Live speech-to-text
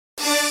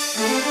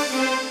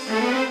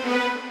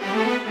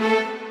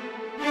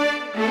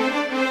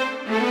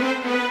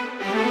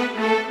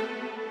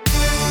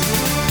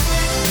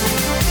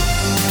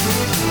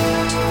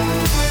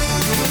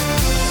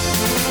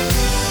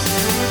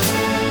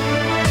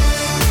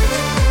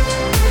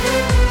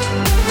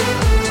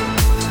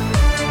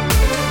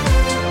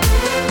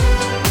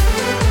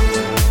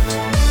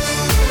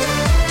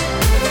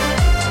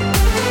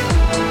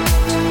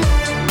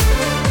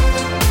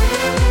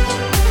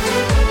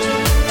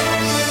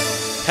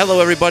Hello,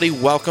 everybody.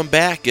 Welcome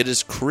back. It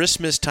is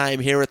Christmas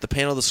time here at the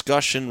panel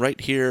discussion right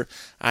here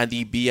on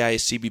the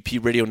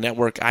BICBP Radio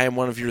Network. I am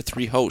one of your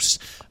three hosts,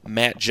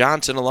 Matt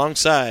Johnson,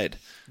 alongside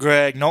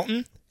Greg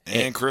Knowlton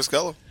and Chris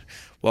Gullo.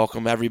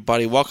 Welcome,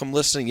 everybody. Welcome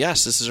listening.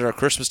 Yes, this is our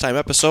Christmas time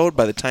episode.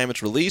 By the time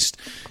it's released,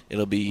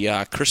 it'll be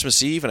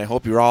Christmas Eve, and I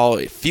hope you're all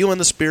feeling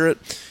the spirit.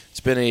 It's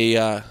been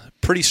a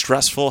pretty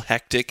stressful,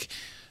 hectic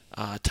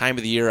time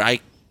of the year. I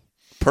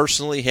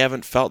personally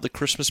haven't felt the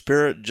Christmas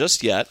spirit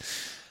just yet.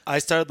 I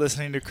started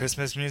listening to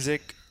Christmas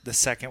music the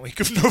second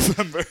week of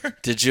November.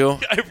 Did you?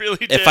 I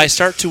really did. If I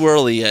start too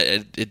early,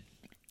 I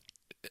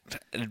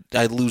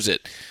lose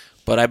it.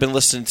 But I've been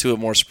listening to it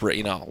more,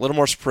 a little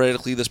more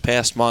sporadically this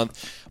past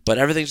month. But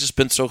everything's just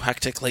been so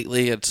hectic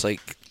lately. It's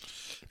like,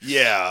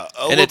 yeah,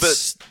 a little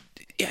bit.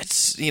 Yeah,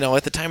 it's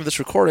at the time of this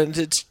recording,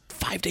 it's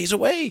 5 days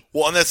away.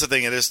 Well, and that's the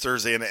thing. It is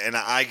Thursday, and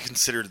I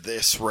consider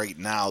this right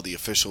now the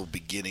official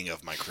beginning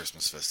of my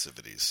Christmas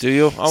festivities. Do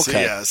you?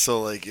 Okay. So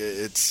like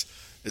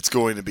it's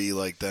going to be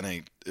like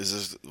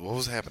what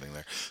was happening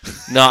there?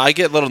 No, I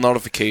get little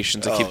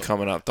notifications that keep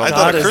coming up. I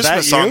thought a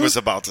Christmas song was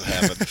about to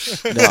happen.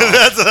 No.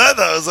 That's what I thought.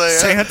 I was like,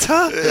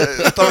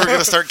 Santa? I thought we were going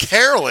to start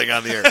caroling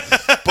on the air.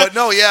 But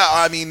no, yeah,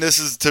 I mean, this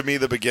is to me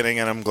the beginning,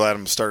 and I'm glad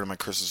I'm starting my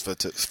Christmas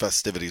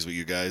festivities with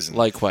you guys. And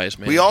likewise,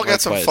 man. We all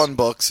got some fun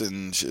books,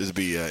 and it'll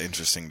be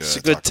interesting to It's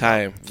a good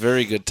time. About.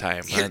 Very good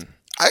time. Here,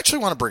 I actually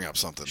want to bring up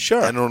something.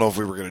 Sure. I don't know if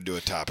we were going to do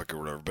a topic or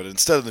whatever, but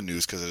instead of the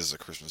news, because it is a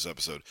Christmas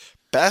episode,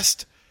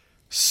 best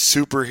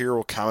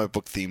superhero comic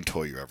book themed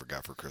toy you ever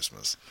got for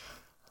Christmas?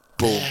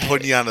 Boom,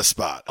 putting you on the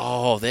spot.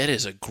 Oh, that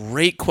is a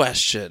great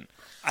question.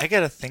 I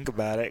got to think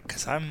about it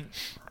because I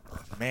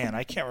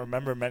can't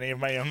remember many of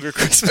my younger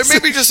Christmas. And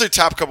maybe just a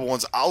top couple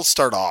ones. I'll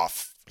start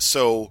off.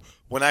 So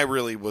when I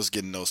really was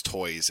getting those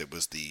toys, it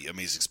was the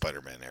Amazing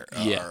Spider-Man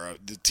or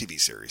the TV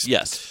series.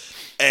 Yes.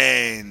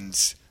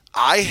 And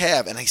I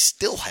have, and I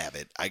still have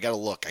it. I got to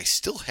look. I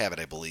still have it,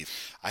 I believe.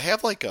 I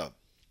have like a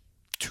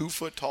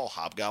 2-foot tall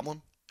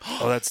Hobgoblin.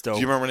 Oh, that's dope.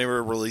 Do you remember when they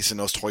were releasing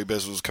those? Toy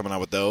Biz was coming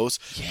out with those.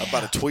 Yeah.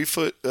 About a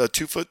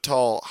 2-foot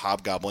tall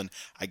Hobgoblin.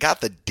 I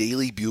got the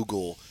Daily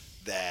Bugle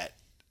that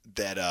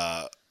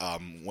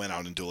went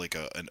out into like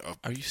a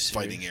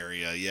fighting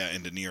area,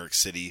 into New York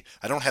City.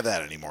 I don't have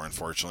that anymore,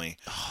 unfortunately.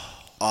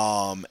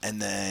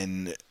 And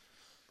then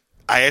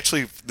I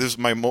actually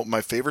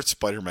my favorite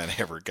Spider-Man I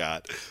ever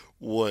got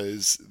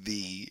was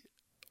the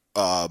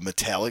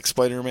metallic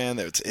Spider-Man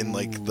that's in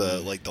like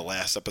the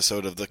last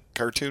episode of the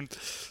cartoon,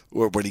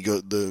 or when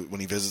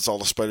he visits all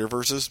the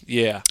Spider-Verses.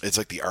 Yeah, it's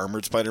like the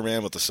armored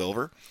Spider-Man with the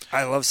silver.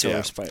 I love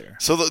Silver Spider.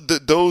 So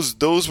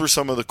those were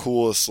some of the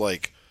coolest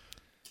like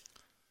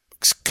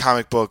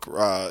comic book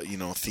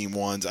theme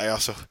ones. I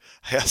also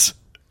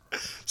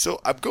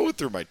so I'm going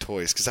through my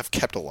toys because I've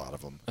kept a lot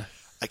of them.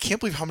 I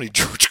can't believe how many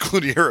George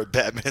Clooney era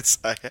Batmans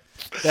I have.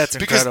 That's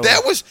incredible.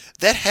 Because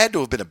that had to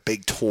have been a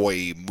big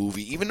toy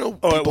movie. Even though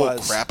people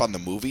crap on the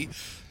movie,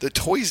 the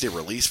toys they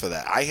released for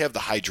that. I have the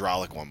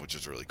hydraulic one, which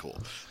is really cool.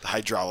 The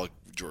hydraulic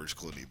George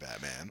Clooney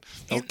Batman.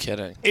 No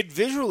kidding. It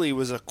visually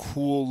was a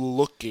cool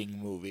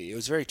looking movie. It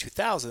was very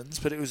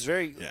 2000s, but it was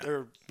very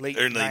late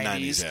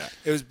 90s. Yeah.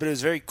 It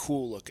was very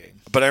cool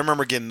looking. But I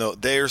remember getting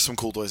there are some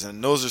cool toys,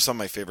 and those are some of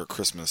my favorite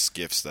Christmas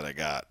gifts that I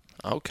got.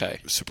 Okay.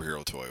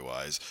 Superhero toy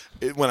wise,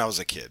 when I was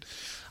a kid.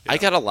 I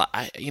got a lot.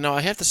 I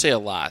have to say a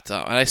lot,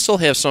 and I still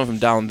have some of them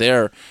down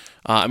there.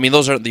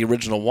 Those aren't the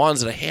original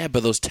ones that I had,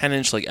 but those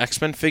 10-inch like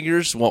X-Men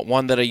figures.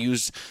 One that I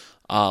used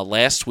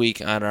last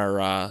week on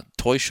our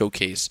toy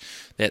showcase.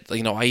 That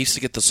I used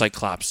to get the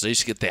Cyclops. I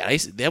used to get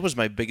that. That was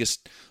my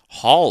biggest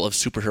haul of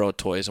superhero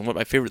toys. And what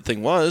my favorite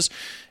thing was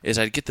is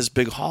I'd get this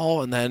big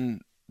haul, and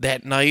then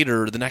that night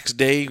or the next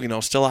day,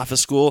 still off of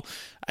school,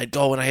 I'd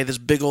go and I had this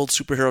big old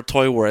superhero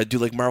toy where I'd do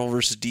like Marvel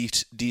versus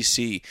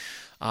DC.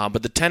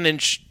 But the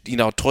 10-inch,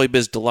 Toy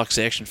Biz Deluxe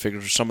action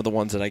figures were some of the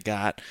ones that I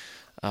got.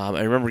 I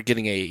remember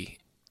getting it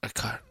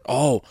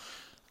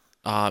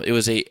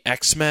was a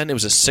X-Men. It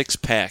was a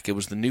 6-pack. It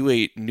was the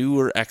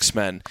newer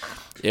X-Men.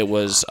 It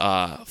was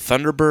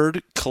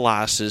Thunderbird,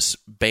 Colossus,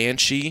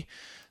 Banshee,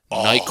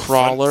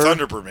 Nightcrawler.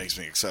 Thunderbird makes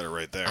me excited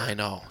right there. I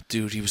know.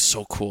 Dude, he was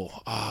so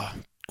cool.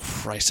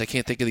 Christ, I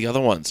can't think of the other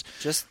ones.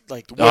 Just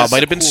like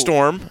might have been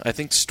Storm. I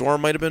think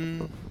Storm might have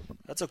been.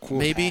 That's a cool.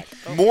 Maybe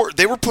more.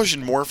 They were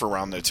pushing Morph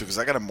around there too because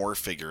I got a Morph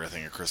figure. I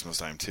think at Christmas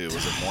time too.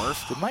 Was it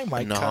Morph? Did my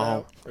mic cut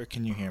out, or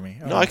can you hear me?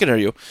 No, I can hear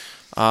you.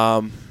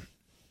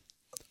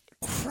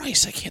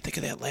 Christ, I can't think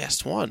of that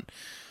last one.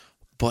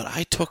 But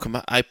I took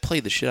them. I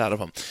played the shit out of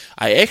them.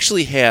 I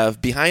actually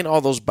have behind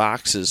all those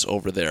boxes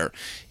over there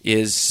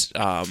is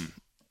a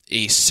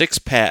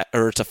 6-pack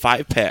or it's a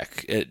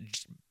 5-pack.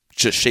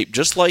 Just shaped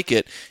just like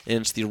it,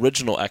 and it's the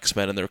original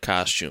X-Men in their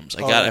costumes.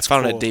 I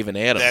found it at Dave and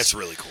Adams. That's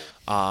really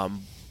cool.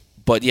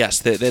 But yes,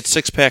 that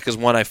 6-pack is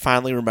one I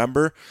finally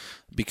remember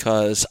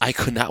because I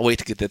could not wait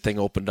to get that thing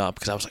opened up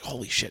because I was like,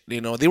 holy shit.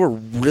 They were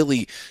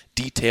really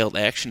detailed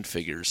action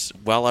figures,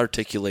 well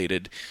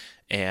articulated,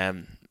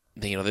 and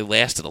they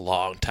lasted a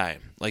long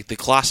time. Like the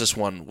Colossus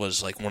one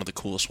was like one of the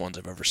coolest ones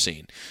I've ever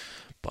seen,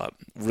 but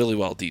really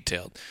well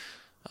detailed.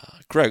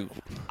 Greg,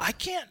 I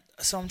can't.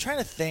 So I'm trying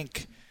to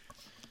think.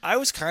 I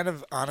was kind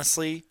of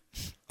honestly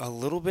a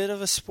little bit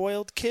of a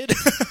spoiled kid.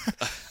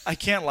 I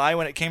can't lie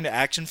when it came to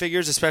action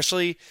figures,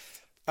 especially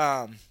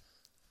having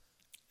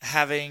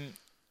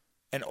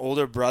an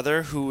older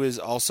brother who has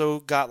also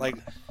got like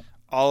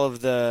all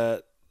of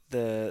the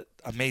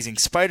Amazing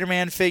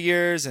Spider-Man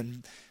figures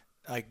and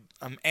like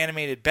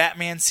animated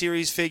Batman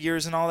series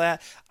figures and all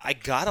that. I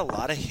got a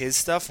lot of his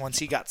stuff once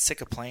he got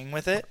sick of playing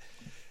with it.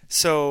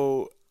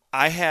 So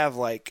I have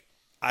like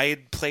I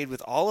had played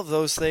with all of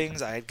those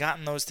things. I had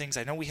gotten those things.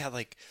 I know we had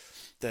like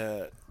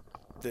the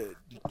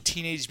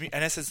Teenage Mutant,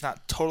 I guess it's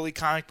not totally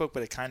comic book,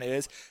 but it kind of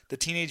is. The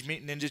Teenage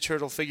Mutant Ninja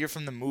Turtle figure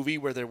from the movie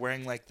where they're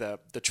wearing like the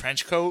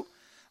trench coat.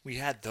 We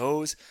had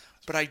those.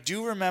 But I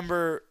do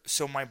remember,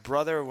 so my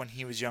brother, when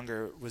he was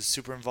younger, was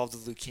super involved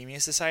with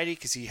Leukemia Society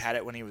because he had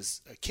it when he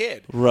was a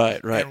kid. Right.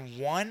 And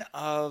one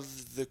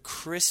of the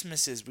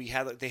Christmases we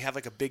had, they have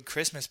like a big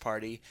Christmas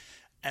party,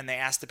 and they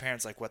asked the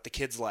parents like what the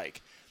kids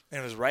like. And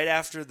it was right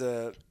after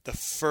the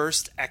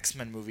first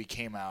X-Men movie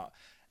came out.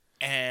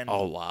 And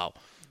oh wow.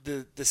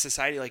 The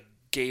society like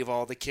gave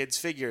all the kids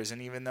figures,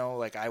 and even though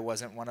like I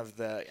wasn't one of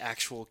the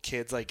actual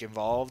kids like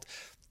involved,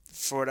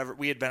 for whatever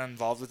we had been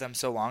involved with them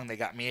so long, they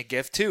got me a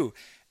gift too.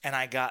 And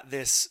I got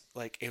this,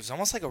 like, it was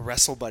almost like a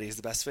Wrestle Buddy is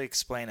the best way to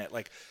explain it.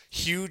 Like,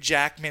 Hugh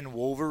Jackman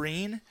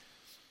Wolverine.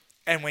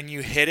 And when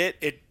you hit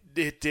it,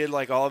 it did,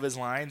 like, all of his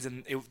lines.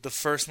 And the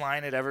first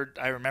line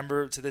I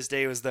remember to this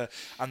day was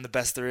I'm the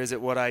best there is at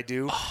what I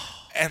do.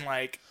 And,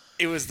 like,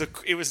 it was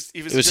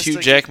Hugh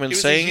Jackman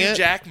saying it?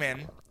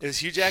 It was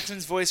Hugh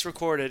Jackman's voice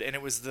recorded, and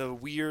it was the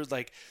weird,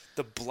 like,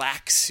 the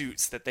black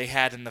suits that they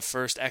had in the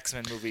first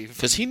X-Men movie.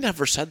 Because he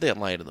never said that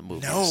line in the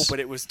movies. No,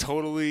 but it was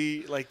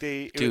totally like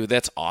Dude,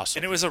 that's awesome.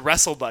 And it was a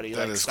Wrestle Buddy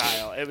like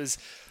style. Cool. It was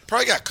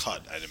probably got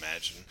cut, I'd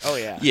imagine. Oh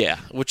yeah. Yeah,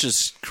 which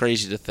is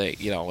crazy to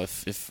think. You know,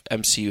 if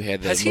MCU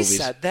had that. Has he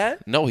said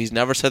that? No, he's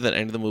never said that in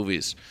any of the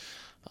movies.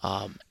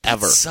 Ever.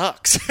 That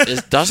sucks.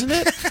 Doesn't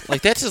it?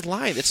 Like that's his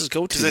line. That's his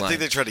go-to line. Because I think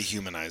they try to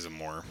humanize him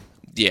more.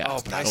 Yeah,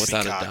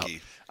 without a doubt.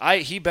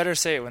 He better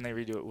say it when they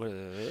redo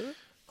it.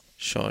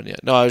 Showing you.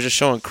 No, I was just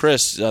showing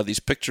Chris these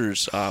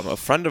pictures. A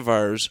friend of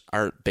ours,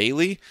 Art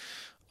Bailey,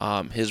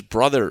 his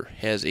brother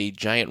has a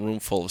giant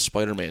room full of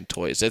Spider-Man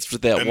toys. That's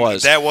what that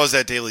was. That was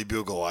that Daily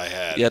Bugle I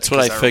had. Yeah, that's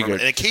what I figured.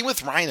 And it came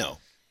with Rhino.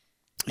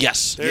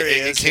 Yes.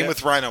 It came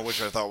with Rhino,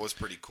 which I thought was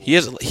pretty cool.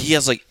 He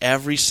has like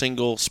every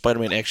single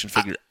Spider-Man action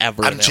figure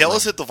ever. I'm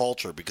jealous at the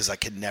Vulture because I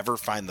could never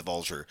find the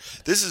Vulture.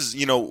 This is,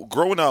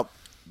 growing up,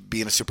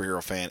 being a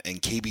superhero fan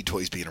and KB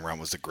Toys being around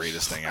was the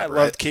greatest thing ever.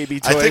 I loved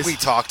KB Toys. I think we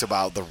talked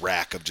about the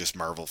rack of just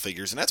Marvel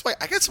figures, and that's why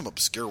I got some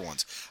obscure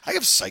ones. I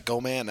have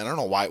Psycho Man. I don't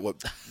know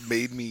what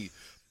made me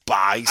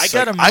buy. I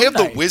got a Moon I have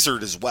Knight. the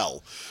Wizard as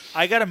well.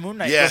 I got a Moon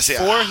Knight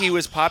before he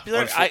was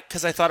popular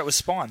because I thought it was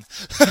Spawn.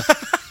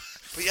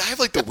 But yeah, I have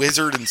like the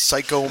Wizard and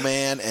Psycho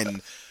Man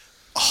and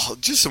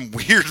just some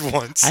weird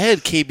ones. I had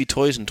KB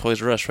Toys and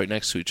Toys R Us right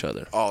next to each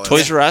other. Oh,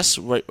 Toys R Us,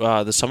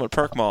 the Summit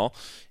Park Mall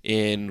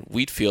in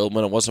Wheatfield,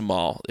 when it was a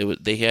mall,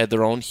 they had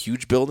their own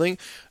huge building,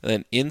 and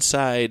then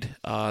inside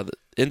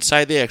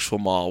the actual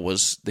mall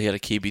they had a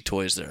KB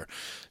Toys there,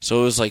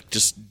 so it was like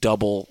just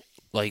double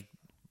like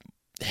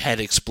head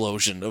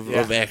explosion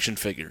of action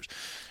figures,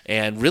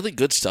 and really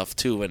good stuff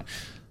too. And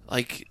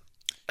like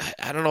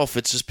I don't know if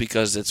it's just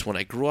because it's when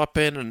I grew up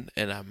in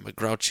and I'm a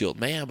grouchy old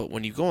man, but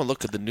when you go and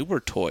look at the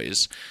newer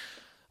toys,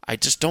 I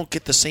just don't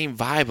get the same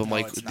vibe.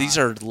 I'm these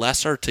are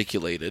less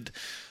articulated.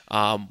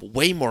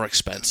 Way more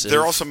expensive.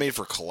 They're also made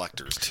for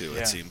collectors too.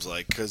 It seems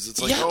like because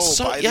it's like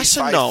buy yes these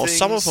and no. things.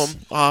 Some of them.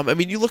 I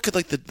mean, you look at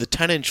like the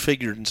 10-inch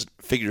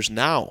figures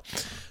now.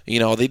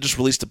 They just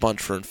released a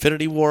bunch for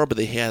Infinity War, but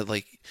they had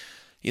like,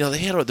 they're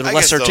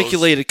less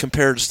articulated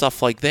compared to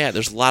stuff like that.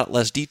 There's a lot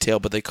less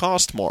detail, but they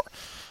cost more,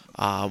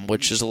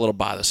 which is a little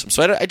bothersome.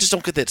 So I just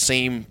don't get that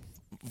same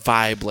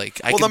vibe. Like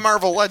the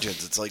Marvel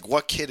Legends, it's like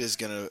what kid is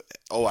gonna?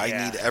 I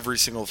need every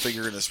single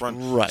figure in this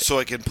run, so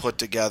I can put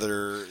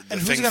together the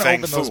and Fing who's gonna Fang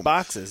open Foom. those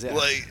boxes? Yeah.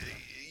 Like,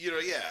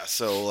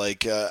 So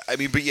like,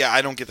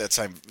 I don't get that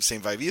same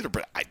vibe either.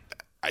 But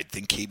I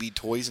think KB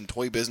Toys and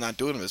Toy Biz not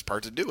doing them is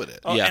part to do with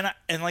it. Oh, yeah.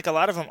 And like a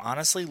lot of them,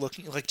 honestly,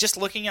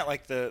 looking at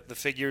like the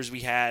figures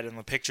we had and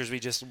the pictures we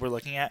just were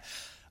looking at,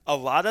 a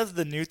lot of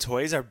the new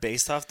toys are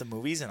based off the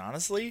movies, and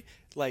honestly,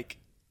 like.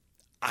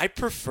 I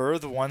prefer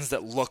the ones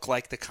that look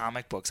like the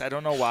comic books. I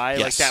don't know why.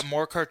 Yes. Like that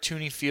more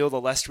cartoony feel,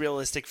 the less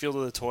realistic feel to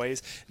the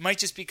toys. It might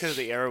just be because of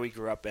the era we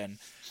grew up in.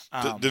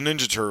 The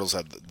Ninja Turtles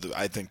have,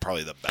 I think,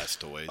 probably the best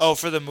toys. Oh,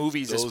 for the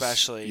movies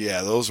especially.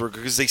 Yeah, those were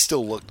because they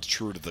still looked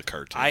true to the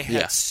cartoon. I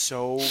had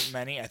so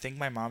many. I think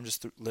my mom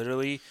just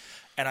literally,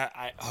 and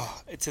I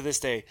to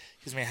this day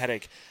gives me a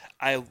headache.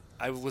 I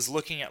was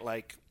looking at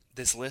like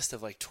this list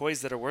of like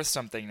toys that are worth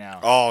something now.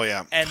 Oh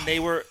yeah, and they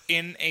were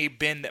in a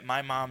bin that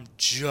my mom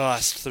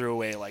just threw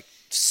away like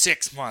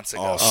 6 months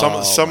ago.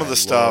 Some of the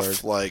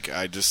stuff like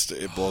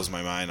it blows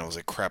my mind. I was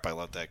like, crap, I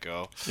let that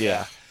go.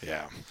 Yeah.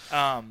 Yeah.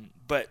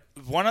 But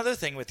one other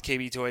thing with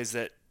KB Toys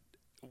that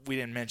we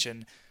didn't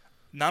mention,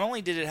 not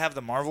only did it have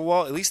the Marvel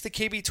wall, at least the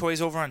KB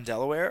Toys over on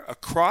Delaware,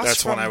 across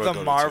That's one I from would the go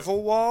to,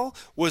 Marvel wall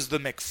was the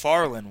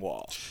McFarlane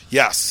wall.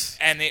 Yes.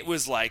 And it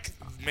was like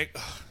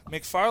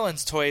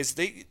McFarlane's toys.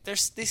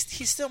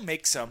 He still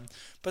makes them,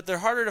 but they're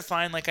harder to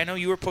find. Like I know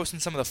you were posting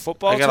some of the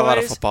football. I got toys, a lot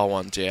of football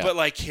ones, yeah. But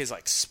like his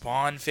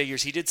Spawn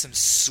figures, he did some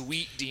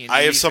sweet D&D.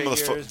 I have some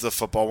figures. of the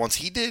football ones.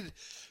 He did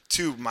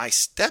too. My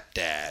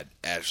stepdad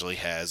actually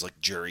has like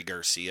Jerry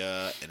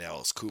Garcia and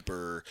Alice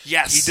Cooper.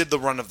 Yes, he did the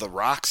run of the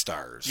rock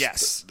stars.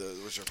 Yes,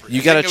 which are pretty.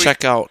 You got to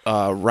check out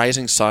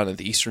Rising Sun at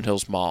the Eastern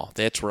Hills Mall.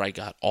 That's where I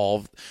got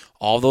all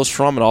those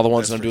from, and all the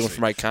ones that I'm doing for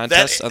my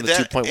contest on the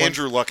 2.1.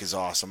 Andrew Luck is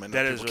awesome. I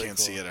know people really can't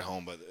cool. see it at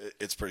home, but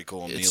it's pretty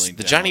cool. It's kneeling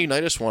the down. Johnny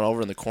Unitas one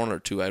over in the corner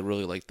too. I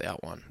really like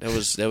that one. That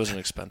was an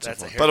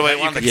expensive one. By the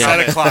way, you can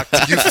set a clock.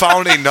 You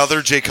found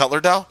another Jay Cutler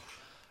doll?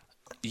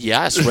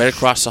 Yes, right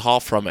across the hall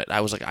from it.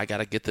 I was like, I got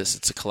to get this.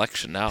 It's a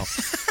collection now.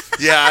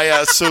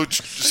 Yeah. So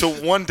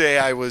one day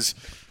I was.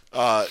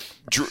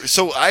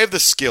 So I have the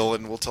skill,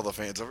 and we'll tell the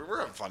fans. We're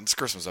having fun. It's a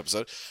Christmas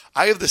episode.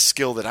 I have the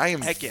skill that I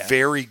am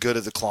very good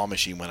at the claw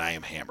machine when I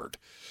am hammered.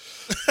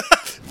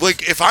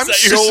 Like if I'm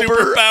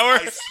sober,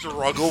 I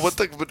struggle with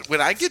but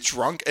when I get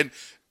drunk and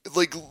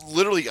like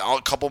literally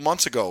a couple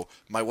months ago,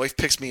 my wife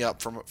picks me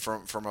up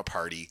from a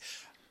party.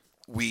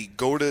 We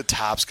go to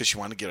Tops because she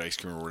wanted to get ice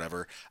cream or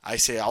whatever. I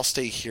say, I'll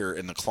stay here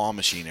in the claw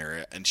machine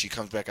area. And she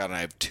comes back out and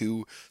I have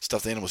 2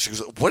 stuffed animals. She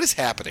goes, what is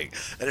happening?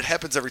 And it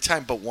happens every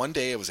time. But one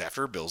day, it was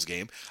after a Bills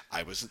game.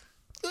 I was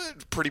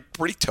pretty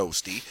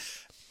toasty.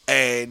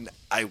 And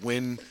I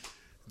win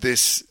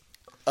this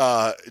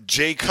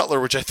Jay Cutler,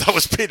 which I thought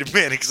was Peyton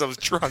Manning because I was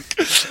drunk.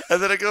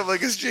 And then I go,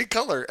 like, it's Jay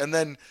Cutler. And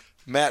then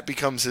Matt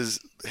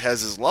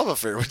has his love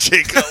affair with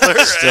Jay Cutler.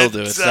 Still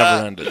do. It's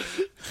never ended.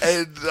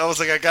 And I was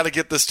like, I got to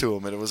get this to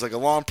him. And it was like a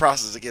long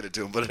process to get it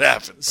to him, but it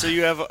happened. So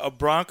you have a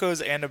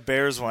Broncos and a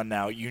Bears one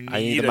now. You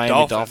need the a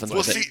Miami Dolphins.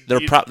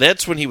 Dolphins.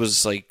 That's when he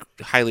was like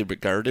highly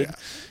regarded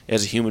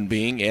as a human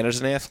being and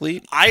as an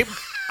athlete. I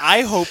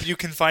hope you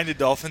can find a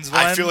Dolphins one.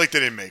 I feel like they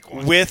didn't make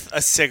one with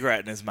a cigarette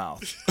in his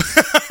mouth.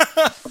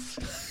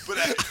 But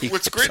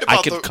what's great about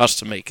I could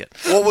custom make it.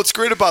 Well, what's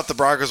great about the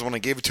Broncos when I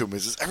gave it to him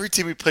is every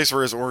team he plays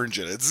for has orange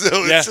in it, so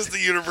it's just the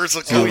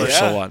universal color.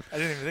 Universal one. I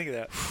didn't even think of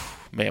that.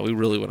 Man, we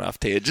really went off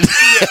tangent.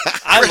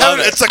 I love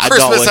it. It's a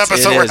Christmas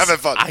episode. We're having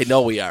fun. I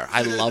know we are.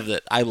 I loved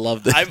it.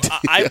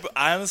 I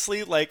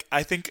honestly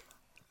I think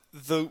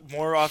the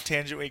more off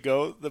tangent we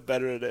go, the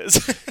better it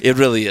is. It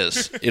really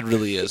is. It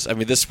really is. I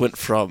mean, this went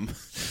from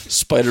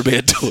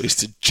Spider-Man toys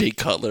to Jay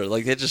Cutler.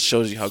 Like, that just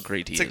shows you how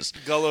great he is.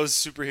 Like Gullo's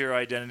superhero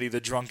identity,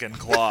 the Drunken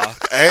Claw.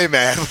 Hey,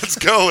 man, let's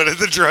go into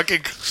the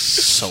Drunken.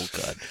 So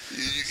good.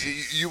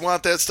 You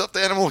want that stuffed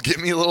animal? Get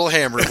me a little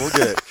hammer. We'll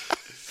get it.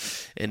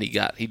 And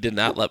he did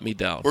not let me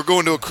down. We're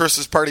going to a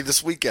Christmas party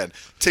this weekend.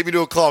 Take me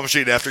to a claw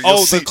machine after.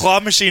 The claw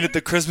machine at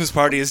the Christmas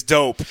party is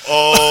dope.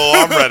 Oh,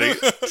 I'm ready.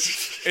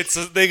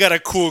 They got a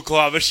cool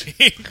claw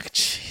machine.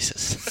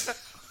 Jesus.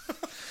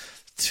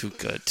 Too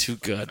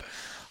good.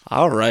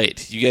 All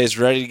right. You guys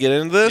ready to get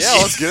into this? Yeah,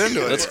 let's get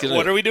into it.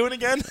 What are we doing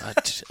again? I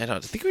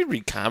think we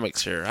read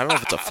comics here. I don't know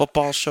if it's a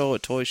football show, a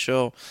toy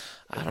show.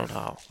 I don't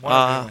know.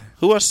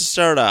 Who wants to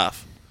start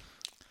off?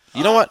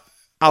 You know what?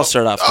 I'll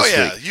start off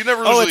this week. You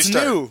never usually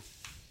start. New.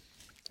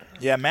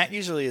 Yeah, Matt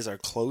usually is our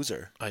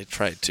closer. I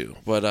tried to,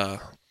 but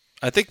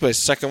I think my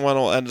second one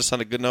will end us on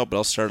a good note, but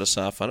I'll start us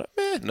off on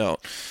a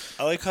note.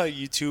 I like how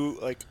you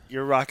two,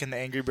 you're rocking the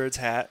Angry Birds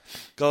hat.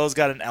 Gullo's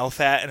got an elf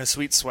hat and a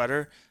sweet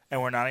sweater, and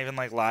we're not even,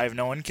 live.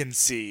 No one can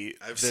see.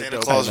 I have Santa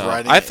Claus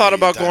riding I thought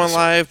about going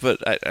live,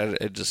 but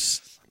I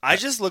just... I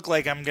just look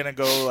like I'm going to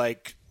go,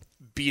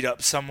 beat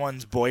up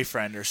someone's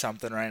boyfriend or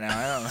something right now.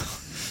 I don't know.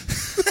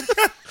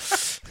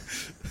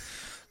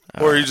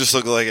 Or you just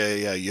look like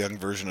a young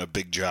version of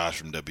Big Josh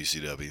from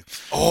WCW.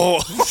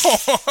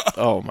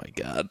 Oh my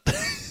God.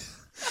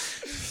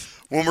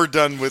 When we're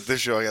done with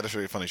this show, I got to show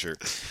you a funny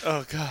shirt.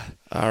 Oh, God.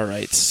 All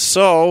right.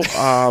 So,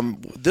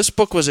 this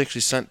book was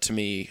actually sent to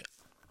me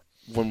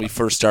when we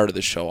first started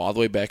the show, all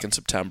the way back in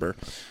September.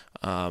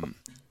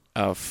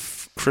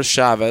 Of Chris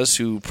Chavez,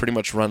 who pretty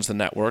much runs the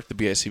network, the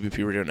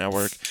BICBP Radio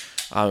Network.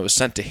 It was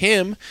sent to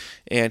him,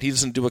 and he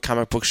doesn't do a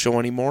comic book show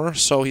anymore,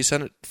 so he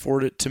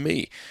forwarded it to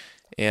me.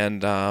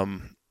 And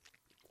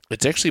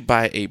it's actually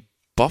by a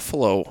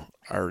Buffalo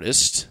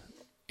artist.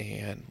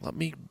 And let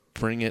me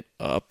bring it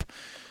up.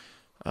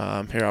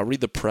 Here, I'll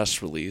read the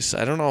press release.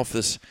 I don't know if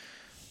this...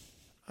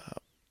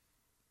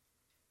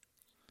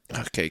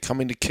 okay,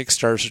 coming to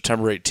Kickstarter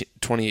September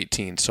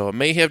 2018. So it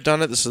may have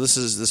done it. So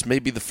this may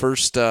be the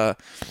first time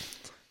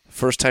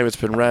it's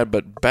been read.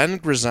 But Ben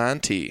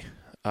Grisanti,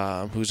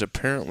 who's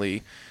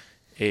apparently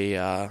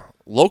a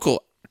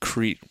local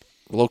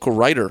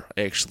writer,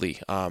 actually,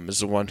 is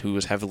the one who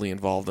was heavily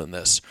involved in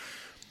this.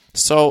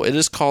 So it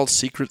is called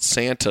Secret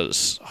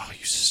Santas. Oh,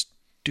 you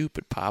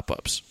stupid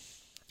pop-ups.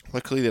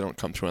 Luckily, they don't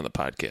come through on the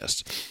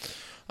podcast.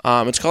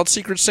 It's called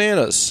Secret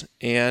Santas,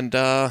 and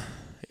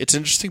it's an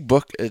interesting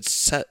book. It's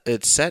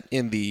set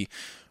in the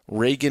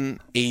Reagan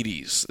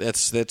 80s.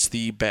 That's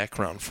the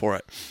background for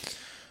it.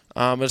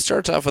 It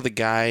starts off with a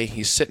guy.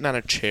 He's sitting on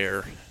a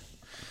chair,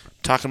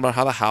 talking about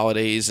how the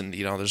holidays and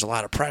there's a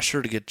lot of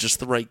pressure to get just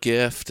the right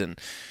gift and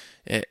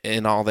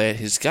all that.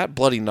 He's got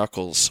bloody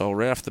knuckles, so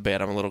right off the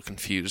bat I'm a little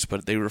confused.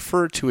 But they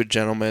refer to a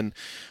gentleman.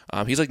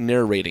 He's like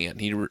narrating it.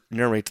 And he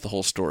narrates the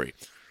whole story.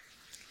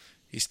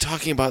 He's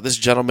talking about this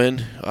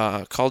gentleman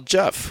called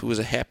Jeff, who was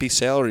a happy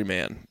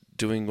salaryman,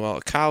 doing well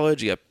at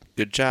college. He got a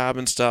good job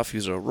and stuff. He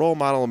was a role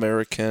model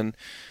American.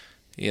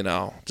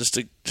 Just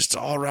an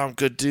all-around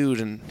good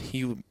dude, and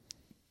he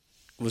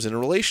was in a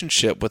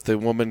relationship with a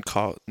woman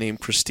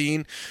named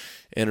Christine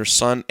and her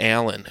son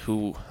Alan,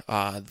 who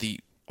the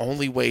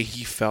only way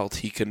he felt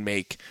he could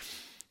make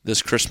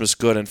this Christmas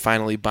good and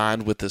finally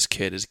bond with this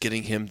kid is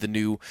getting him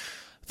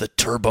the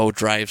Turbo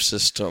Drive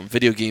system,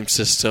 video game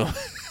system.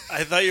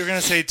 I thought you were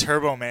going to say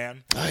Turbo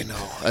Man. I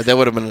know. That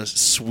would have been a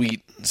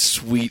sweet,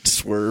 sweet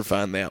swerve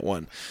on that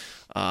one.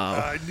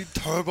 I need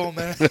Turbo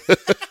Man.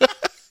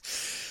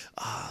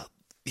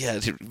 Yeah,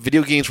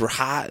 video games were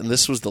hot, and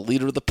this was the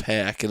leader of the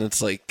pack, and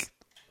it's like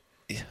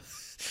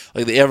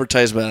the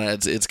advertisement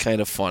on it's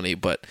kind of funny,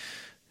 but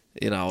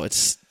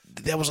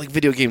that was like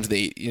video games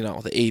the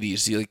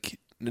 80s.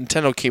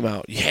 Nintendo came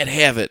out, you had to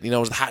have it. It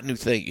was the hot new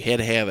thing, you had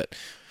to have it.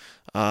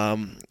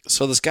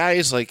 So this guy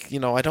is like,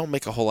 I don't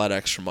make a whole lot of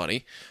extra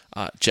money,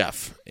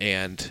 Jeff,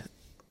 and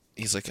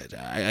he's like,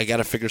 I got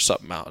to figure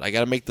something out. I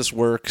got to make this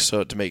work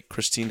to make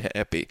Christine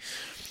happy.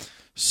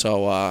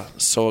 So a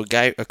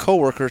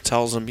coworker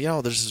tells him,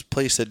 there's this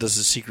place that does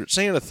the Secret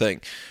Santa thing,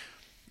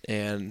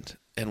 and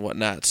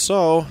whatnot.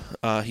 So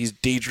he's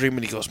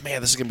daydreaming. He goes,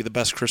 man, this is gonna be the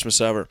best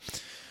Christmas ever.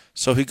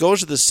 So he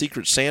goes to the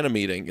Secret Santa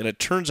meeting, and it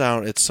turns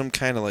out it's some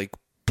kind of like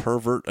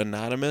pervert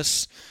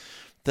anonymous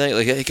thing.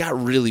 Like it got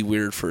really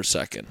weird for a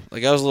second.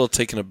 Like I was a little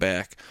taken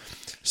aback.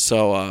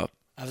 So I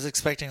was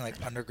expecting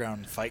like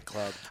Underground Fight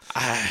Club.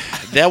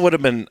 That would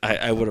have been.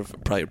 I would have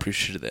probably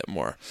appreciated that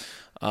more.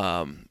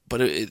 But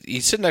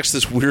he's sitting next to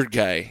this weird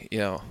guy,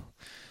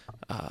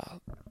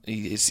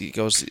 he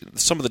goes,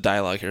 some of the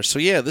dialogue here. So,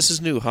 yeah, this is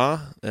new, huh?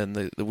 And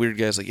the weird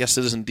guy's like, yes,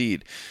 it is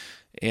indeed.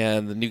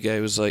 And the new guy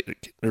was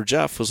like, or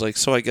Jeff was like,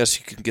 so I guess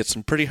you can get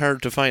some pretty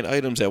hard to find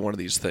items at one of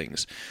these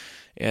things.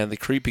 And the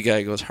creepy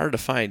guy goes, hard to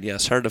find?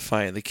 Yes, hard to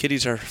find. The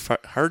kitties are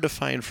hard to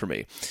find for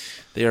me.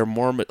 They are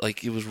more,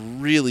 like, it was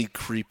really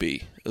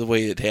creepy the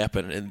way it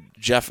happened. And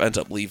Jeff ends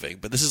up leaving.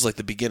 But this is like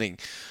the beginning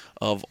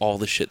of all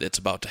the shit that's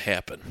about to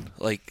happen.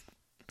 Like,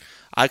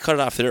 I cut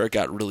it off there. It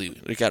got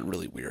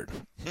really weird.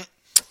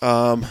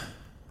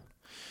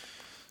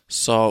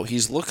 So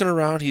he's looking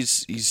around.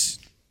 He's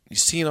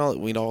seeing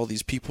all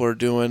these people are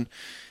doing,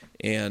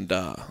 and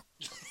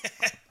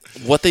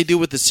what they do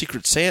with the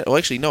Secret Santa. Oh,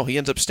 actually, no. He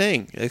ends up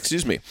staying.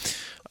 Excuse me.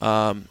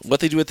 What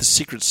they do with the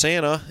Secret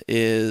Santa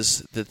is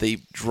that they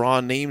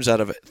draw names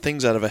out of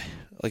things out of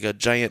a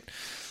giant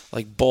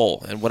like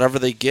bowl, and whatever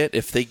they get,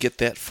 if they get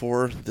that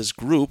for this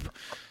group,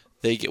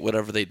 they get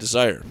whatever they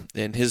desire.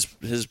 And his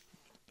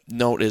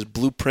note is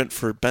blueprint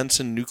for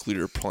Benson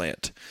nuclear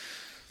plant.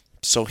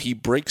 So he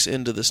breaks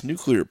into this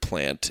nuclear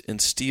plant and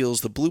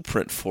steals the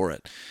blueprint for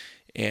it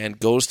and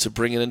goes to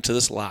bring it into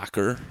this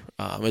locker.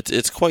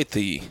 It's quite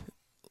the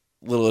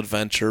little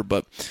adventure,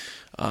 but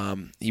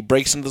he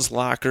breaks into this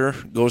locker,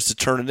 goes to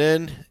turn it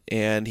in,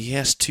 and he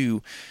has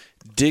to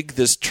dig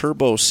this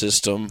turbo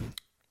system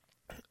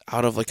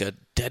out of like a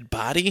dead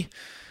body.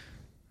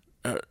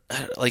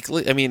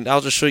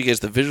 I'll just show you guys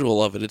the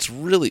visual of it. It's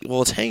really,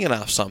 it's hanging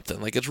off something.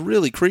 Like, it's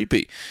really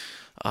creepy.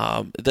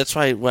 That's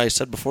why I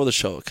said before the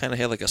show, it kind of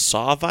had like a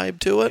Saw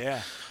vibe to it.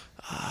 Yeah.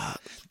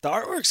 The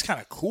artwork's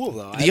kind of cool,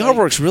 though. The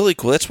artwork's really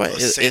cool. That's why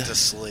Santa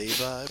Sleigh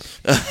vibe.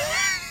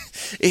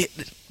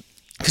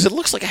 Because it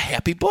looks like a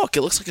happy book.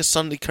 It looks like a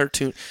Sunday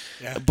cartoon.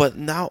 Yeah. But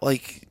now,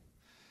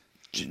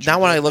 now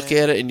when I look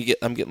at it, and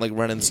I'm getting like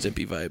Ren and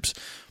Stimpy vibes.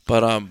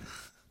 But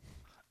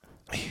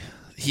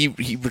He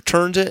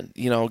returns it,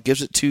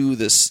 gives it to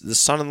the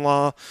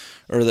son-in-law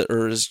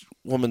or his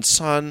woman's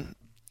son,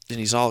 and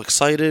he's all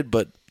excited,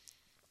 but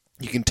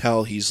you can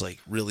tell he's like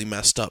really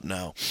messed up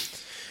now.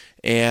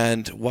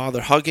 And while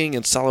they're hugging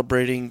and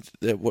celebrating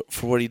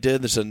for what he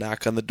did, there's a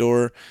knock on the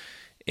door,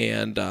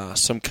 and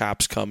some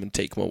cops come and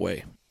take him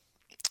away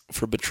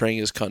for betraying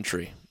his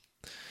country.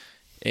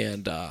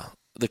 And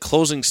the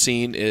closing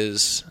scene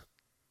this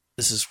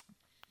is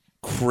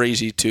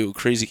crazy too,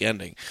 crazy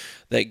ending.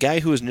 That guy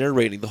who is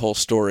narrating the whole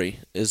story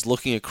is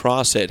looking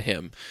across at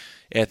him,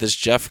 at this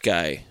Jeff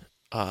guy,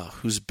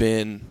 who's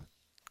been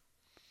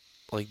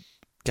like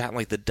gotten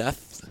like the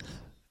death,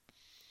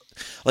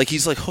 like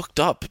he's like hooked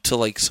up to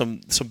like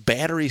some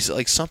batteries,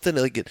 like something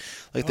they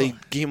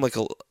gave him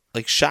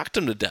like shocked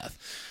him to death.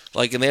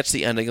 Like, and that's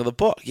the ending of the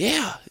book.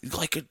 Yeah,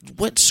 like it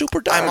went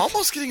super dark. I'm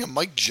almost getting a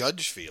Mike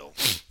Judge feel.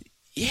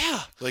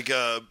 Yeah, like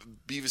a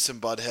Beavis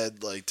and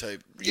Butthead like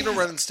type.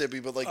 Ren and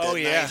Stimpy, but like that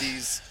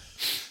 90s.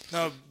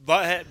 No,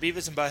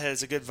 Beavis and Butthead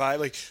is a good vibe.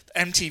 Like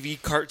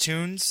MTV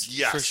cartoons,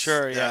 yes, for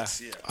sure.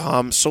 Yes,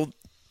 yeah. So,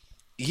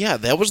 yeah,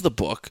 that was the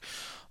book.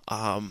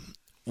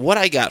 What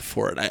I got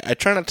for it, I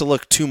try not to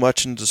look too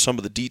much into some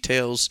of the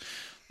details.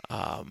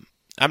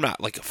 I'm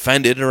not like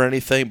offended or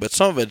anything, but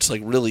some of it's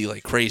like really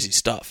like crazy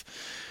stuff.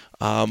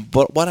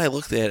 But what I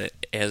looked at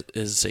it as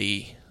is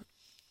a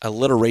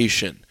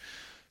alliteration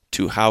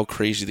to how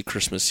crazy the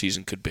Christmas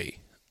season could be.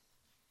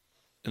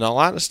 In all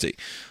honesty,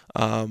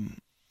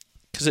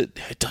 because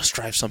it does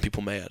drive some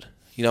people mad.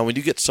 You know, when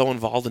you get so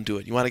involved into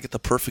it, you want to get the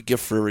perfect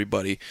gift for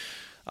everybody.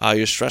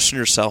 You're stressing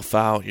yourself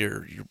out.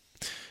 You're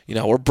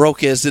we're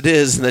broke as it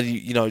is, and then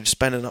you're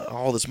spending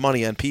all this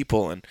money on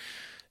people,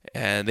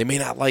 and they may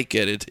not like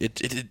it.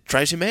 It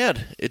drives you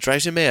mad. It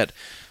drives you mad.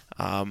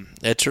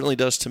 It certainly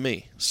does to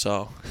me.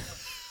 So,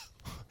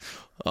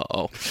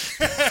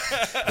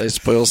 they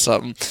spoil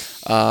something.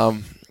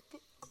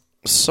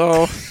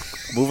 So,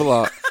 move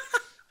along.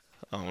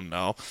 Oh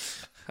no,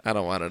 I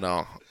don't want to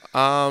know.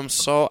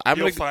 So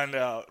You'll find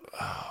out.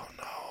 Oh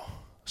no.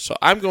 So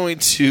I'm going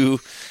to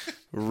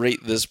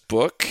rate this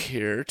book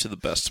here to the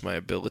best of my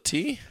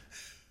ability.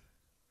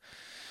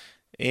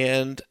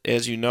 And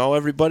as you know,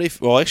 everybody,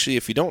 well, actually,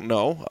 if you don't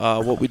know,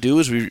 what we do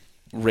is we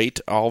rate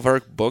all of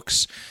our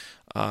books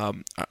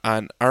on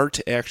art,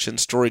 action,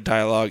 story,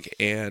 dialogue,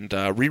 and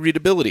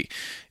rereadability.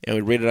 And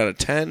we rate it out of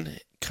 10,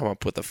 come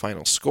up with a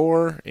final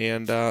score,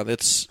 and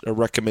that's a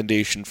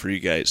recommendation for you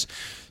guys.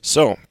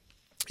 So,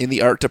 in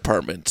the art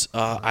department,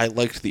 I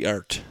liked the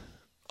art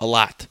a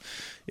lot.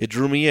 It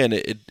drew me in.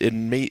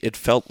 It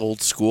felt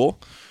old school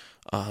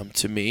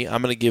to me.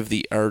 I'm going to give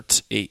the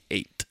art a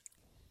 8.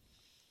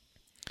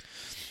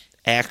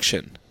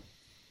 Action.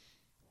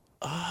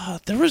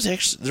 There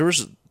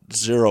was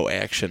zero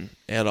action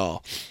at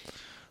all.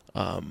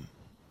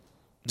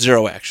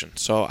 Zero action.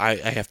 So I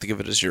have to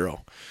give it a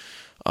 0.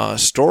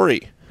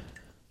 Story.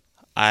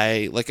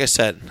 Like I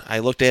said, I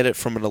looked at it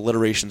from an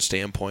alliteration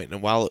standpoint,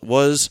 and while it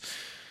was,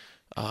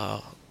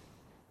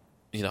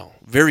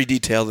 very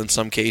detailed in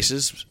some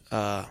cases,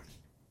 it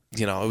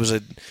was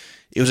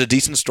a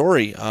decent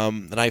story,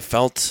 and I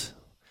felt.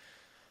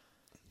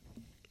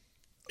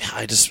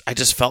 I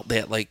just felt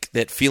that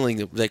that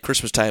feeling that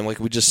Christmas time, like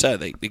we just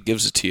said, it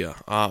gives it to you.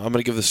 I'm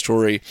gonna give the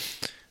story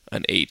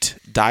an 8.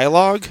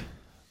 Dialogue,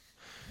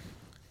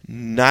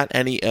 not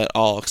any at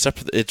all,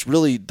 except it's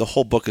really the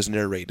whole book is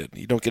narrated.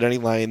 You don't get any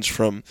lines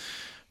from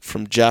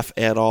Jeff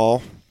at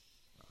all.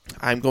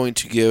 I'm going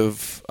to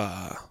give,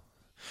 but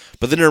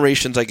the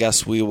narrations, I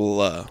guess we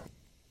will, I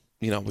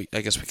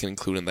guess we can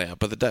include in that.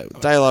 But the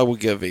dialogue we'll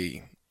give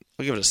it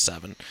a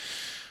 7.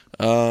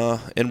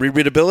 And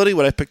rereadability,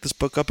 would I pick this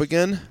book up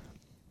again?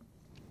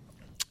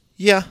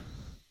 Yeah,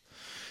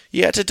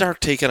 it's a dark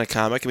take on a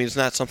comic. I mean, it's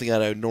not something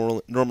that I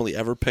would normally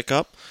ever pick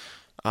up.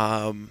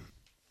 I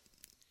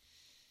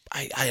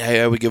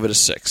would give it a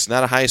 6.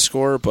 Not a high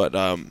score, but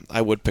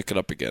I would pick it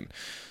up again.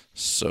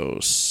 So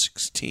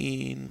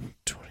 16,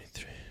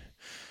 23,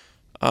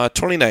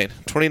 29.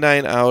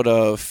 29 out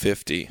of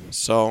 50.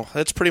 So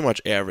that's pretty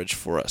much average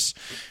for us.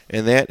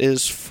 And that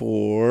is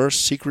for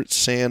Secret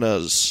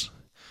Santas.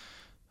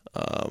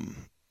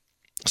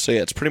 So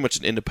yeah, it's pretty much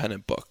an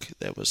independent book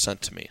that was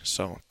sent to me.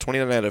 So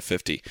 29 out of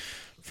 50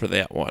 for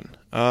that one.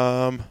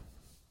 Who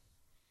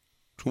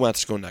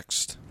wants to go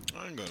next?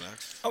 I can go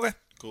next. Okay.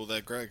 Cool with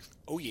that, Greg.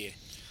 Oh yeah.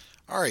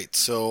 All right.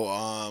 So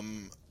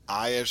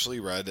I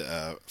actually read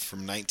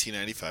from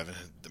 1995,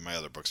 and my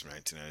other books from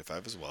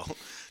 1995 as well,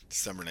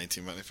 December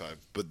 1995.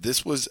 But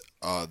this was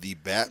the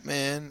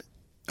Batman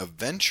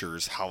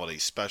Adventures Holiday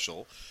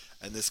Special.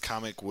 And this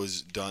comic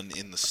was done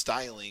in the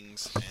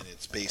stylings, and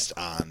it's based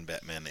on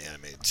Batman the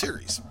Animated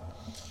Series.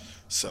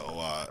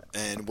 So,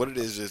 and what it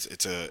is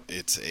it's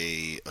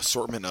a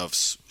assortment of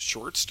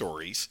short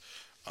stories,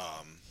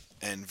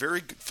 and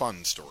very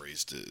fun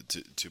stories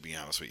to be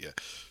honest with you.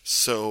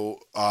 So,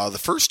 the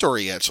first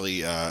story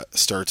actually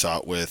starts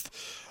out with,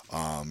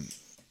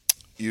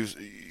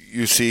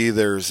 you see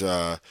there's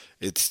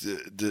it's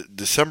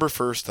December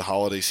 1st. The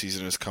holiday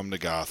season has come to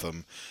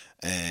Gotham.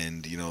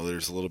 And,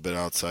 there's a little bit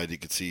outside. You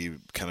can see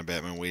kind of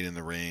Batman waiting in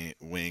the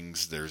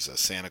wings. There's a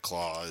Santa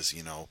Claus,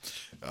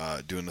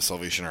 doing the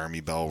Salvation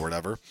Army bell or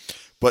whatever.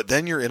 But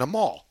then you're in a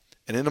mall.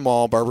 And in the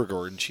mall, Barbara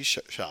Gordon, she's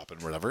shopping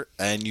or whatever.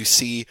 And you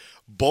see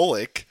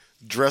Bullock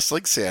dressed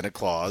like Santa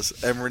Claus.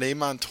 And Renee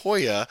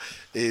Montoya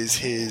is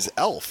his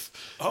elf.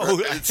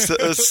 Oh,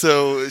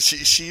 so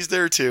she's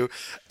there too.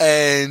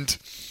 And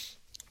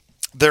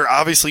they're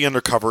obviously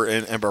undercover.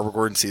 And Barbara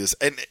Gordon sees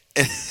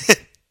this.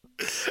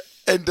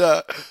 And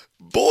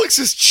Bullock's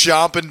just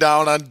chomping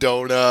down on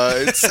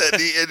donuts, and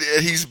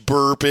he's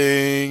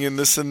burping and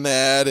this and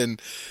that,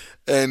 and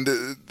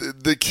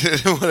the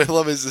kid. What I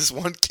love is this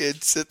one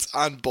kid sits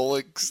on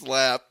Bullock's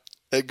lap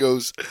and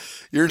goes,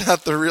 "You're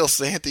not the real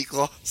Santa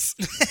Claus."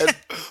 And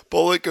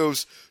Bullock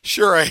goes,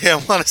 "Sure I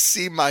am. Want to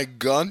see my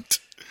gun?"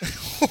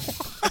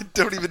 I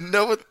don't even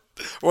know what.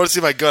 I want to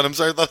see my gun. I'm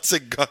sorry, I thought it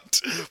said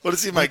gunt. Want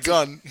to see my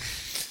gun?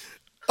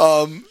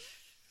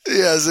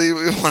 Yeah. So you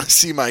want to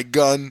see my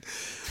gun?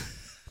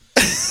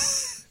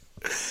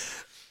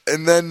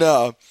 And then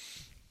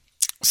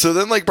So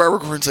then, like, Barbara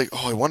Gordon's like,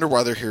 oh, I wonder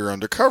why they're here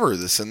undercover,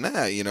 this and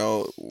that, you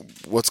know,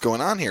 what's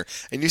going on here?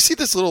 And you see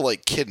this little,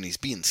 like, kid, and he's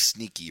being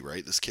sneaky,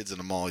 right? This kid's in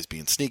the mall, he's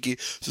being sneaky.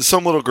 So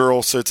some little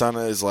girl sits on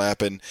his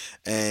lap, and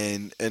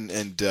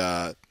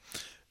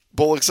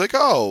Bullock's like,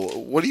 oh,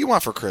 what do you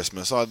want for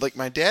Christmas? Oh, I'd like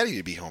my daddy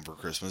to be home for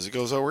Christmas. He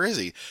goes, oh, where is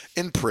he?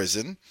 In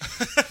prison.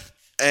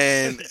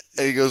 and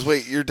he goes,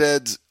 wait, your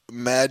dad's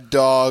Mad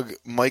Dog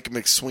Mike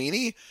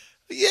McSweeney?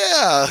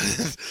 Yeah.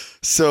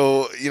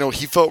 So, you know,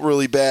 he felt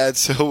really bad.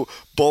 So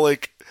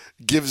Bullock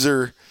gives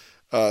her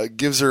what,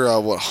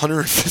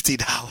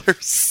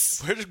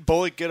 $150? Where did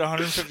Bullock get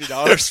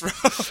 $150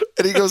 from?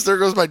 And he goes, there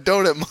goes my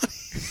donut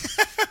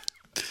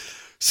money.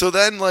 So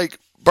then, like,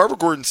 Barbara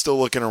Gordon's still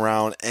looking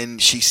around, and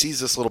she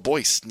sees this little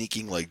boy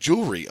sneaking, like,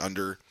 jewelry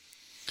under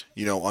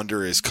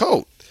his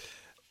coat.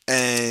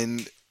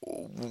 And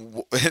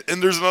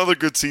there's another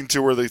good scene,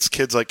 too, where this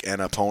kid's like,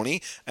 and a pony,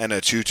 and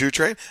a choo-choo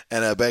train,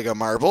 and a bag of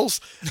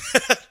marbles.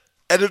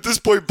 And at this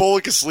point,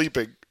 Bullock is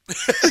sleeping.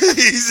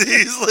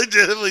 he's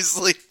legitimately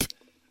asleep.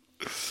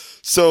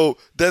 So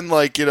then,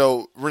 like, you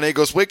know, Renee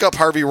goes, wake up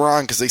Harvey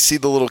Ron, because they see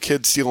the little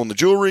kid stealing the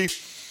jewelry.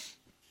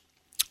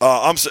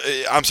 I'm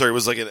sorry.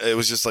 It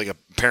was just like a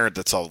parent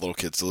that saw the little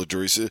kid steal the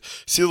jewelry. So,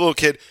 see the little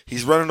kid,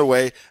 he's running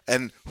away,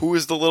 and who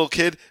is the little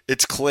kid?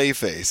 It's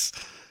Clayface.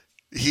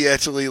 He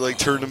actually, like,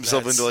 turned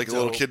himself into, like, a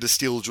little kid to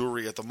steal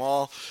jewelry at the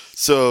mall.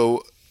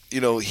 So, you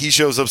know, he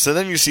shows up. So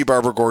then you see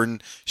Barbara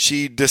Gordon.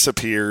 She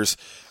disappears.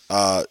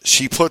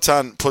 She puts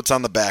on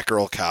the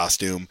Batgirl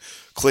costume.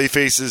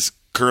 Clayface is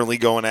currently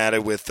going at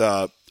it with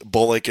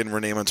Bullock and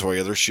Renee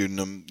Montoya. They're shooting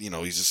him. You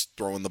know, he's just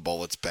throwing the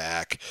bullets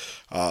back,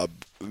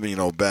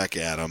 back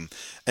at him.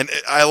 And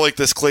I like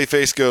this.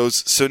 Clayface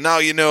goes, so now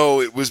you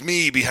know it was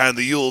me behind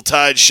the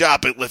Yuletide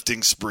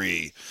shoplifting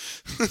spree.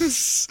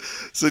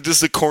 So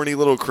just a corny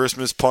little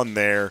Christmas pun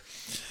there.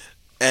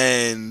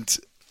 And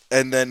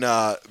then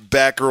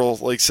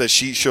Batgirl, like says,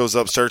 she shows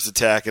up, starts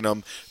attacking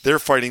them. They're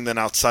fighting then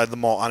outside the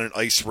mall on an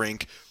ice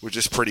rink, which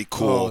is pretty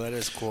cool. Oh, that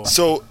is cool.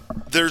 So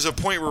there's a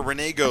point where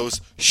Renee goes,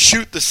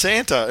 shoot the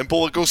Santa, and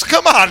Bullock goes,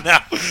 come on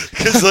now.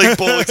 Because, like,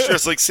 Bullock's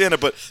dressed like Santa,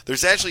 but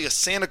there's actually a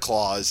Santa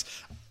Claus,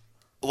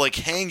 like,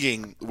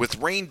 hanging with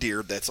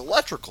reindeer that's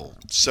electrical.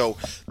 So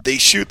they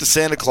shoot the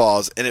Santa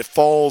Claus, and it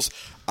falls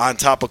on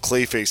top of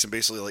Clayface and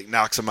basically, like,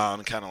 knocks him out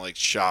and kind of, like,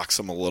 shocks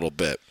him a little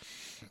bit.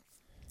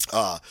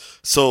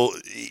 So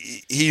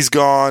he's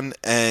gone,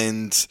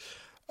 and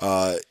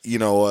they're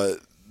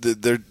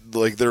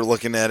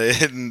looking at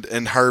it,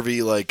 and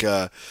Harvey, like,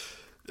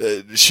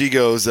 she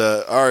goes,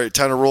 all right,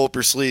 time to roll up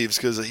your sleeves,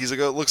 because he's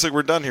like, oh, it looks like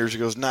we're done here. She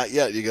goes, not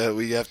yet.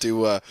 We have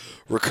to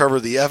recover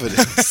the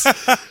evidence.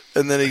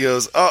 And then he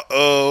goes,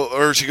 uh-oh,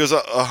 or she goes,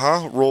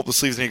 roll up the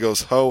sleeves, and he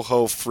goes, ho,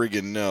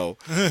 friggin' no.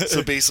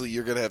 So basically,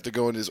 you're going to have to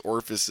go in his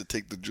orifice to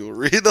take the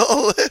jewelry and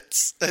all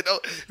that. I know,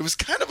 it was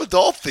kind of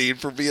adult themed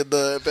for being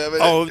the Batman.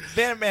 Oh,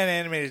 Batman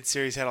animated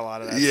series had a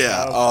lot of that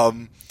stuff.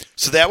 Yeah,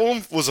 so that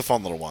one was a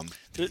fun little one.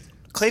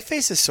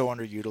 Clayface is so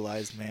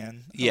underutilized,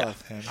 man. I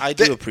love him. I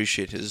do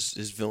appreciate his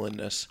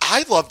villainness.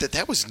 I loved it.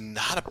 That was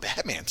not a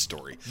Batman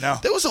story. No.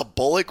 That was a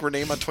Bullock,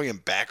 Renee Montoya,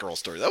 and Batgirl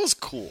story. That was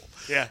cool.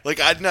 Yeah. Like,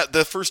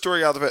 the first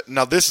story out of it.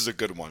 Now, this is a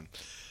good one.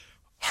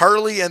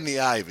 Harley and the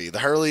Ivy. The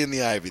Harley and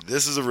the Ivy.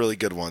 This is a really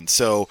good one.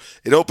 So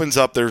it opens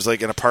up. There's,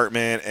 like, an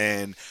apartment,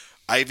 and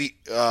Ivy,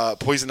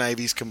 Poison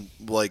Ivy's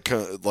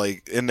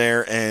in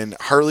there, and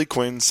Harley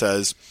Quinn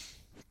says,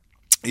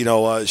 you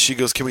know, she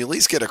goes, can we at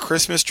least get a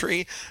Christmas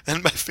tree?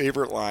 And my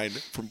favorite line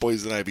from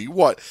Poison Ivy,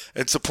 what?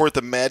 And support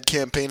the mad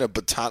campaign of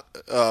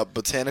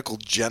botanical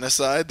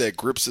genocide that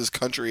grips this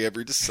country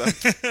every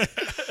December.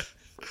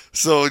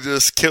 So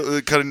just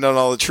cutting down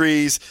all the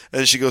trees.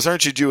 And she goes,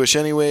 aren't you Jewish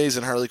anyways?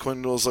 And Harley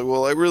Quinn was like,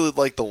 well, I really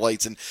like the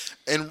lights.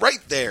 And right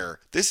there,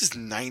 this is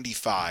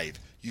 95.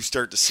 You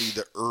start to see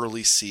the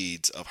early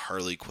seeds of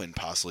Harley Quinn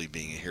possibly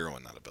being a hero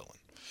and not a villain.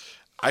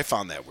 I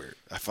found that weird.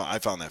 I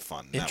found that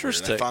fun.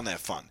 Interesting. I found that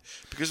fun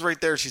because right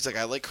there she's like,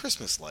 I like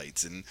Christmas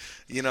lights, and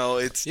you know,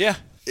 it's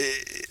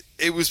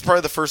It was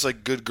probably the first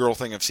like good girl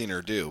thing I've seen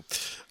her do.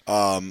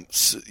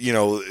 You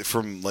know,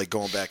 from like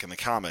going back in the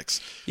comics.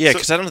 Yeah,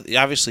 because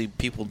obviously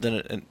people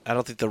didn't, and I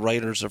don't think the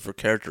writers of her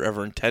character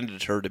ever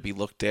intended her to be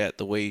looked at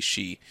the way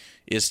she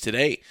is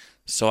today.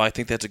 So I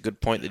think that's a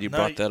good point that you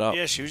brought that up.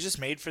 Yeah, she was just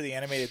made for the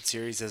animated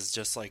series as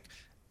just like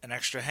an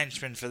extra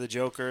henchman for the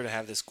Joker to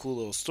have this cool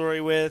little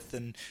story with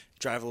and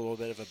drive a little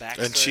bit of a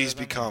backstory. And she's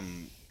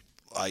become,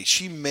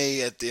 she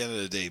may at the end of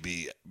the day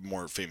be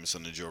more famous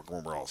than the Joker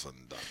when we're all said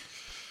and done.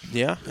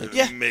 Yeah,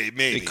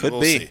 maybe it could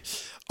we'll be.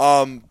 See.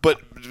 But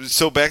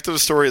so back to the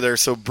story there.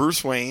 So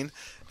Bruce Wayne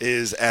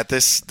is at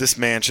this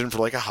mansion for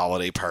like a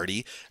holiday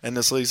party, and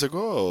this lady's like,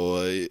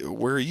 "Oh,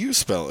 where are you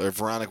spending?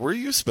 Veronica, where are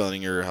you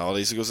spending your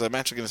holidays?" He goes, "I'm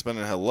actually going to spend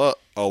it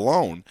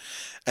alone."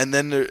 And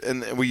then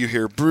when you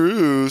hear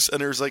Bruce,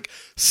 and there's like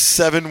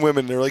 7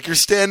 women, they're like, "You're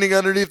standing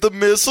underneath the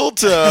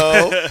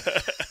mistletoe."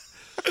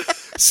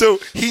 So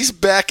he's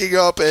backing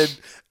up,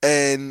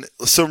 and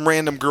some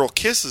random girl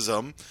kisses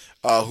him,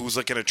 who's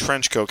like in a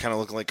trench coat, kind of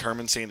looking like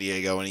Carmen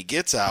Sandiego, and he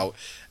gets out,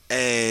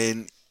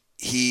 and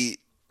he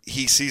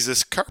he sees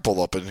this car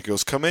pull up and he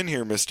goes, "Come in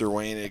here, Mr.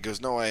 Wayne." And he goes,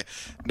 "No, I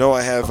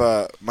have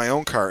my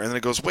own car." And then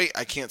it goes, "Wait,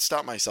 I can't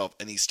stop myself."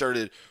 And he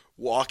started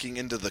walking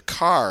into the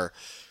car.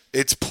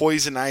 It's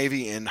Poison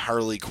Ivy and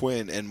Harley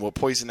Quinn, and what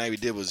Poison Ivy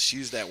did was she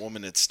used that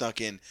woman that snuck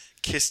in,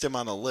 kissed him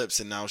on the lips,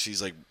 and now she's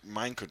like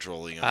mind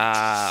controlling him.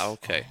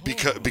 Okay.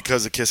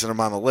 Because of kissing him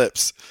on the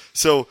lips.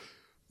 So,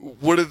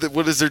 what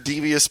is their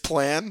devious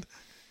plan?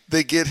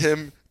 They get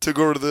him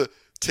to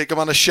take him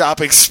on a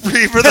shopping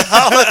spree for the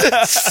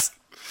holidays.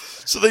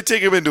 So they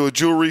take him into a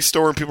jewelry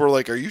store, and people are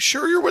like, "Are you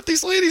sure you're with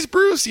these ladies,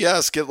 Bruce?"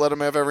 "Yes, let them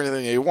have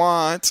everything they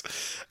want."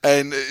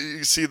 And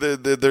you see they're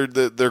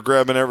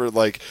grabbing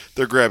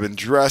they're grabbing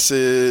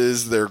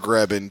dresses, they're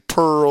grabbing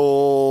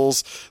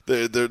pearls,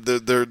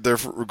 they're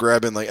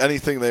grabbing like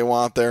anything they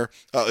want there.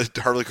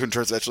 Harley Quinn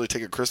tries to actually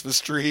take a Christmas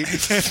tree.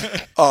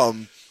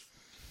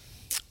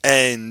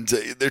 And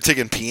they're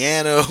taking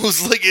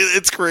pianos, like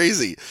it's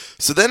crazy.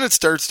 So then it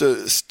starts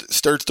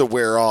to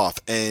wear off,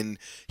 and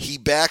he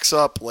backs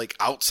up like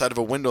outside of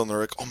a window, and they're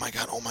like, "Oh my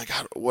god,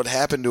 what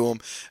happened to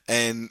him?"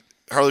 And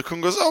Harley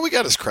Quinn goes, "Oh, we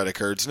got his credit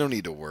cards, no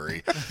need to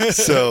worry."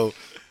 so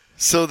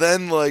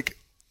then like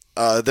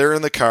they're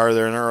in the car,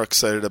 they're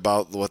excited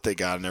about what they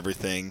got and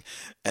everything,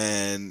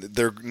 and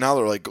they're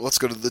like, "Let's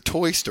go to the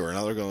toy store."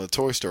 Now they're going to the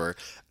toy store,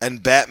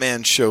 and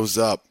Batman shows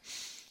up,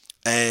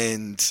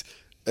 and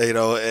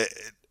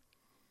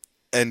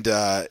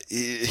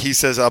he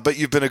says, "I bet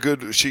you've been a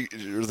good."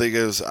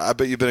 "I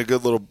bet you've been a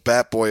good little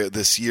bat boy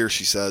this year."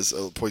 She says,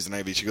 Poison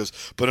Ivy. She goes,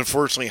 "But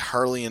unfortunately,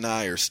 Harley and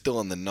I are still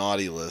on the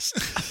naughty list."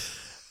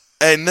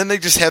 And then they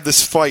just have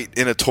this fight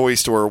in a toy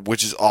store,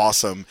 which is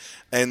awesome.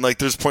 And like,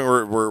 there's a point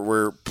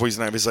where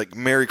Poison Ivy's like,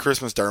 "Merry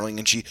Christmas, darling,"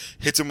 and she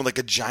hits him with like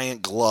a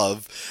giant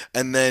glove.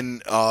 And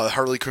then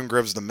Harley Quinn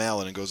grabs the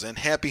mallet and goes, "And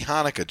Happy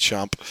Hanukkah,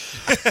 chump."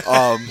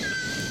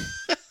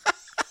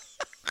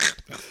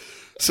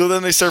 So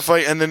then they start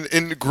fighting, and then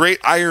in great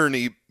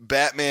irony,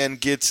 Batman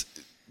gets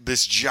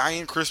this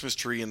giant Christmas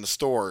tree in the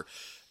store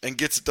and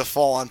gets it to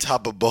fall on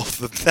top of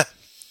both of them.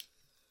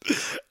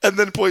 And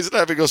then Poison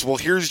Ivy goes, "Well,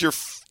 here's your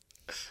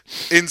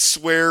in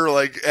swear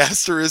like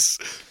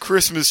asterisk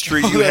Christmas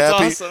tree. You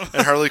happy?" Awesome.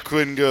 And Harley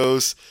Quinn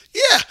goes,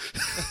 "Yeah."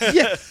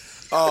 Yeah.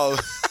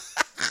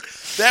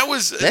 That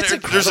was. That's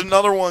there's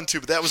another one too,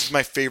 but that was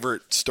my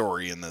favorite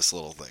story in this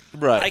little thing.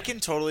 Right. I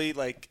can totally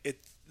like it.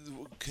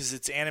 Because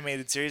it's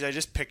animated series, I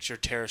just picture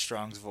Tara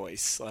Strong's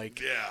voice,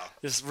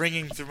 just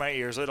ringing through my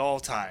ears at all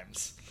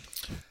times.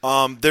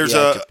 There's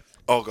Yeah,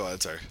 Oh, go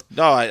ahead. Sorry.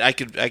 No,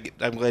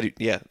 I'm glad.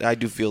 I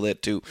do feel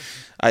that too.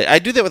 I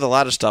do that with a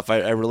lot of stuff.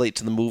 I relate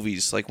to the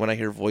movies, like when I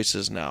hear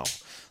voices now.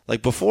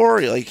 Like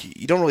before, like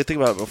you don't really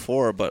think about it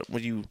before, but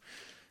when you,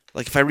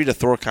 like if I read a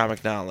Thor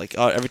comic now, like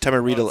every time I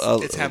read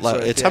it's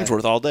Hemsworth, it's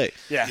Hemsworth all day.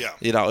 Yeah.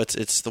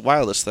 It's the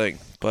wildest thing.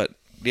 But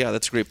yeah,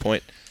 that's a great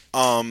point.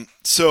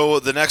 So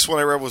the next one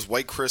I read was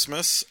White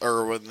Christmas,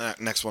 or not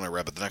next one I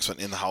read, but the next one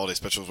in the holiday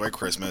special was White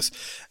Christmas,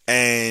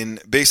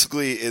 and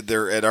basically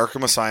they're at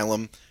Arkham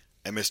Asylum,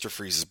 and Mr.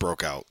 Freeze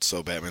broke out.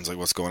 So Batman's like,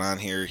 "What's going on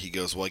here?" He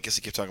goes, "Well, I guess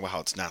he kept talking about how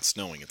it's not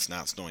snowing, it's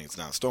not snowing, it's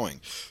not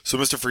snowing." So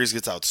Mr. Freeze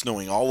gets out,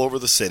 snowing all over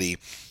the city.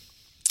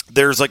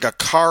 There's like a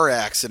car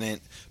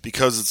accident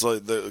because it's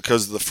like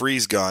because of the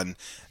freeze gun.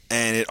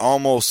 And it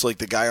almost, like,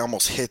 the guy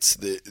almost hits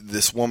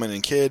this woman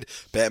and kid.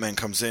 Batman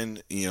comes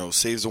in,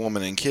 saves the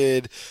woman and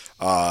kid.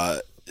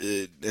 And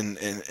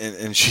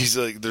she's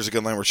like, there's a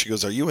good line where she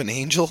goes, "Are you an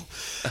angel?"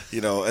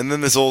 And then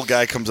this old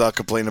guy comes out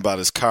complaining about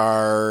his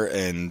car.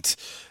 And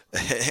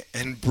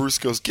Bruce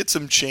goes, "Get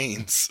some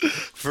chains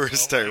for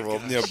his tire."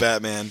 Well,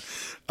 Batman.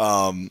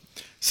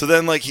 So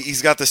then, like,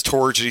 he's got this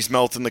torch and he's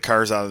melting the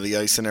cars out of the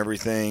ice and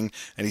everything,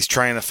 and he's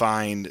trying to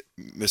find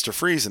Mr.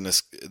 Freeze. And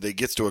they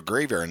gets to a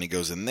graveyard, and he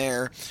goes in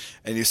there,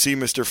 and you see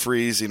Mr.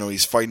 Freeze.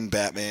 He's fighting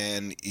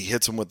Batman. He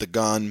hits him with the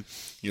gun.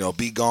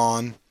 Be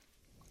gone.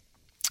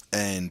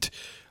 And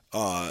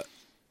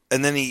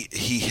then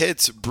he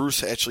hits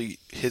Bruce. Actually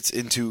hits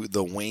into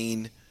the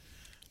Wayne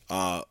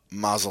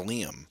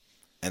mausoleum.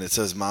 And it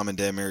says, "Mom and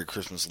Dad, Merry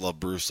Christmas, love,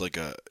 Bruce." Like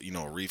a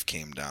reef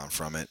came down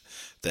from it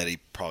that he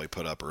probably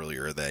put up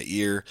earlier that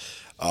year.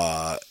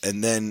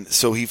 And then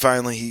so he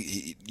finally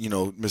he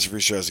Mr.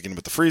 Freeze tries to get him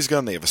with the freeze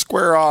gun. They have a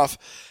square off,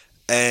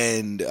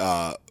 and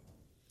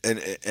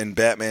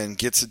Batman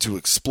gets it to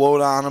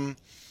explode on him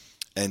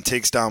and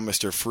takes down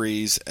Mr.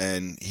 Freeze.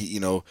 And he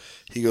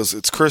goes,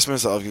 "It's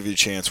Christmas. I'll give you a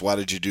chance. Why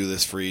did you do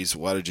this, Freeze?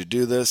 Why did you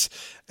do this?"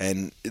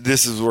 And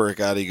this is where it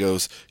got. He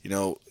goes,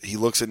 he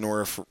looks at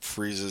Nora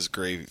Freeze's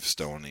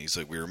gravestone. He's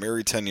like, "We were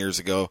married 10 years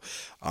ago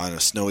on a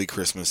snowy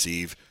Christmas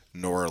Eve.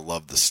 Nora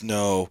loved the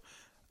snow.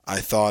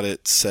 I thought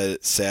it sad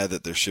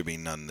that there should be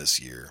none this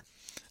year.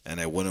 And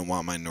I wouldn't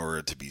want my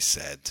Nora to be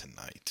sad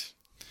tonight."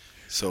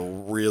 So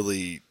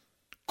really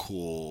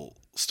cool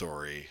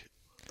story.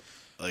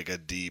 Like a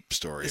deep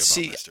story about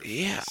Mr. Freeze.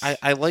 Yeah,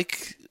 I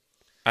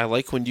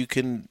like when you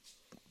can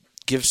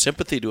give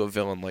sympathy to a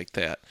villain like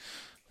that.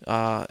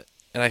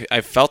 And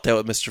I felt that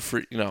with Mr.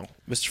 Freeze.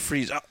 Mr.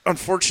 Freeze,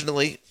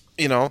 unfortunately,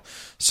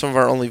 some of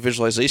our only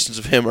visualizations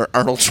of him are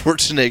Arnold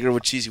Schwarzenegger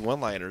with cheesy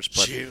one-liners.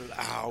 But, chill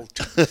out.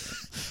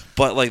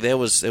 but like it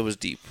was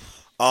deep.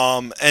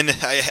 And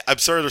I'm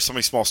sorry there's so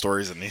many small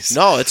stories in these.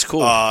 No, it's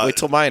cool. Wait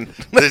till mine.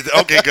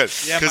 Okay, good.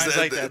 Yeah, mine's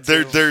like that,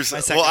 too. There's My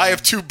second I have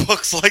one. 2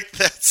 books like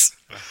this.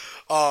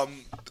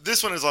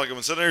 This one is all good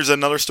one. So there's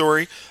another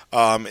story.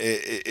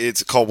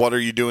 It's called "What Are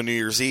You Doing New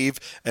Year's Eve?"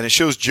 and it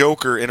shows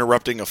Joker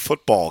interrupting a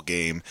football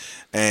game,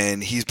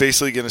 and he's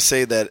basically going to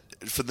say that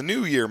for the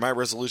new year, my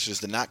resolution is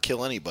to not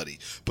kill anybody,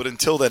 but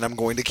until then, I'm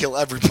going to kill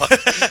everybody.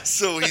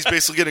 So he's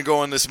basically going to go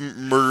on this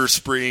murder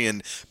spree,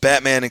 and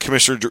Batman and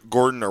Commissioner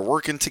Gordon are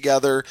working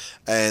together,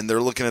 and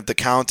they're looking at the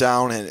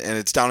countdown, and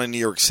it's down in New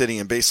York City,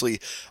 and basically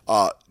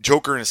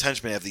Joker and his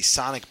henchmen have these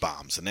sonic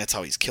bombs, and that's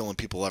how he's killing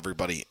people,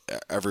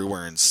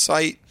 everywhere in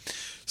sight.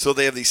 So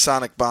they have these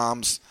sonic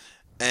bombs,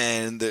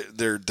 and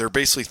they're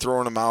basically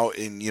throwing them out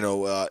in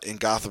in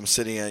Gotham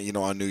City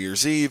on New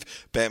Year's Eve.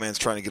 Batman's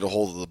trying to get a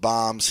hold of the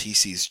bombs. He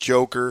sees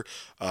Joker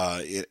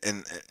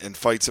and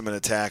fights him and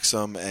attacks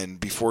him. And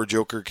before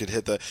Joker could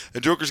hit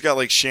and Joker's got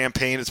like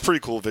champagne. It's a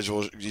pretty cool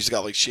visual. He's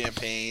got like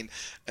champagne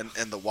and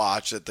the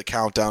watch at the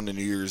countdown to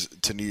New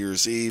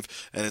Year's Eve,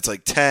 and it's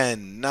like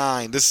 10,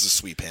 9. This is a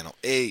sweet panel.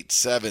 8,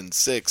 7,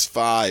 6,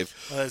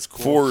 5, Oh, that's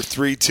cool. 4,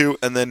 3, 2,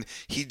 and then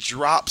he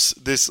drops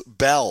this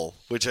bell,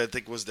 which I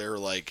think was their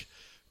like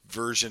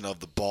version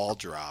of the ball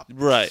drop.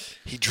 Right.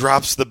 He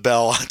drops the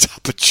bell on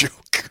top of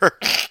Joker,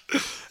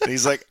 and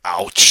he's like,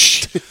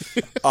 "Ouch."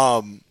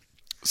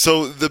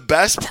 So the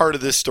best part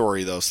of this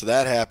story, though, so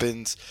that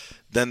happens.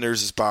 Then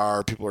there's this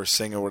bar, people are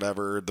singing or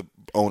whatever. The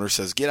owner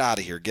says, "Get out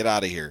of here, get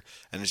out of here,"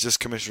 and it's just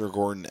Commissioner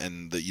Gordon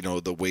and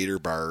the waiter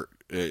bar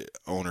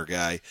owner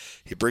guy.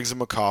 He brings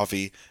him a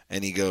coffee,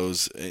 and he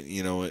goes,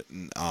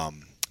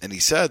 and he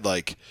said,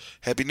 like,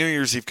 "Happy New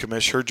Year's Eve,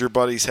 Commish. Heard your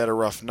buddies had a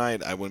rough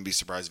night. I wouldn't be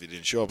surprised if he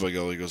didn't show up." He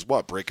goes,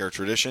 "What? Break our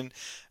tradition?"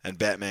 And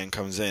Batman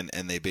comes in,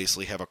 and they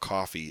basically have a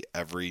coffee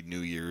every New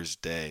Year's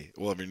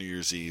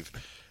Eve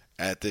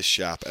at this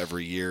shop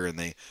every year. And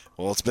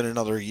it's been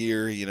another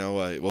year,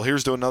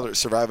 here's to another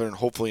survivor, and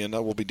hopefully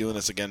we'll be doing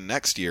this again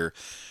next year.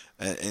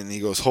 And he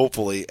goes,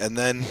 "Hopefully." And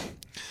then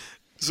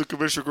so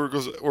Commissioner Gordon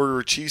goes,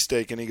 "Order a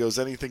cheesesteak," and he goes,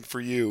 "Anything for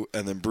you."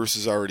 And then Bruce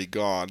is already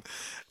gone.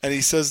 And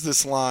he says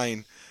this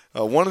line,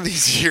 "One of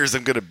these years,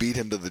 I'm going to beat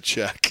him to the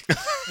check."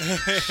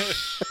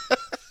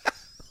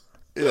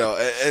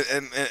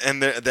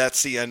 And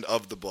that's the end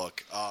of the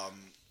book.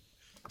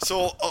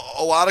 So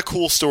a lot of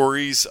cool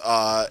stories.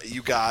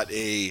 You got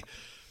a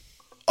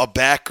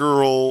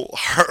Batgirl,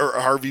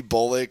 Harvey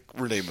Bullock,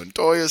 Renee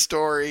Montoya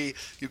story.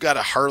 You got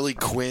a Harley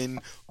Quinn,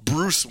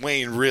 Bruce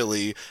Wayne,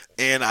 really,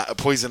 and a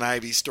Poison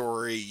Ivy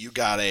story. You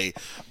got a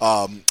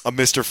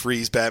Mr.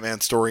 Freeze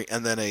Batman story,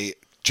 and then a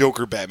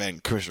Joker,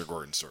 Batman, Commissioner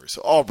Gordon story. So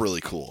all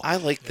really cool. I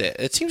like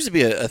that. It seems to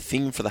be a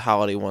theme for the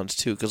holiday ones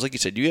too, because like you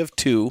said, you have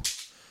 2,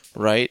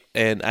 right?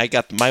 And I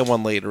got my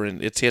one later,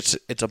 and it's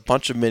a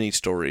bunch of mini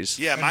stories.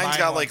 Yeah, And mine's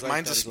got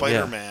mine's a that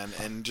Spider-Man,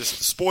 and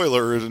just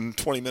spoiler in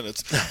 20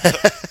 minutes,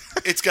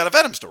 it's got a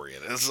Venom story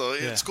in it, so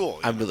it's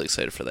cool. I'm really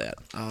excited for that.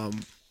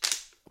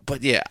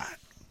 But yeah,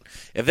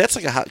 if that's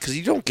like because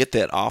you don't get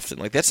that often.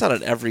 Like that's not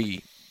an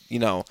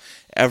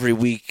every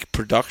week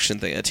production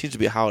thing. It seems to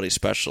be a holiday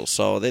special.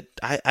 So that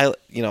I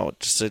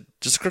just a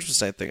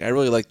Christmas night thing. I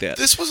really like that.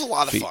 This was a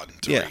lot of fun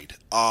to read.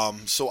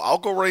 So I'll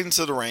go right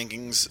into the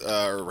rankings,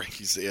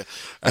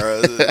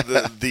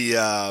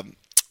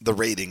 the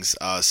ratings.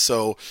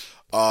 So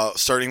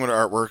starting with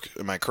artwork,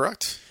 am I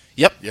correct?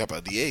 Yep.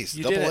 Yep. The A's,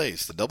 You double did it.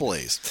 A's, the double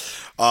A's.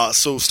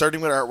 So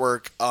starting with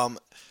artwork, some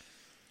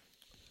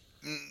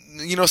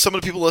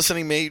of the people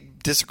listening may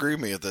disagree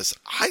with me with this.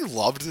 I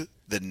loved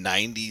the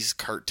 90s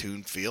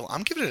cartoon feel.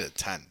 I'm giving it a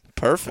 10.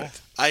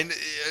 Perfect.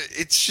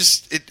 It's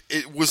just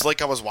it was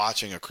like I was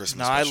watching a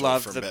Christmas No, I special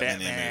love from the Batman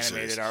Batman animated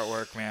animated series.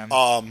 artwork,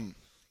 man.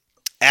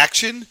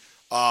 Action.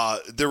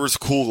 There was a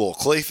cool little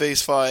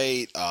Clayface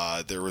fight.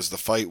 There was the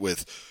fight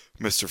with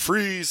Mr.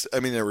 Freeze. I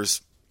mean, there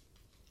was.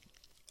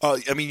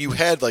 You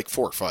had like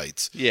 4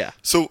 fights. Yeah.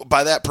 So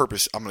by that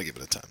purpose, I'm gonna give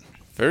it a 10.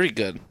 Very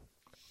good.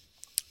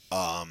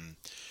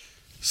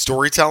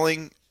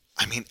 Storytelling.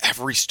 I mean,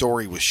 every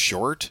story was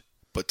short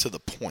but to the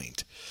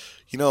point.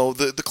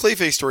 The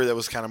Clayface story, that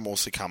was kind of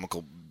mostly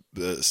comical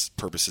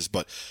purposes,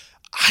 but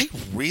I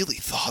really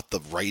thought the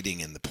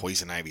writing in the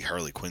Poison Ivy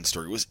Harley Quinn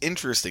story was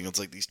interesting. It's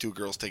like these 2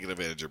 girls taking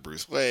advantage of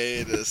Bruce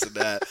Wayne, this and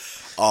that.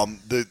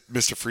 The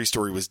Mr. Freeze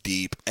story was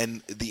deep,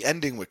 and the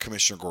ending with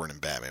Commissioner Gordon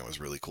and Batman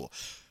was really cool.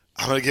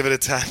 I'm going to give it a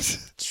 10.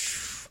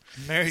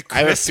 Merry Christmas. I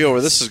have a feel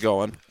where this is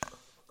going.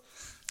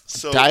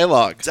 So,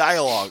 Dialogue.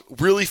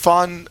 Really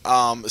fun.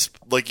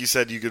 Like you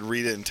said, you could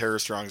read it in Tara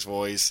Strong's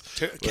voice.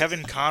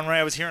 Kevin Conroy,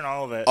 I was hearing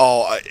all of it.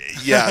 Oh,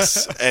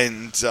 yes.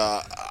 And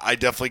I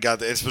definitely got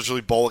that,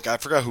 especially Bullock. I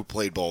forgot who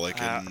played Bullock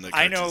in the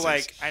I cartoon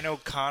series. I know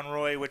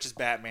Conroy, which is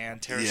Batman,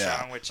 Tara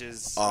Strong, which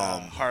is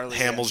Harley,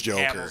 Hamill's and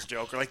Joker. Hamill's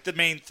Joker, like the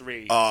main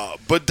 3.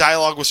 But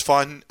dialogue was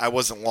fun. I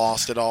wasn't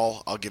lost at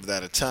all. I'll give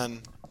that a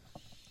 10.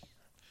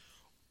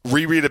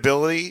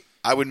 Rereadability,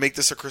 I would make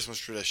this a Christmas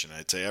tradition.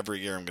 I'd say every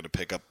year I'm going to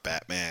pick up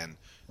Batman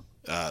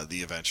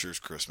The Adventures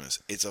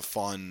Christmas. It's a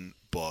fun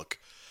book.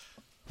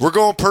 We're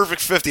going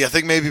perfect 50. I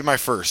think maybe my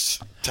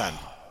first 10.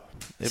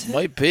 It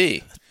might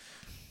be.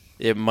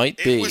 It might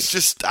be. It was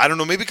just, I don't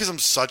know, maybe because I'm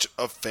such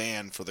a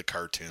fan for the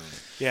cartoon.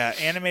 Yeah,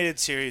 animated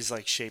series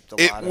shaped a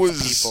lot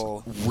of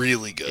people. It was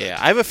really good. Yeah,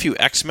 I have a few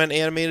X-Men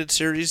animated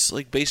series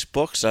based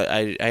books.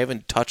 I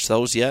haven't touched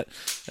those yet,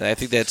 and I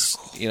think that's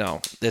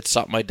that's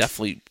something I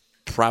definitely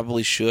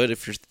probably should.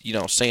 If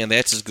you're saying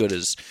that's as good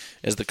as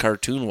the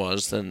cartoon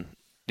was, then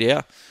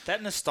yeah.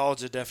 That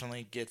nostalgia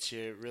definitely gets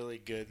you really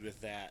good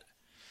with that.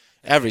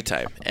 Every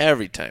time.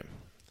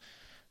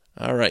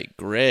 All right,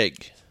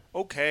 Greg.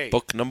 Okay.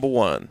 Book number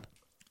 1.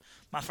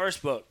 My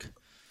first book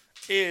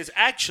is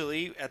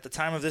actually, at the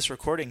time of this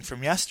recording,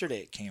 from yesterday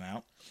it came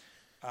out.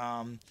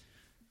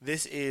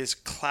 This is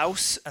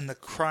Klaus and the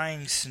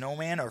Crying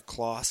Snowman, or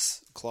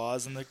Klaus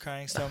and the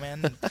Crying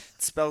Snowman.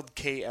 It's spelled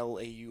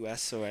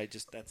Klaus, so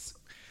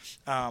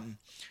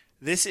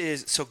this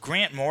is, so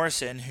Grant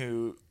Morrison,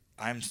 who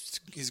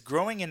he's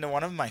growing into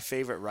one of my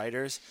favorite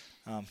writers.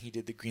 He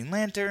did the Green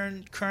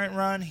Lantern current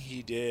run.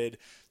 He did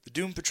the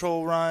Doom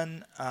Patrol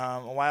run a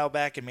while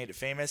back and made it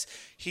famous.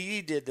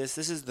 He did this.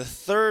 This is the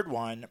third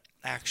one,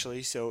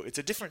 actually. So it's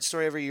a different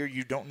story every year.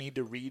 You don't need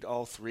to read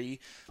all 3.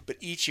 But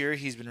each year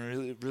he's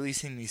been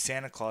releasing these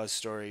Santa Claus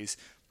stories.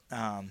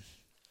 And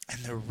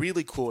they're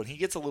really cool. And he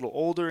gets a little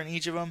older in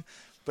each of them.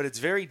 But it's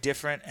very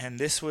different. And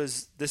this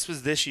was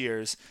this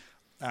year's.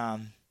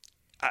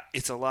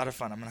 It's a lot of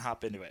fun. I'm going to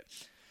hop into it.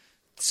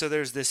 So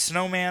there's this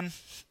snowman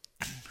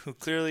who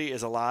clearly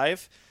is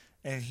alive.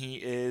 And he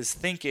is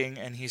thinking,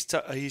 and he's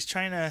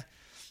trying to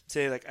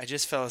say, I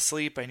just fell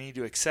asleep. I need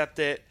to accept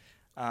it.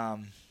 I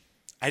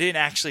didn't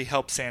actually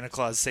help Santa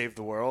Claus save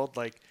the world.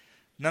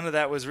 None of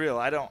that was real.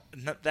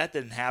 That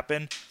didn't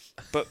happen.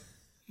 But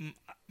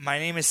my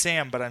name is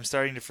Sam, but I'm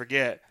starting to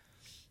forget.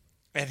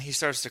 And he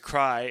starts to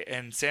cry,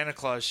 and Santa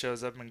Claus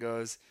shows up and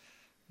goes,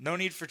 "No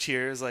need for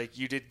tears.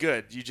 You did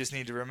good. You just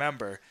need to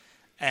remember."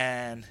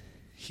 And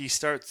he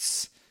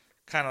starts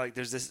kind of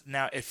there's this,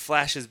 now it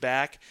flashes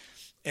back,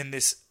 and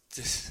this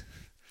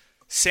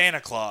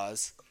Santa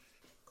Claus,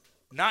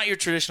 not your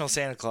traditional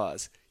Santa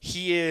Claus.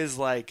 He is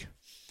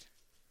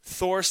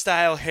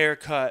Thor-style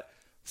haircut,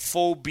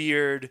 full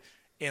beard,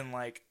 in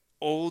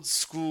old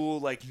school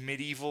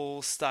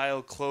medieval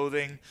style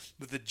clothing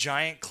with a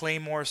giant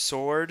claymore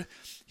sword.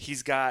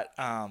 He's got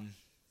a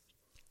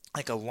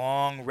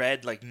long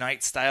red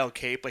knight style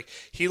cape.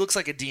 He looks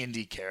like a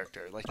D&D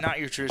character, not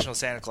your traditional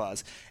Santa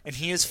Claus. And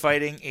he is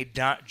fighting a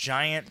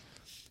giant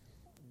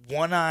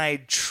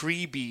one-eyed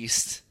tree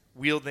beast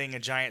wielding a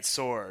giant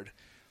sword,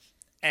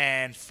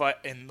 and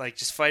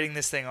just fighting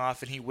this thing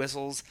off. And he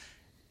whistles,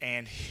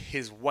 and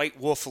his white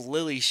wolf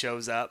Lily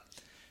shows up,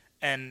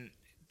 and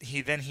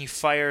he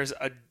fires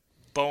a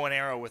bow and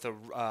arrow with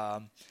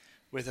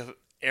a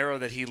arrow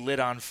that he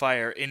lit on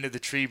fire into the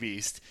tree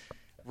beast,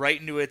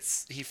 right into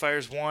he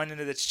fires one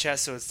into its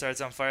chest, so it starts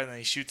on fire, and then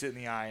he shoots it in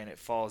the eye, and it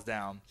falls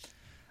down.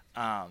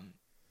 And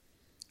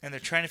they're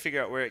trying to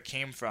figure out where it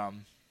came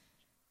from.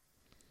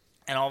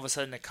 And all of a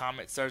sudden, a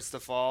comet starts to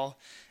fall,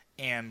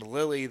 and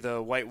Lily,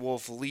 the white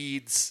wolf,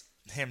 leads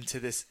him to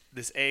this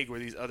egg where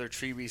these other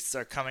tree beasts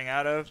are coming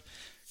out of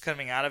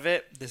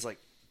it. This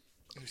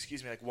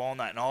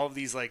walnut, and all of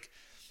these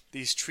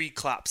these tree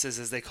clopses,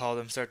 as they call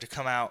them, start to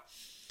come out.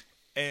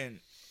 And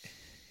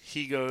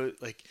he goes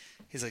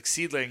he's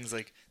seedlings,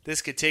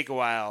 this could take a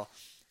while.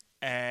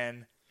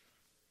 And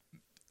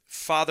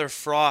Father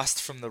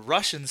Frost from the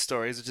Russian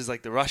stories, which is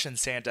the Russian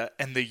Santa,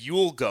 and the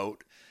Yule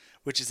goat,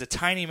 which is a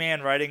tiny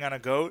man riding on a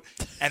goat,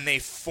 and they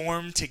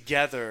form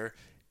together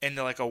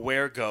into a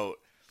were-goat,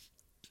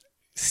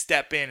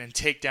 step in and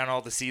take down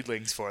all the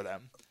seedlings for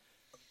them.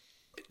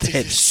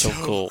 That's so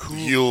cool.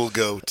 Yule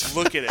goat.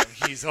 Look at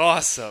him. He's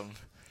awesome.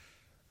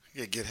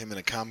 You gotta get him in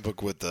a comic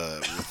book with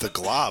the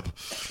glob.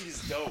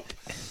 He's dope.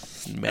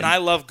 Man. And I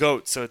love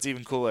goats, so it's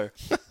even cooler.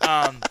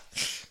 And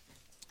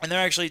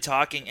they're actually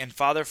talking, and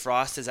Father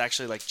Frost has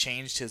actually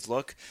changed his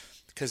look,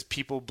 because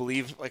people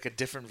believe a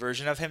different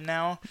version of him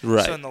now.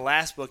 Right. So in the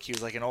last book, he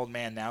was an old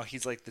man. Now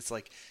he's this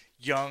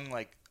young,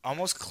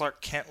 almost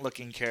Clark Kent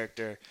looking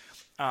character.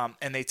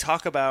 And they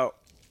talk about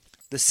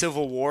the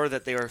Civil War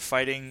that they were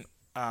fighting.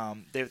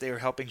 They were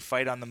helping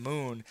fight on the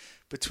moon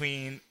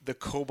between the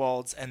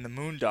kobolds and the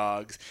moon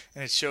dogs,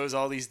 and it shows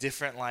all these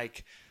different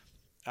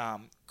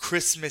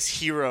Christmas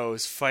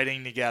heroes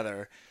fighting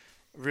together,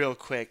 real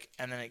quick.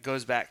 And then it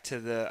goes back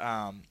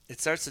to it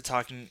starts to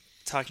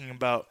talking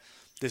about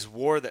this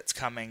war that's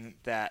coming,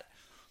 that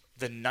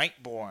the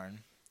Nightborn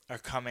are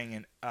coming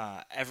in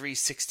every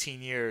 16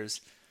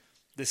 years.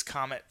 This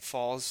comet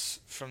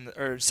falls from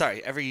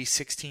every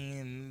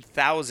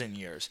 16,000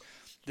 years,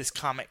 this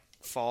comet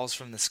falls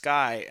from the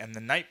sky, and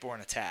the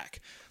Nightborn attack.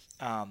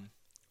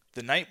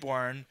 The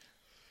Nightborn,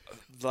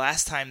 the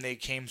last time they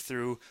came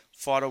through,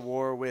 fought a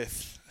war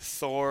with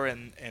Thor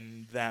and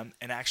them,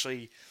 and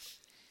actually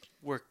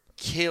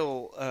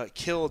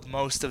killed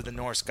most of the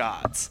Norse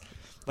gods.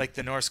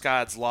 The Norse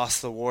gods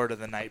lost the war to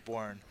the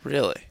Nightborn.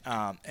 Really?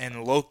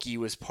 And Loki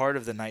was part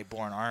of the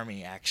Nightborn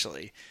army,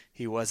 actually.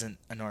 he wasn't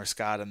a Norse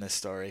god in this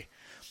story.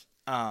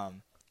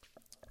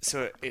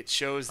 So it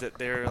shows that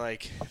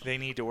they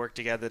need to work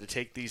together to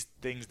take these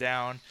things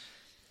down.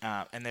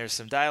 And there's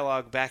some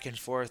dialogue back and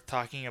forth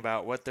talking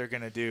about what they're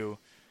going to do.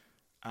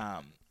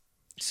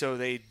 So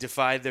they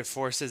divide their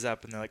forces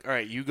up, and they're like, all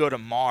right, you go to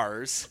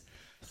Mars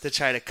to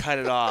try to cut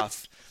it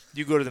off.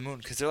 You go to the moon,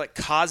 because they're like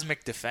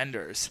cosmic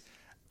defenders.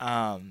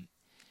 And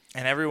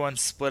everyone's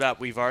split up.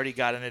 We've already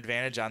got an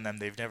advantage on them.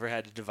 They've never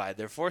had to divide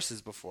their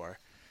forces before.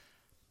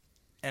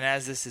 And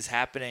as this is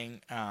happening,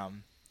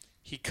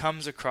 he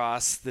comes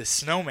across the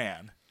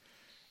snowman.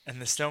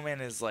 And the snowman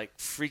is like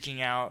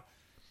freaking out.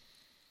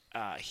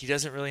 He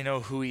doesn't really know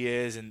who he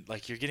is. And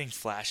like you're getting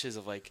flashes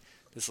of like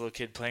this little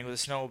kid playing with a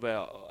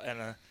snowball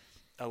and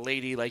a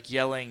lady like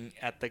yelling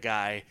at the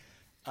guy.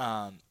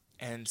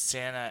 And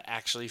Santa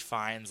actually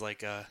finds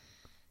like a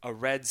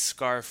red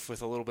scarf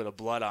with a little bit of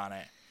blood on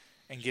it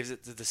and gives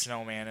it to the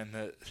snowman.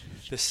 And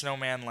the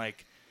snowman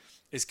like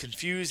is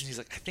confused, and he's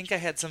like, I think I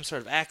had some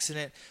sort of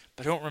accident,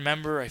 but I don't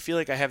remember. I feel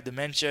like I have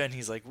dementia. And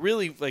he's like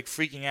really like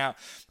freaking out.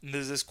 And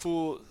there's this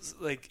cool,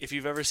 like if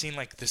you've ever seen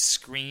like the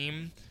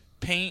Scream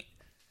paint,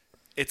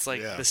 it's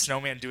like the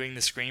snowman doing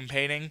the Scream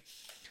painting.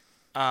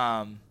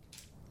 And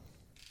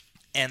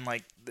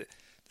like the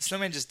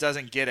snowman just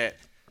doesn't get it.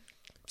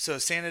 So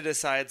Santa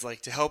decides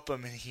like to help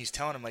him, and he's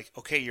telling him like,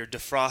 okay, you're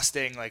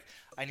defrosting. Like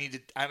I'm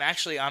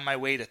actually on my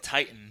way to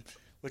Titan,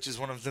 which is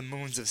one of the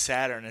moons of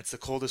Saturn. It's the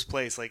coldest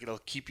place. Like it'll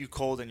keep you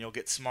cold, and you'll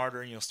get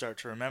smarter, and you'll start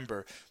to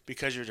remember.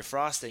 Because you're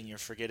defrosting, you're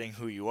forgetting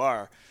who you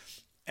are.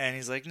 And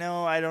he's like,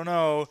 no, I don't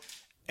know.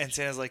 And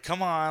Santa's like,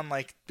 come on,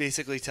 like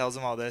basically tells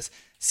him all this.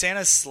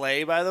 Santa's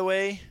sleigh, by the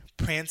way,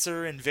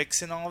 Prancer and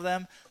Vixen, all of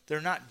them, they're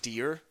not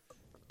deer.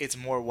 It's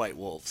more white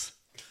wolves.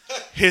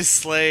 His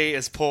sleigh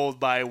is pulled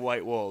by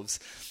white wolves.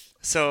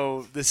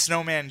 So the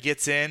snowman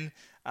gets in,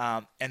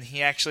 and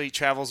he actually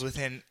travels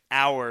within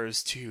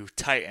hours to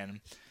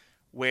Titan,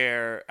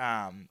 where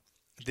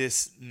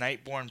this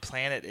Nightborn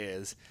planet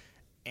is.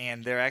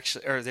 And the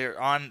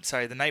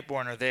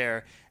Nightborn are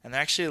there, and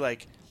they're actually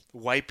like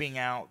wiping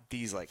out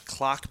these like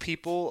clock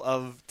people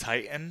of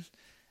Titan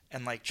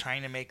and like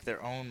trying to make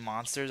their own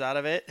monsters out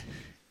of it.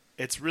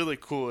 It's really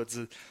cool. It's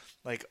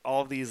like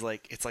all these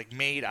like it's like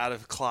made out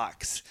of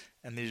clocks,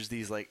 and there's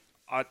these like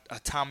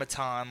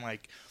automaton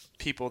like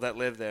people that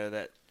live there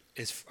that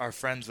are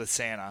friends with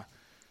Santa.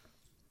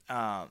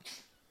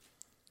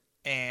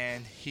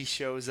 And he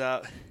shows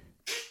up,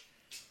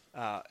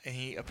 and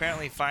he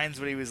apparently finds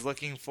what he was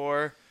looking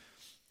for.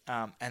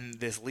 And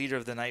this leader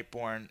of the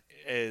Nightborn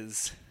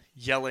is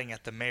yelling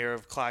at the mayor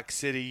of Clock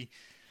City,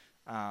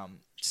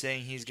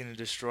 saying he's going to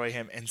destroy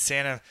him. And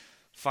Santa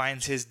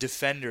finds his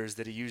defenders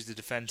that he used to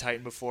defend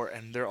Titan before,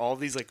 and they're all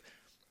these like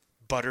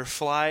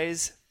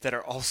butterflies that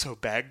are also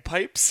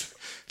bagpipes.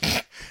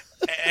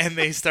 And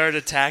they start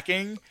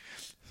attacking.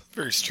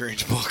 Very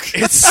strange book.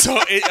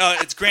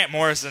 It's Grant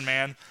Morrison,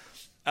 man.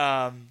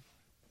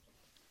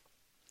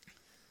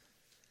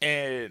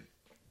 And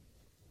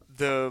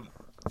the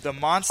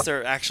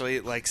monster actually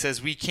like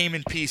says, we came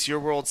in peace, your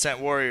world sent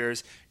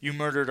warriors, you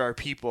murdered our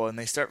people. And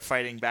they start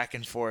fighting back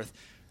and forth.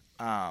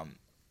 And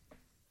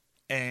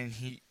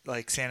he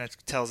like Santa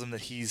tells him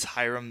that he's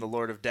Hiram, the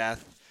Lord of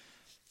Death.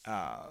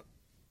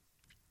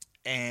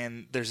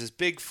 And there's this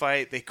big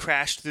fight. They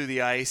crash through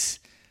the ice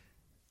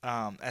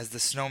as the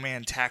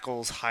snowman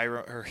tackles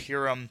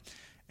Hiram,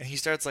 and he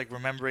starts like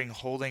remembering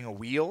holding a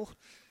wheel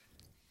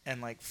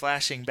and like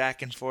flashing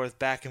back and forth,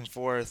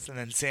 and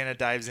then Santa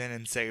dives in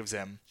and saves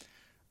him.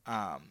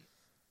 The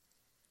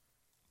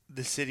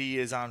city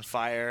is on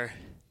fire,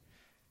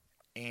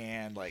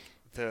 and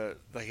the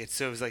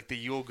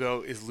Yule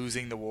Goat is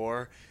losing the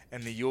war,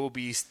 and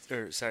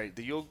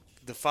the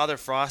Father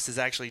Frost is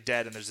actually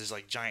dead, and there's this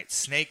like giant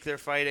snake they're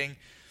fighting.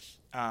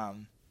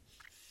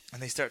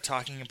 And they start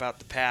talking about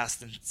the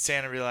past, and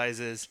Santa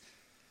realizes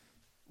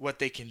what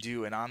they can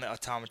do. And on the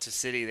Automata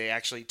City, they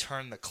actually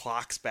turn the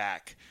clocks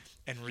back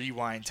and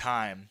rewind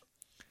time,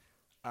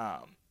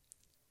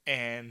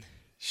 and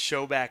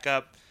show back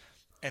up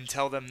and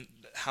tell them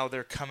how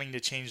they're coming to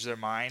change their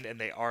mind, and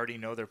they already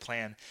know their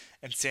plan.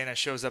 And Santa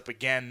shows up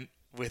again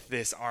with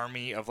this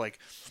army of like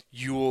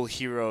Yule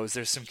heroes.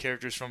 There's some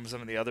characters from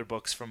some of the other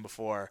books from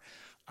before,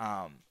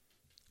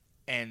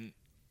 and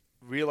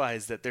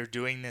realize that they're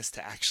doing this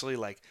to actually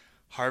like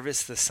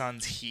harvest the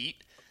sun's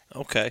heat.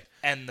 Okay.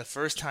 And the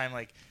first time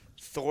like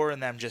Thor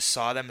and them just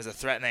saw them as a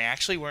threat, and they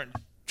actually weren't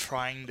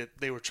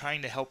they were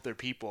trying to help their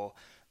people,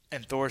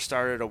 and Thor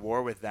started a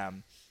war with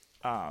them.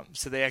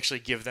 So they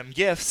actually give them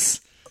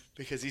gifts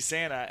because he's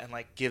Santa, and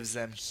like gives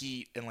them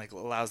heat and like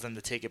allows them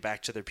to take it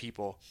back to their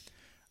people.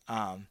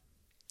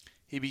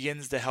 He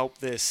begins to help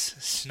this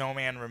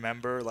snowman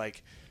remember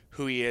like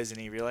who he is, and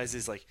he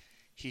realizes like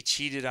he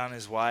cheated on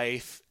his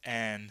wife,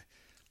 and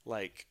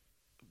like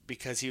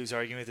because he was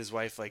arguing with his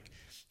wife, like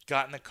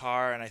got in the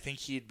car, and I think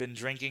he'd been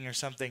drinking or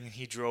something, and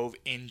he drove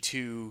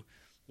into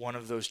one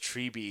of those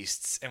tree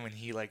beasts, and when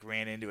he like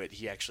ran into it,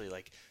 he actually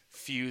like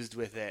fused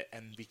with it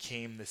and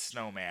became the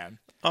snowman.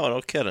 Oh,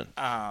 no kidding.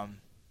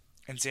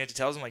 And Santa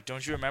tells him, like,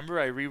 don't you remember?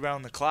 I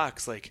rewound the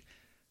clocks. Like,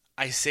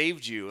 I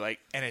saved you. Like,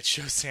 and it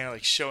shows Santa,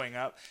 like, showing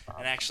up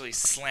and actually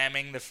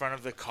slamming the front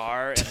of the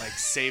car and, like,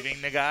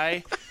 saving the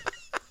guy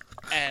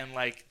and,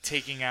 like,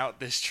 taking out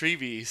this tree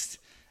beast.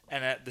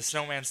 And the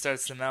snowman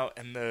starts to melt,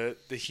 and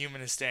the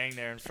human is standing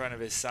there in front of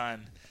his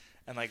son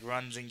and, like,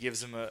 runs and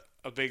gives him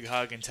a big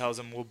hug and tells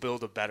him, we'll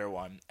build a better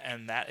one.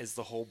 And that is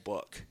the whole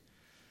book.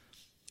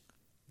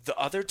 The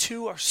other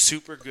two are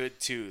super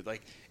good, too.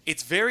 Like,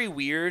 it's very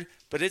weird,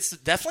 but it's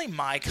definitely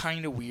my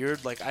kind of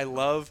weird. Like, I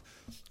love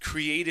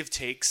creative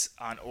takes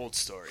on old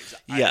stories.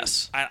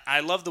 Yes. I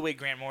love the way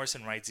Grant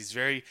Morrison writes. He's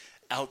very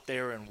out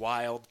there and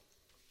wild.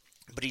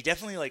 But he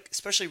definitely, like,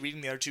 especially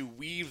reading the other two,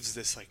 weaves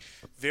this, like,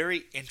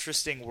 very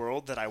interesting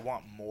world that I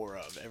want more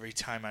of every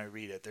time I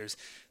read it.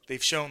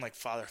 They've shown, like,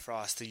 Father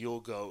Frost, the Yule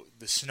Goat,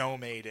 the Snow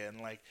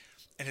Maiden, like,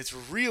 and it's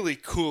really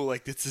cool.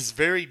 Like, it's this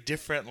very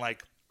different,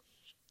 like,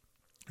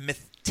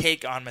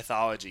 take on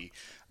mythology.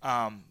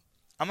 I'm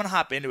going to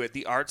hop into it.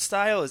 The art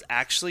style is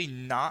actually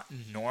not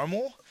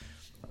normal.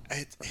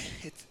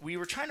 We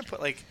were trying to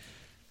put, like,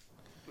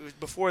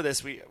 before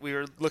this, we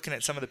were looking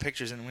at some of the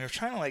pictures, and we were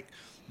trying to, like,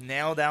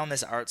 nail down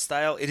this art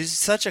style. It is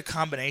such a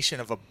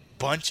combination of a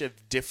bunch of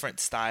different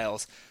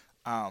styles.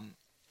 I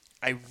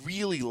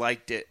really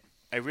liked it.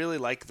 I really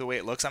like the way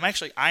it looks. I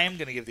am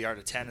going to give the art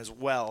a 10 as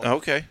well.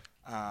 Okay.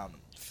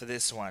 For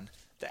this one.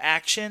 The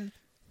action,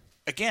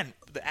 again,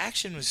 the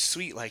action was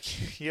sweet.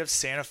 Like, you have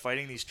Santa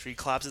fighting these tree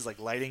clopses, like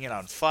lighting it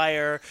on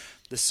fire.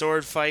 The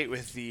sword fight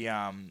with the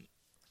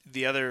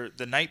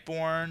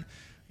Nightborn.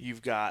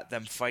 You've got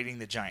them fighting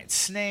the giant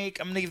snake.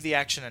 I'm going to give the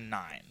action a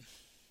 9.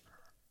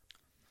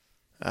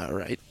 All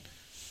right.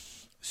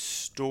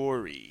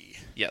 Story.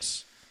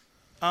 Yes.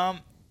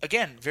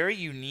 Again, very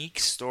unique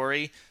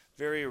story,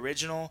 very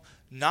original,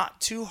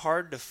 not too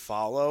hard to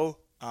follow.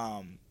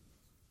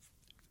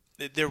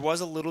 There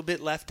was a little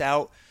bit left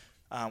out.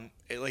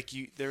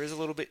 There is a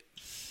little bit.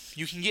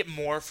 You can get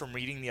more from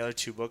reading the other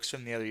two books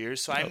from the other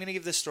years. So I'm going to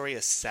give this story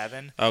a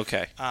 7.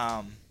 Okay.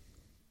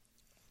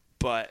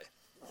 But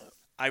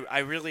I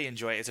really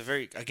enjoy it. It's a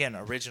very, again,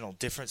 original,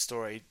 different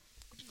story,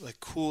 like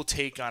cool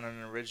take on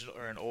an original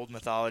or an old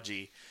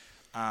mythology.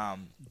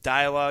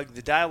 Dialogue.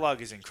 The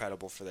dialogue is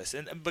incredible for this,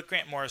 but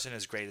Grant Morrison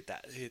is great at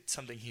that. It's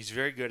something he's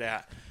very good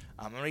at.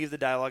 I'm going to give the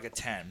dialogue a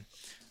 10.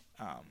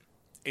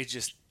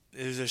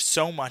 There's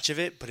so much of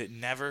it, but it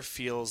never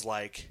feels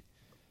like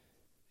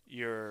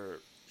you're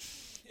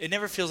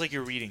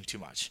reading too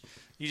much.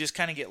 You just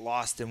kind of get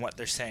lost in what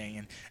they're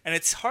saying, and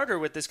it's harder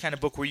with this kind of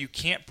book where you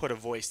can't put a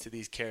voice to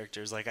these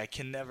characters. Like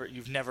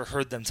you've never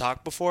heard them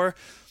talk before,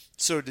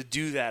 so to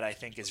do that, I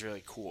think is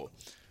really cool.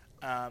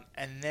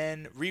 And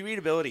then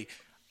rereadability.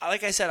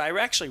 Like I said, I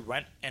actually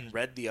went and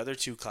read the other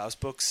two Klaus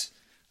books,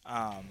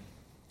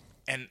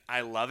 and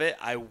I love it.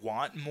 I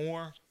want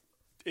more.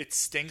 It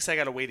stinks I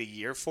got to wait a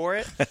year for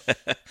it.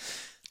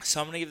 So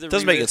I'm going to give the... It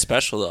does make it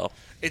special, though.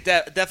 It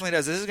definitely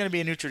does. This is going to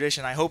be a new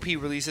tradition. I hope he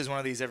releases one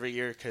of these every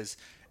year, because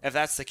if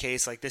that's the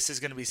case, like, this is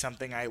going to be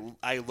something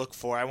I look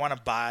for. I want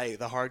to buy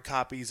the hard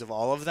copies of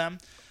all of them,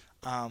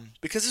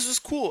 because this was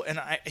cool,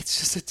 and it's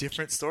just a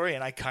different story,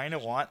 and I kind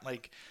of want,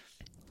 like,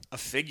 a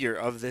figure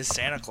of this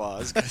Santa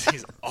Claus, because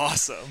he's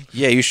awesome.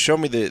 Yeah, you showed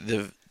me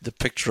the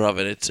picture of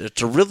it.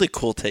 It's a really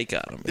cool take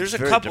on him. There's a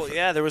couple. Different.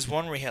 Yeah, there was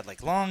one where he had,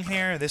 like, long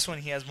hair. This one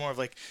he has more of,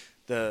 like,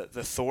 the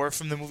Thor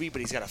from the movie,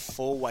 but he's got a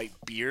full white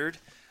beard.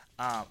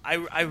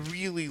 I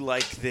really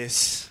like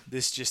this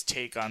just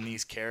take on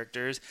these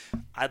characters.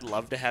 I'd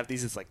love to have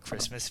these as, like,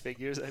 Christmas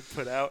figures I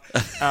put out.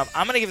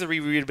 I'm going to give the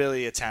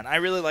rereadability a 10. I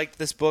really liked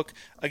this book.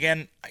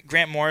 Again,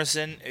 Grant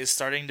Morrison is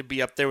starting to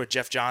be up there with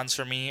Jeff Johns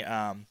for me.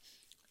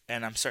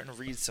 And I'm starting to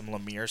read some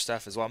Lemire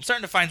stuff as well. I'm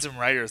starting to find some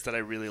writers that I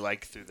really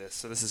like through this,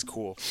 so this is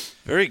cool.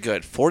 Very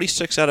good.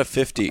 46 out of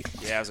 50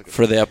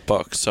 for that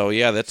book. So,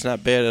 yeah, that's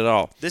not bad at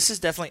all. This is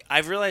definitely...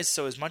 I've realized,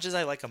 so as much as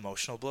I like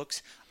emotional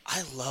books,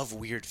 I love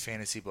weird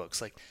fantasy books,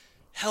 like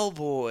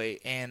Hellboy,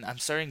 and I'm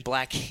starting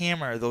Black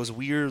Hammer, those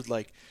weird,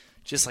 like,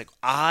 just, like,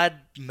 odd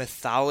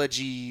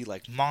mythology,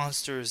 like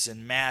monsters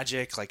and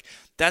magic. Like,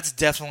 that's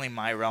definitely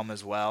my realm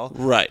as well.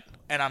 Right.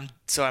 And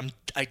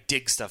I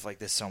dig stuff like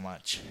this so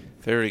much.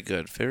 Very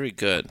good, very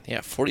good.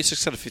 Yeah,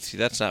 46 out of 50,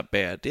 that's not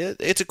bad.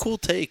 It's a cool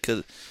take.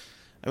 I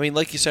mean,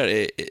 like you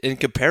said, in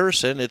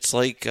comparison, it's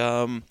like,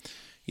 when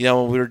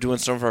we were doing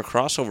some of our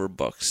crossover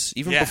books,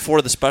 even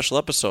before the special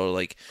episode,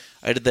 like,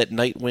 I did that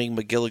Nightwing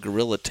Magilla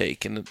Gorilla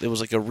take, and it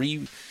was like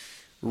a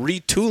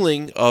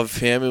retooling of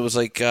him. It was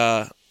like,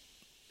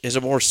 is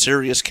a more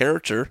serious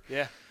character.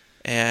 Yeah.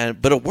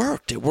 But it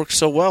worked. It worked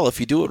so well if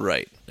you do it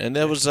right. And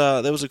that was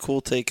a cool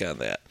take on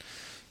that.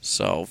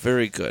 So,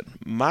 very good.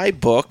 My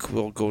book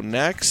will go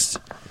next.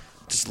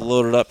 Just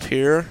load it up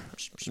here.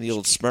 The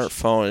old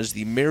smartphone is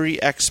the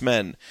Merry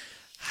X-Men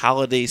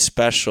Holiday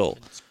Special.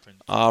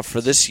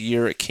 For this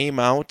year, it came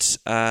out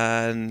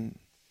on...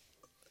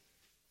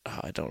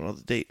 I don't know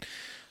the date.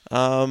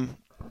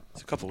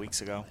 It's a couple weeks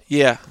ago.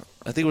 Yeah.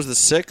 I think it was the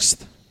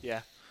 6th.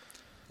 Yeah.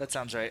 That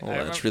sounds right.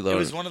 Let's reload. It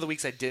was one of the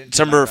weeks I didn't...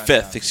 December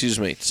 5th, excuse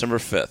me. December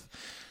 5th.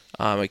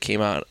 It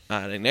came out,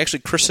 and actually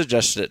Chris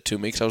suggested it to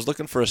me because I was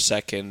looking for a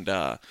second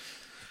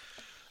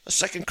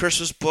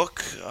Christmas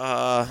book,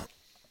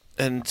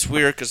 and it's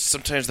weird because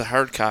sometimes the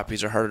hard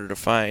copies are harder to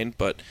find.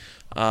 But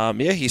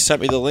he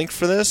sent me the link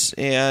for this,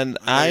 and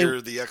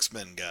You're the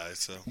X-Men guy,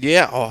 so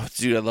yeah. Oh,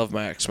 dude, I love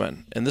my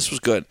X-Men, and this was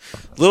good.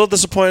 A little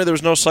disappointed there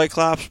was no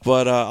Cyclops,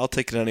 but I'll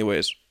take it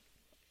anyways.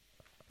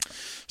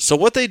 So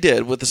what they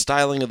did with the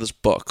styling of this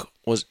book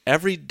was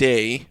every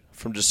day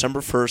from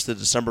December 1st to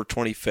December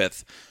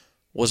 25th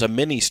was a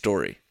mini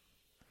story.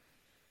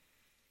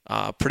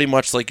 Pretty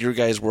much like your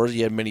guys' were.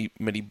 You had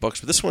many books,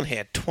 but this one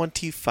had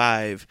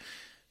 25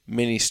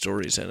 mini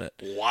stories in it.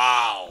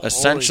 Wow!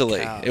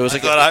 Essentially, it was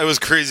like I was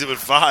crazy with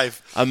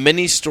 5. A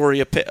mini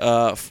story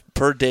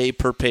per day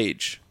per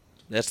page.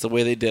 That's the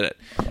way they did it.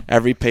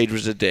 Every page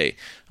was a day.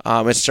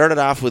 It started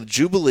off with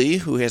Jubilee,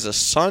 who has a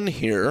son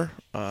here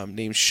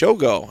named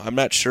Shogo. I'm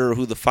not sure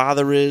who the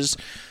father is,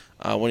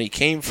 when he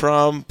came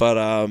from,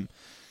 but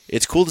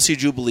it's cool to see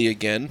Jubilee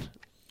again.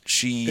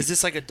 Is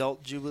this like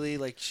adult Jubilee,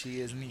 like she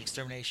is in the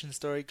Extermination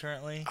story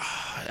currently?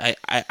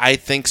 I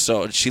think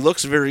so. She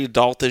looks very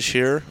adultish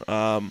here,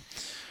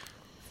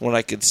 what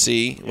I could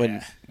see.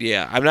 I'm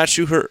not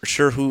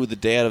sure who the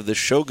dad of the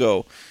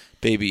Shogo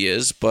baby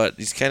is, but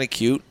he's kind of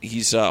cute.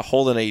 He's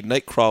holding a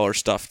Nightcrawler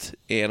stuffed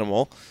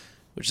animal,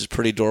 which is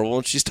pretty adorable.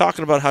 And she's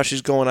talking about how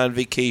she's going on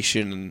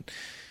vacation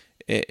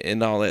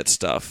and all that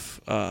stuff.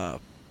 That's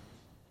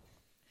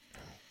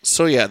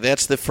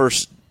the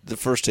first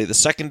day. The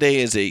second day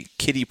is a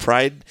Kitty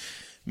Pryde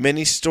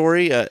mini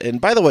story. And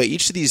by the way,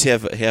 each of these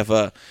have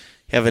a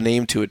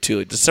name to it too.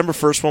 Like December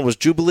 1st one was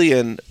Jubilee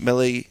and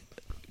Mele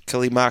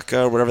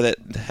Kalimaka, whatever the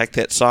heck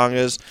that song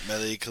is.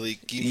 Mele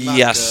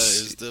Kalimaka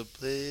is the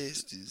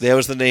place. That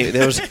was the name.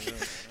 That was.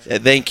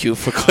 Thank you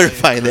for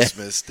clarifying that.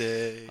 Christmas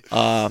Day.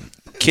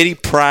 Kitty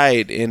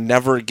Pryde in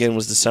Never Again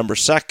was December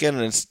 2nd,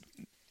 and it's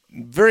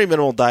very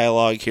minimal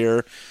dialogue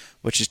here,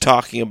 but she's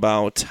talking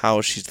about how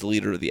she's the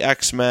leader of the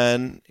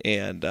X-Men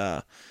and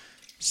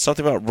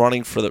something about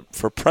running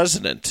for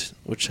president,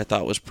 which I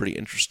thought was pretty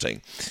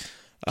interesting.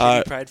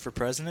 Kitty Pryde for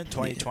president,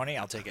 2020.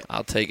 I'll take it.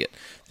 I'll take it.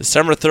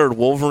 December 3rd,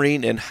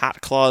 Wolverine and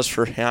Hot Claws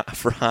for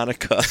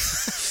Hanukkah.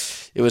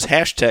 It was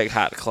hashtag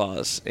Hot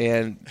Claws,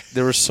 and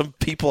there were some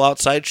people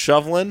outside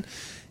shoveling,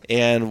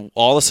 and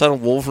all of a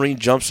sudden Wolverine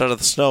jumps out of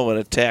the snow and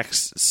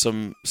attacks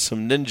some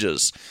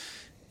ninjas,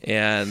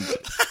 and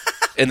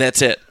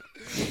that's it.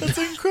 That's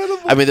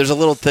incredible. I mean, there's a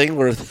little thing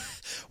where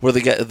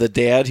the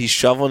dad, he's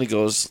shoveling, he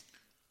goes,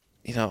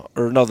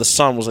 the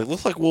son was like,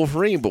 look like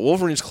Wolverine, but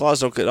Wolverine's claws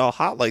don't get all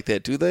hot like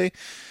that, do they?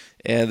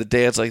 And the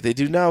dad's like, they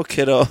do now,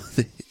 kiddo.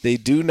 They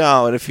do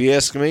now. And if you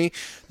ask me,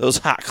 those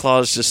hot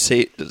claws just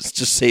saved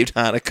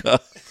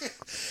Hanukkah.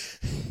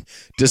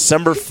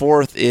 December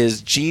 4th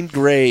is Jean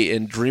Grey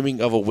in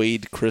Dreaming of a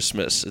Wade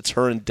Christmas. It's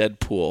her and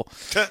Deadpool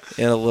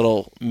in a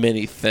little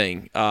mini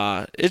thing.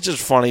 It's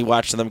just funny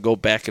watching them go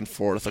back and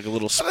forth like a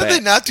little spat. How did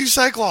they not do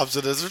Cyclops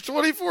in this? They're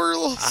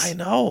 24-year-olds.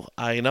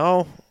 I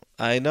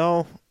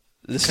know.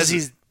 Because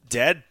he's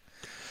dead.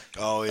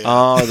 Oh, yeah.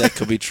 Oh, that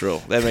could be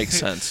true. That makes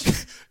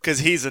sense. Because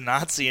he's a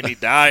Nazi and he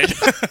died.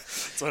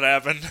 That's what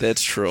happened.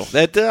 That's true.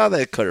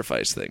 That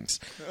clarifies things.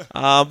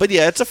 But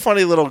yeah, it's a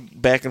funny little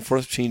back and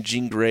forth between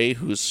Jean Grey,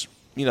 who's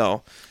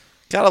got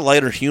a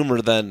lighter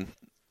humor than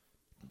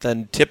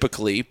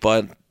typically,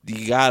 but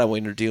you gotta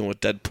when you're dealing with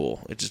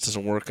Deadpool. It just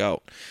doesn't work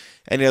out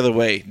any other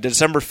way.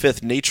 December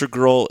 5th, Nature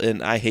Girl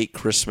in I Hate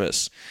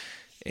Christmas,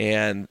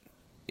 and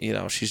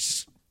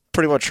she's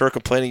pretty much her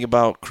complaining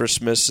about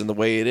Christmas and the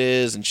way it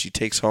is, and she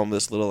takes home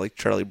this little like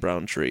Charlie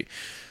Brown tree.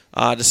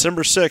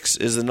 December 6th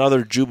is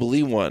another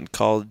Jubilee one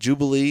called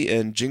Jubilee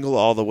and Jingle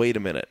All the Wait a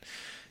Minute.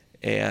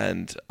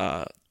 And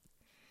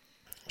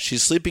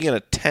she's sleeping in a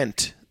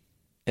tent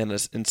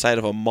inside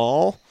of a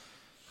mall.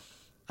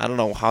 I don't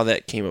know how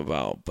that came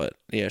about, but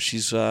yeah,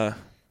 she's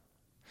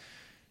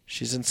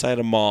inside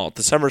a mall.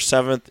 December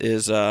 7th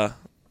is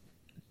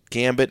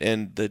Gambit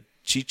and the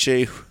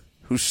Chiche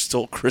Who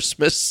Stole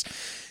Christmas.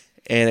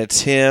 And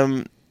it's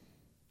him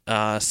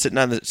sitting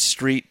on the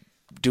street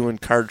doing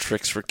card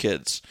tricks for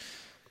kids,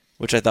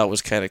 which I thought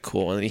was kind of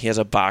cool. And he has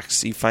a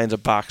box. He finds a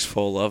box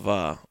full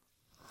of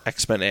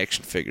X-Men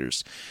action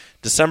figures.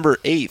 December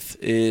 8th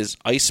is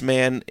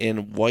Iceman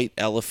in White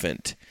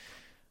Elephant.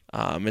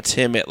 It's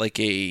him at like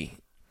a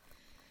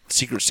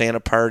Secret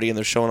Santa party, and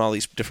they're showing all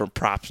these different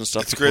props and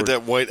stuff. It's great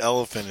that White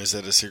Elephant is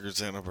at a Secret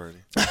Santa party.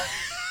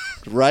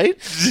 Right?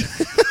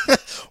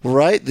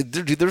 Right?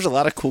 Dude, there's a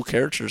lot of cool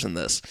characters in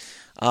this.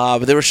 But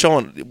they were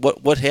showing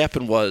what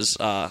happened was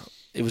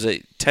it was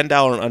a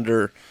 $10 and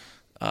under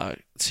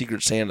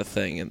Secret Santa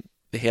thing, and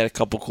they had a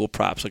couple cool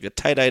props, like a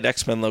tie-dyed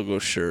X-Men logo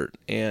shirt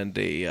and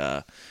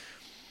a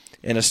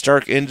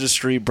Stark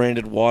Industry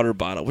branded water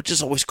bottle, which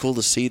is always cool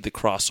to see the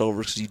crossovers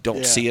because you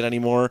don't see it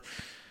anymore.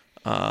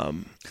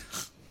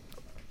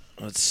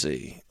 Let's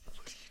see.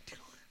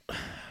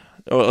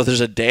 Oh,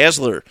 there's a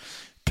Dazzler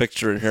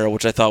picture in here,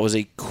 which I thought was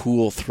a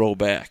cool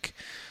throwback.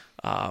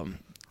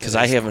 Because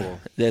I haven't.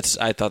 Cool.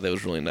 I thought that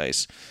was really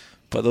nice.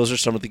 But those are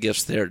some of the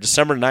gifts there.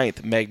 December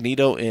 9th,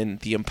 Magneto in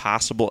The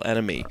Impossible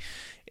Enemy.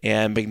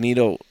 And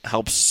Magneto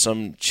helps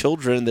some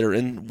children that are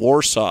in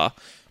Warsaw,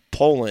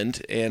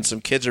 Poland, and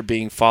some kids are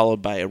being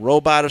followed by a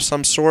robot of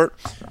some sort.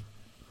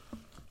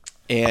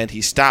 And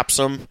he stops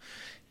them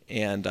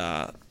and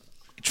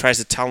he tries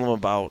to tell them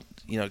about,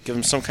 give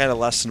them some kind of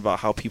lesson about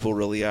how people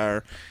really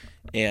are.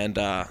 And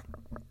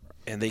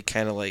they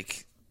kind of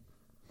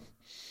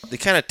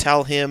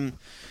tell him,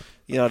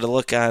 to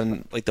look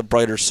on like the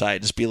brighter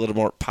side, just be a little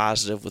more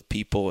positive with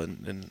people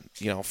and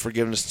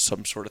forgiveness and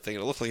some sort of thing.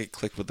 It looked like it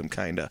clicked with them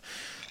kind of.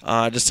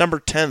 December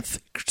 10th,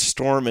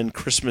 Storm in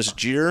Christmas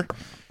Jeer.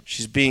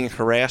 She's being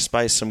harassed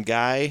by some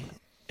guy,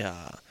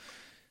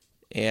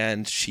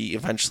 and she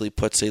eventually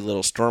puts a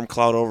little storm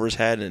cloud over his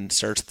head and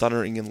starts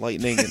thundering and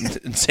lightning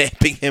and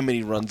zapping him, and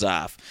he runs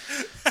off.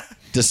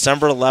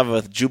 December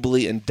 11th,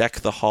 Jubilee in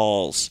Deck the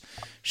Halls.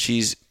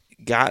 She's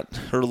got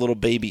her little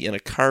baby in a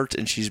cart,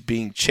 and she's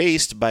being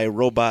chased by a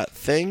robot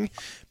thing.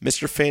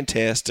 Mr.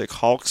 Fantastic,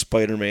 Hulk,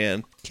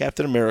 Spider-Man,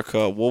 Captain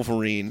America,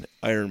 Wolverine,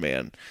 Iron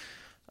Man.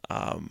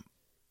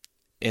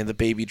 And the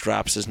baby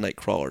drops his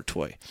Nightcrawler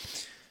toy.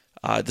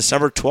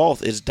 December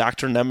 12th is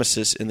Dr.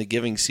 Nemesis in the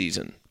Giving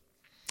Season.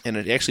 And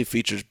it actually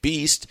features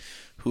Beast,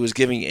 who is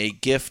giving a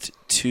gift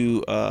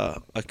to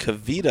a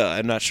Kavita.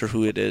 I'm not sure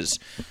who it is,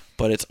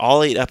 but it's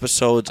all 8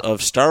 episodes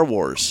of Star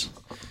Wars.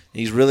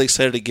 He's really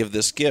excited to give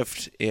this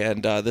gift,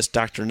 and this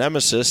Dr.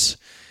 Nemesis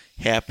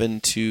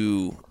happened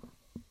to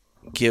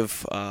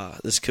give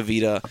this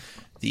Kavita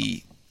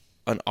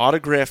an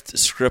autographed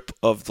script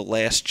of The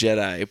Last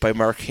Jedi by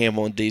Mark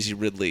Hamill and Daisy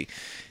Ridley.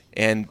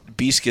 And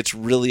Beast gets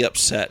really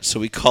upset, so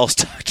he calls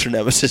Dr.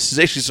 Nemesis.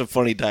 There's actually some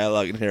funny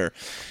dialogue in here.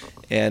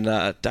 And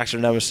Dr.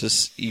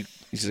 Nemesis, he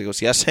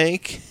goes, "Yes,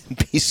 Hank?"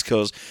 And Beast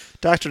goes,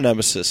 "Dr.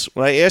 Nemesis,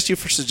 when I asked you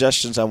for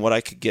suggestions on what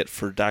I could get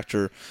for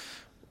Dr.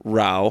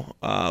 Rao,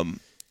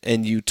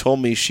 and you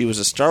told me she was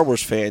a Star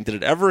Wars fan, did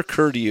it ever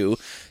occur to you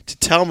to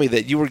tell me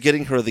that you were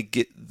getting her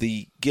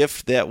the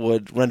gift that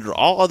would render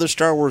all other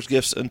Star Wars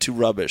gifts into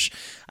rubbish?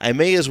 I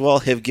may as well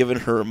have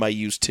given her my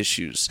used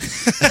tissues."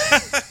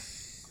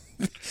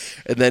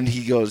 And then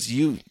he goes,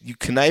 you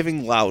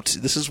conniving lout,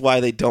 this is why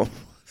they don't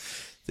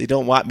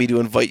want me to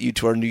invite you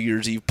to our New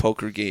Year's Eve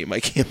poker game.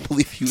 I can't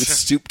believe you would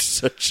stoop to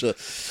such a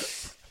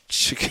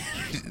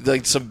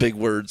like some big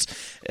words.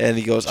 And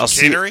he goes,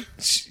 chicanery?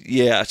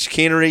 Yeah,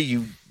 chicanery,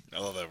 you... I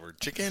love that word,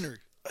 chicanery.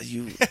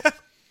 You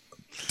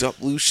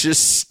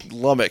Lucius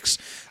Lummox.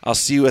 I'll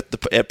see you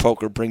at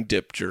poker. Bring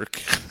dip,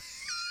 jerk.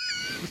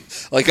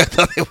 I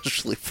thought it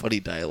was really funny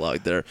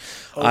dialogue there.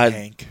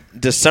 Hank.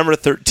 December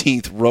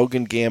 13th,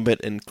 Rogan Gambit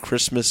and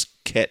Christmas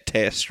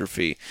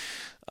Catastrophe.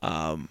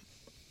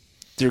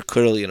 They're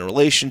clearly in a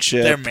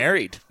relationship. They're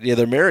married. Yeah,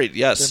 they're married,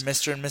 yes. They're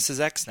Mr. and Mrs.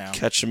 X now.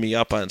 Catching me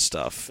up on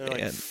stuff. They're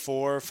like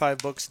 4 or 5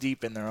 books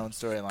deep in their own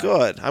storyline.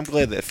 Good. I'm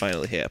glad that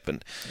finally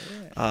happened.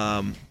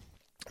 Yeah.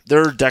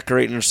 They're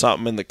decorating or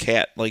something, and the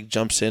cat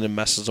jumps in and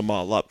messes them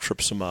all up,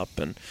 trips them up,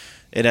 and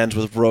it ends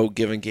with Rogue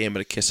giving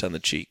Gambit a kiss on the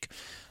cheek.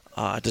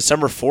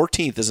 December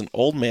 14th is an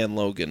Old Man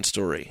Logan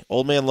story.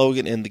 Old Man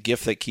Logan and the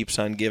Gift That Keeps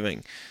on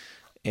Giving.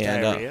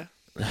 And, diarrhea?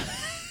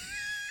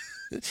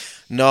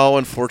 No,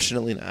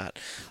 unfortunately not.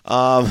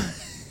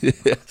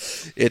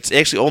 It's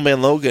actually Old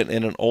Man Logan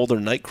and an older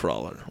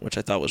Nightcrawler, which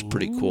I thought was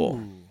pretty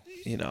cool.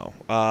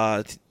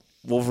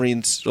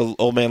 Wolverine's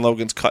Old Man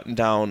Logan's cutting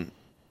down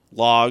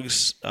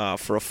logs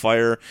for a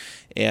fire,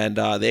 and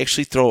they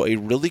actually throw a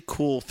really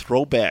cool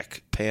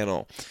throwback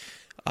panel.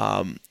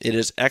 It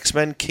is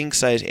X-Men King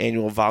Size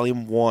Annual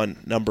Volume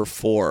 1, Number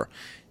 4.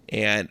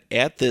 And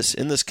in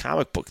this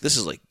comic book, this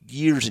is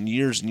years and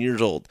years and years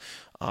old,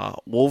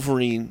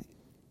 Wolverine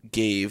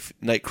gave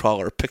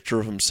Nightcrawler a picture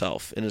of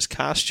himself in his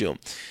costume.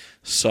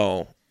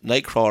 So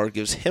Nightcrawler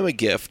gives him a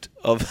gift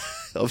of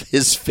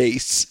his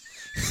face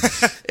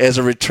as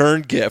a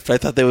return gift. I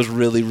thought that was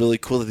really, really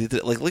cool. That they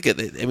did, look at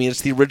it. I mean,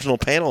 it's the original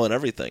panel and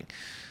everything.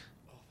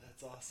 Oh,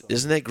 that's awesome.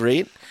 Isn't that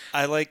great?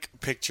 I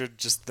pictured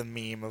just the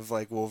meme of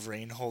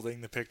Wolverine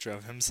holding the picture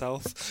of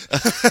himself.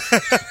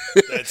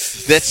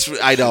 That's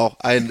I know.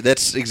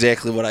 That's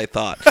exactly what I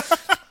thought.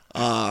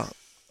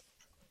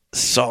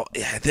 So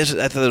yeah, I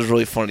thought it was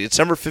really funny.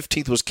 December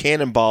 15th was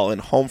Cannonball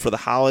and Home for the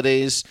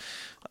Holidays.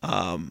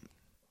 They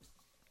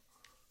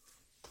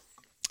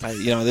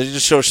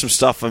just showed some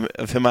stuff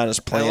of him on his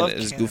planet,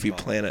 his goofy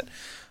planet,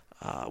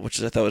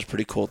 which I thought was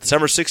pretty cool.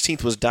 December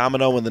 16th was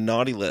Domino and the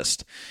Naughty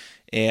List,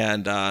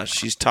 and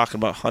she's talking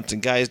about hunting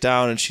guys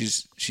down, and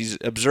she's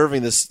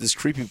observing this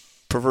creepy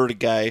perverted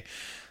guy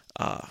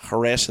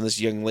harassing this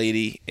young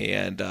lady,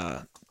 and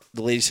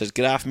the lady says,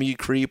 "Get off me, you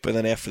creep," and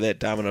then after that,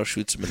 Domino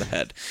shoots him in the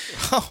head.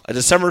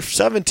 December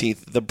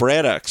 17th, the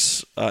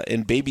Braddocks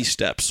in Baby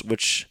Steps,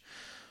 which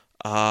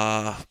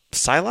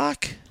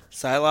Psylocke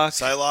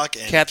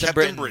and Captain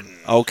Britain.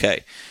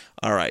 Okay.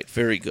 All right.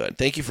 Very good.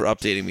 Thank you for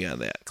updating me on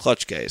that.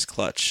 Clutch, guys.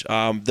 Clutch.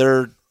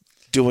 They're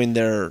doing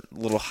their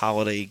little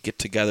holiday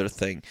get-together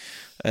thing,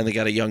 and they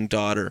got a young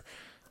daughter.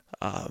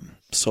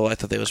 So I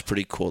thought that was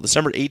pretty cool.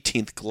 December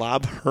 18th,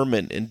 Glob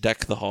Herman in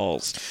Deck the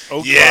Halls.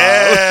 Oh,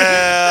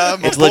 Yeah,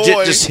 It's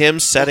legit just him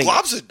setting.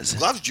 Well,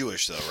 Glob's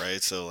Jewish though,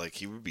 right? So like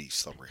he would be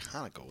Summer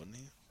Hanukkah, wouldn't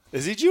he?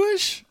 Is he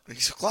Jewish?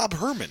 He's Glob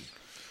Herman.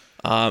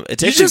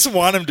 It's You actually, just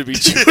want him to be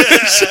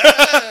Jewish.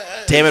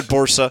 damn it,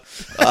 Borsa.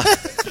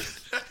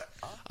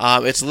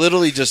 It's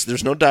literally just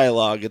there's no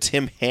dialogue. It's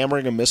him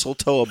hammering a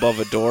mistletoe above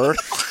a door,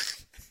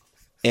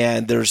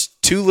 and there's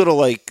two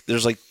little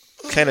there's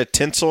kind of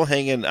tinsel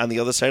hanging on the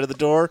other side of the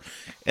door,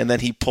 and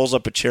then he pulls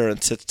up a chair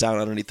and sits down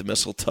underneath the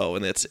mistletoe,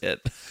 and that's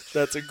it.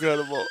 That's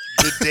incredible.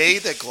 The day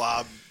that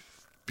Glob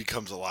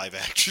becomes a live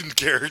action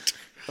character,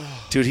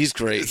 Dude, he's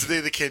great. it's the day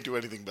they can't do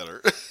anything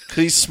better. 'Cause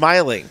he's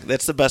smiling.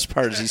 That's the best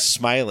part is he's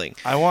smiling.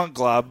 I want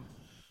Glob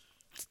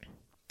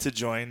to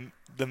join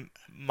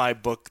my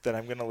book that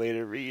I'm going to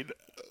later read.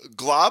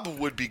 Glob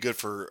would be good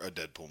for a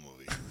Deadpool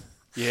movie.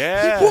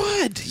 Yeah. He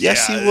would.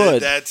 Yes, Yeah, he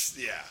would.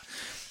 Yeah.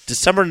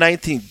 December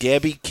 19th,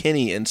 Gabby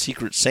Kinney in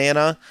Secret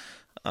Santa.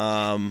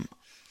 I've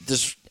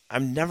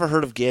never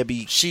heard of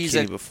Gabby She's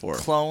Kinney a before.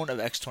 clone of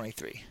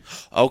X-23.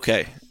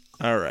 Okay.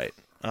 All right.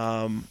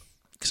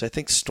 Because I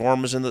think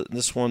Storm is in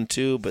this one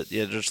too, but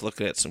yeah, just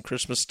looking at some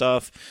Christmas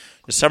stuff.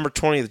 December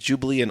 20th,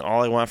 Jubilee and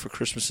All I Want for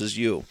Christmas Is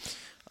You.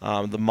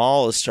 The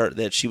mall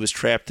that she was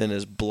trapped in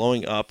is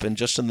blowing up, and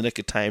just in the nick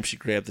of time, she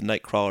grabbed the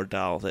Nightcrawler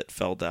doll that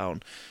fell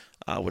down,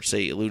 which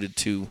they alluded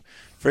to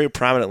very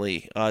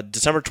prominently.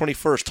 December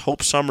 21st,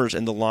 Hope Summers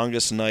in The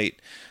Longest Night.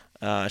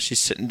 She's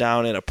sitting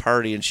down at a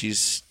party, and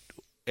she's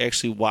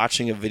actually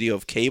watching a video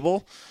of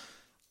Cable.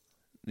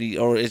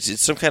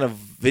 It's some kind of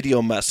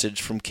video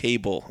message from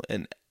Cable,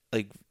 and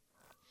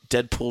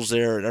Deadpool's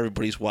there, and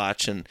everybody's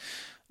watching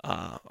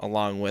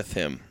along with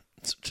him.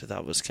 So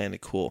that was kind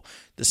of cool.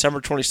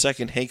 December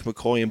 22nd, Hank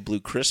McCoy in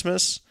Blue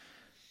Christmas.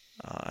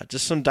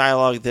 Just some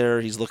dialogue there.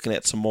 He's looking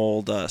at some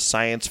old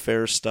science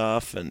fair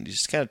stuff, and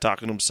he's kind of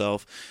talking to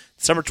himself.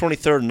 December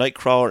 23rd,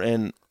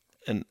 Nightcrawler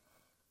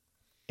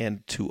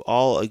and To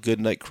All a Good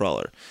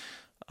Nightcrawler.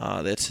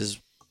 That's his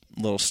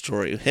little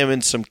story. Him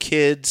and some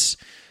kids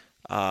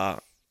on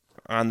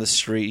the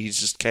street. He's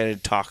just kind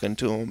of talking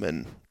to them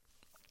and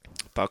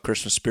about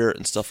Christmas spirit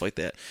and stuff like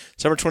that.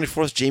 December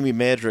 24th, Jamie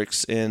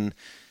Madrox in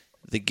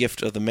The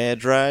Gift of the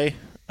Magi.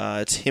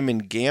 It's him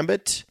and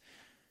Gambit.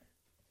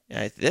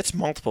 That's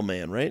Multiple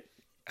Man, right?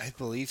 I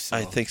believe so.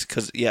 I think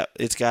because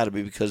it's got to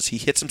be because he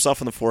hits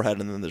himself in the forehead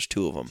and then there's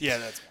two of them. Yeah,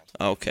 that's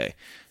Okay.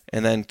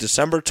 And then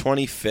December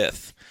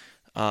 25th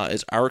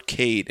is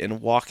Arcade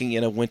and Walking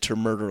in a Winter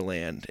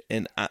Murderland.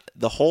 And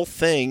the whole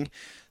thing,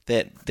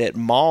 that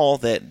mall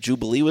that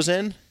Jubilee was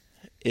in,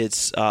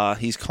 he's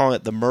calling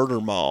it the Murder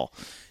Mall.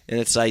 And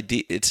it's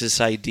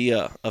this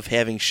idea of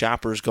having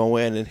shoppers go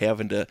in and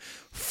having to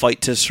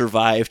fight to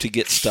survive to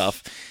get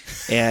stuff.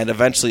 And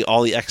eventually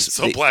all the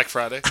Black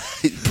Friday.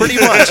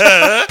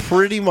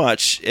 Pretty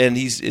much. And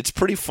it's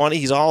pretty funny.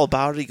 He's all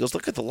about it. He goes,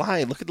 look at the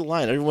line.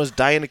 Everyone's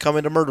dying to come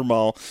into Murder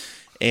Mall.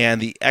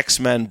 And the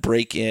X-Men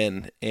break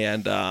in,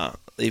 and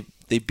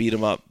they beat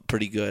him up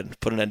pretty good,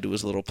 put an end to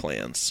his little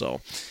plans.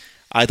 So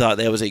I thought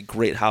that was a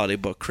great holiday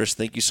book. Chris,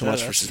 thank you so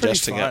much for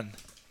suggesting it.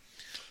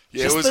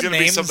 Yeah, Just it was the going to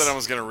be names. something I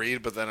was going to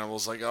read, but then I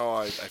was like,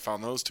 I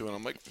found those two, and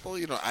I'm like, well,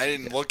 I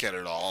didn't look at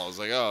it all. I was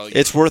like,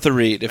 It's worth a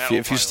read. If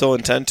you That'll still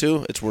intend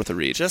to, it's worth a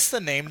read. Just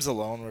the names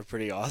alone were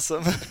pretty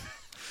awesome.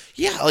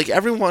 Yeah,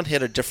 everyone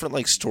had a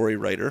different story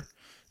writer.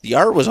 The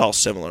art was all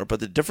similar, but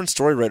the different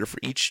story writer for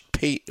each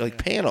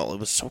panel. It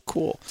was so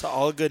cool. So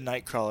All a Good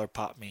Nightcrawler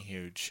popped me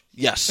huge.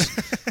 Yes.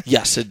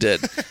 Yes, it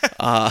did.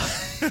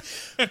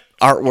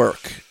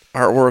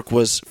 Artwork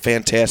was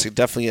fantastic.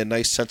 Definitely a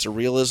nice sense of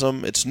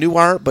realism. It's new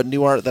art, but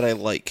new art that I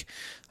like.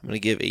 I'm going to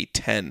give a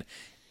 10.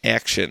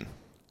 Action.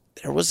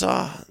 There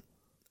wasn't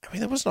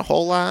a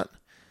whole lot.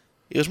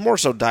 It was more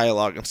so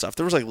dialogue and stuff.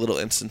 There was little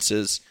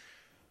instances.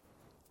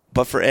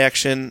 But for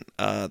action,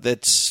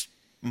 that's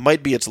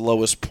might be its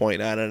lowest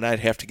point on it, and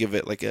I'd have to give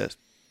it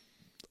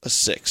a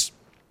 6.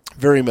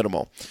 Very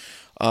minimal.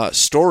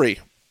 Story.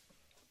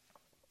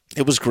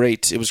 It was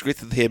great. It was great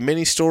that they had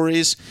mini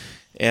stories,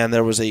 and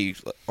there was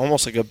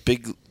almost a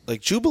big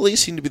Jubilee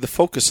seemed to be the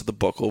focus of the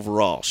book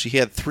overall. She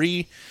had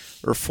 3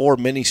 or 4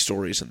 mini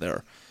stories in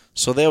there,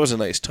 so that was a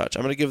nice touch.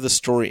 I'm going to give the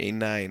story a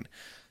 9.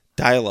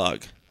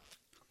 Dialogue.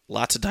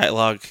 Lots of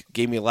dialogue.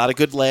 Gave me a lot of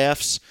good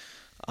laughs.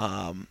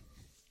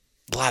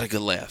 A lot of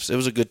good laughs. It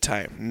was a good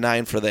time.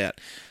 9 for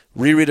that.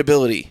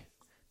 Rereadability.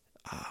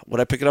 Would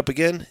I pick it up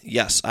again?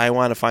 Yes. I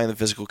want to find the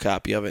physical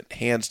copy of it.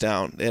 Hands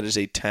down. That is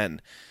a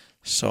 10.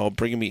 So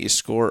bringing me a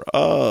score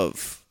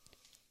of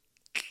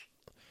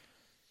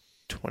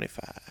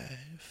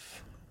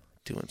 25.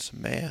 Doing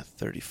some math.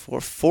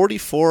 34.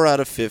 44 out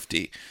of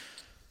 50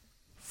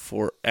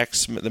 for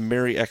X-Men, the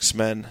Merry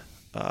X-Men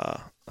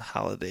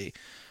holiday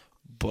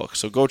book.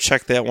 So go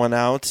check that one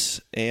out.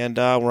 And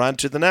we're on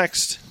to the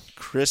next.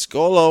 Chris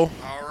Golo.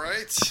 All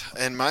right.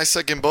 And my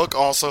second book,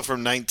 also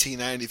from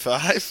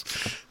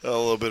 1995. A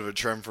little bit of a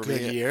trend for me.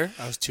 Good year.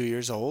 I was 2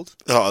 years old.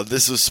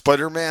 This was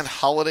Spider-Man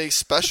Holiday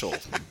Special.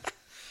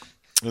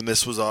 And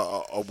this was a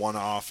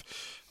one-off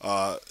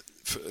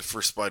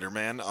for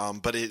Spider-Man.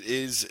 But it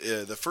is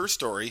the first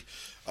story.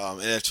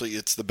 And actually,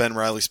 it's the Ben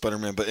Reilly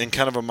Spider-Man, but in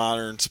kind of a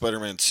modern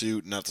Spider-Man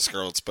suit, not the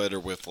Scarlet Spider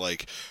with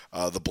like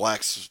the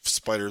black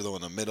spider though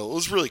in the middle. It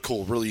was really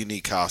cool, really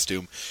unique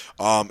costume.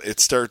 It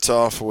starts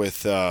off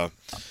with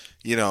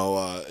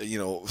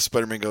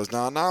Spider-Man goes,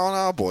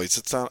 no, boys,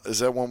 it's not. Is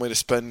that one way to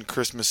spend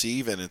Christmas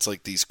Eve? And it's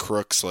like these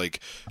crooks,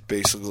 like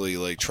basically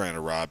like trying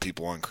to rob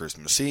people on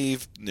Christmas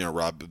Eve,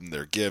 rob them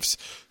their gifts.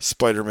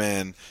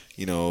 Spider-Man,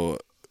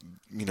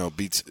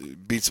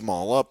 beats them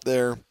all up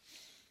there.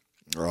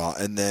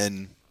 And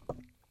then,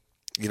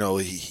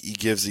 he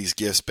gives these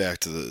gifts back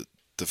to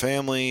the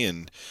family,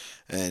 and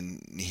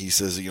he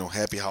says,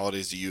 happy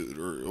holidays to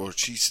you, or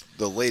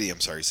the lady,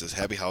 says,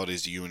 happy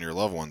holidays to you and your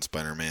loved ones,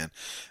 Spider-Man.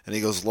 And he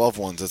goes, loved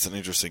ones, that's an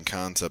interesting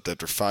concept.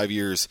 After 5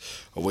 years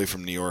away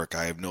from New York,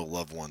 I have no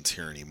loved ones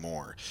here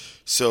anymore.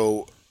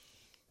 So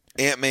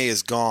Aunt May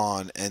is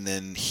gone, and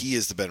then he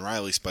is the Ben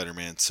Reilly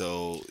Spider-Man,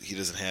 so he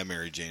doesn't have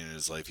Mary Jane in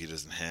his life. He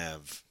doesn't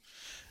have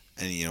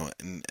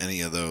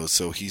any of those.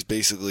 So he's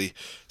basically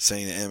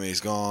saying that Aunt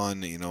May's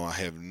gone. I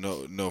have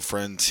no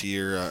friends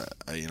here.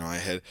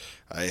 I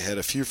had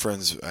a few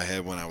friends I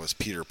had when I was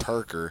Peter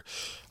Parker.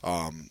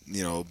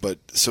 But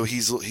so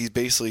he's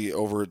basically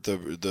over at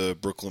the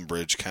Brooklyn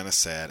Bridge, kind of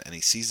sad, and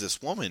he sees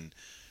this woman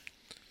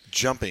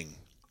jumping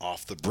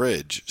off the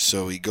bridge.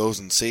 So he goes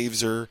and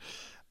saves her.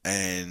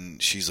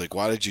 And she's like,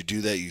 why did you do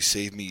that? You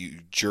saved me, you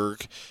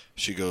jerk.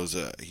 She goes,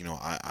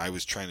 I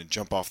was trying to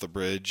jump off the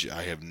bridge.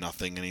 I have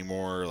nothing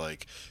anymore.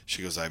 Like,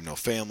 she goes, I have no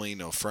family,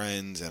 no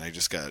friends, and I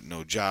just got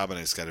no job, and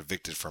I just got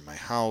evicted from my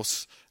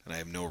house, and I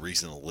have no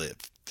reason to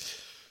live.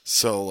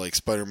 So, like,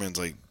 Spider-Man's,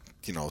 like,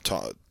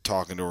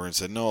 talking to her and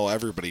said, no,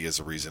 everybody has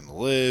a reason to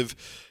live,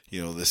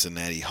 this and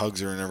that. He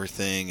hugs her and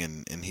everything,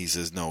 and he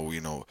says, no,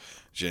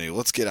 Jenny,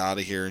 let's get out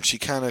of here. And she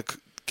kind of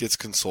gets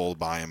consoled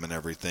by him and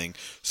everything.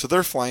 So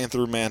they're flying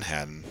through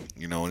Manhattan,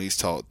 and he's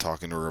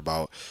talking to her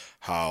about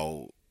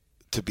how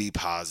to be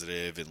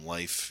positive in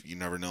life. You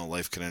never know,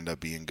 life can end up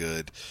being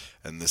good,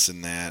 and this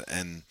and that.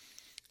 And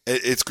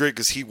it's great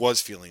because he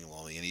was feeling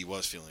lonely and he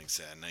was feeling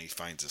sad. And now he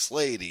finds this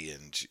lady,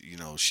 and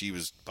she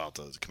was about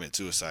to commit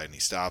suicide, and he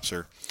stops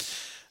her.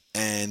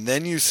 And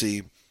then you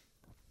see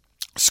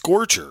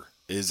Scorcher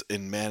is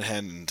in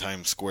Manhattan,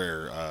 Times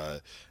Square,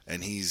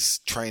 and he's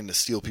trying to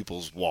steal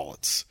people's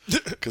wallets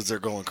because they're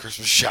going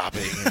Christmas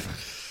shopping.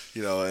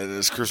 And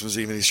it's Christmas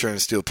Eve, and he's trying to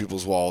steal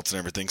people's wallets and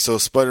everything. So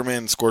Spider-Man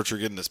and Scorcher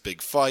get in this big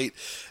fight,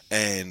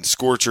 and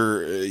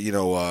Scorcher,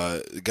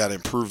 got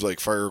improved like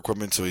fire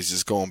equipment, so he's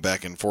just going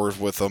back and forth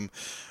with them.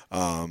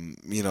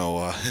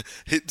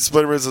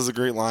 Spider-Man says a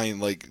great line,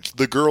 like,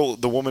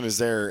 the woman is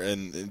there,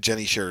 and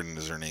Jenny Sheridan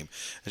is her name,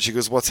 and she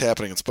goes, what's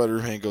happening? And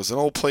Spider-Man goes, an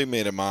old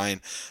playmate of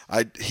mine,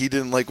 he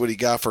didn't like what he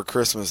got for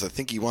Christmas. I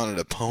think he wanted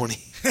a pony.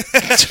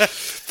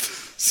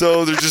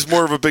 So they're just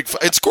more of a big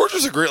fight. And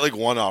Scorcher's a great, like,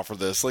 one-off for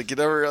this. Like,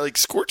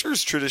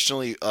 Scorcher's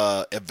traditionally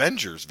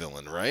Avengers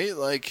villain, right?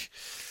 Like,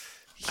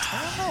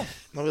 I don't know.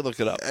 Let me look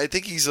it up. I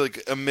think he's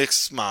like a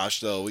mixed smosh,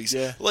 though. He's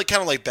like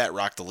kind of like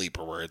Batroc the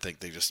Leaper, where I think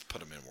they just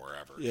put him in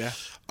wherever. Yeah.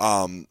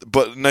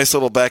 But nice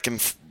little back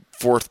and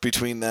forth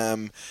between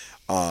them,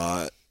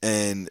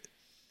 and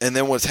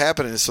then what's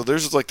happening is, so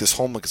there's like this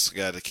homeless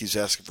guy that keeps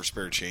asking for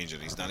spare change,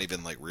 and he's not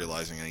even like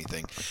realizing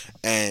anything,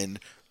 and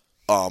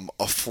a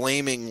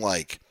flaming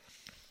like.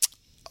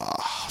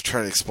 I'm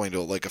trying to explain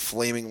to it, like a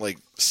flaming like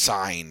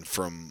sign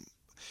from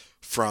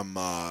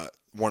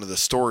one of the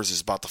stores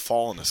is about to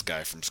fall on this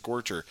guy from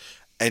Scorcher,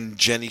 and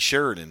Jenny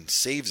Sheridan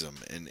saves him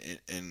and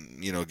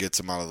gets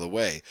him out of the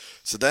way.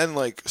 So then,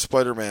 like,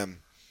 Spider-Man,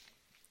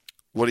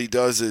 what he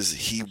does is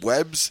he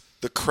webs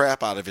the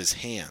crap out of his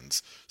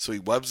hands. So he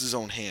webs his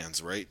own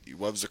hands, right? He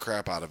webs the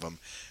crap out of him,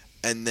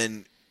 and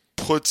then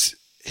puts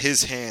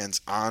his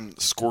hands on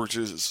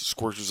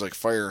Scorcher's like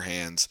fire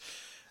hands.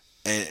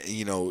 And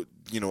and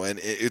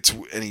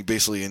he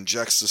basically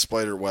injects the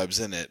spider webs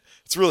in it.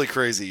 It's really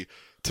crazy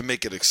to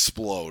make it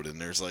explode, and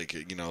there's like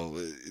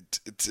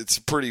it's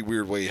a pretty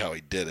weird way how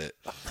he did it.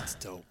 That's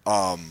dope.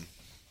 But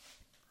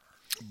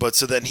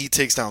so then he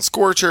takes down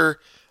Scorcher,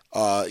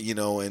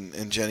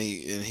 and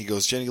Jenny, and he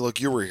goes, Jenny,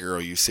 look, you were a hero.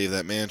 You saved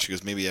that man. She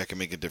goes, maybe I can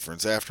make a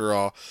difference after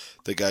all.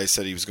 The guy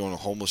said he was going to a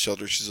homeless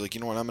shelter. She's like,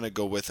 you know what? I'm going to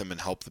go with him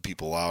and help the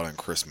people out on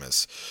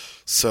Christmas.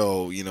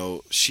 So,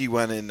 she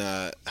went and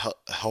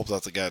helped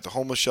out the guy at the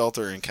homeless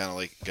shelter and kind of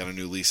like got a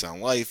new lease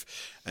on life.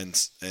 And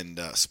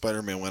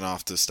Spider-Man went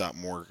off to stop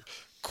more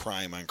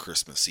crime on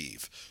Christmas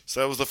Eve. So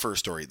that was the first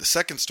story. The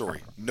second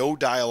story, no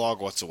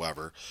dialogue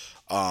whatsoever.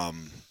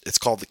 It's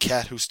called The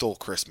Cat Who Stole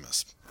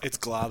Christmas. It's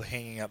Glob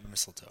hanging up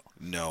mistletoe.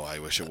 No, I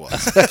wish it was.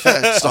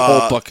 It's the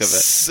whole book of it.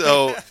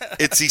 So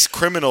it's these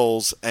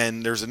criminals,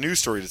 and there's a news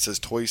story that says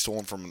toys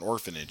stolen from an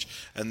orphanage.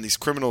 And these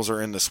criminals are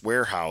in this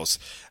warehouse,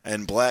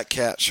 and Black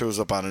Cat shows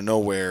up out of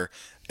nowhere,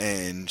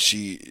 and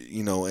she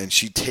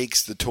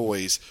takes the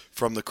toys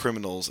from the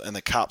criminals, and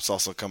the cops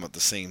also come at the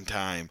same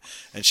time.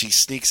 And she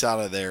sneaks out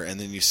of there, and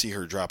then you see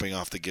her dropping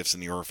off the gifts in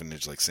the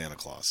orphanage like Santa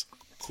Claus.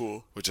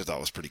 Cool. Which I thought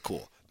was pretty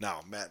cool.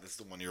 Now, Matt, this is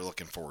the one you're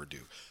looking forward to.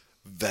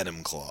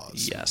 Venom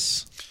Claws.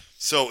 Yes.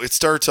 So it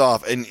starts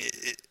off, and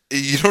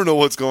you don't know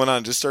what's going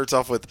on. It just starts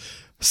off with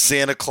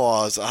Santa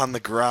Claus on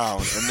the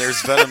ground, and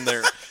there's Venom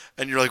there,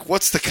 and you're like,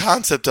 "What's the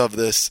concept of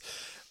this?"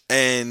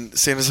 And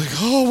Santa's like,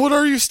 "Oh, what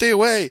are you? Stay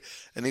away!"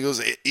 And he goes,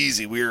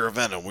 "Easy, we're a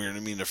Venom. We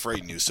didn't mean to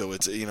frighten you." So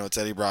it's it's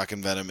Eddie Brock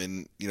and Venom,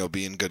 and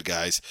being good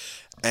guys.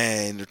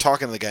 And they're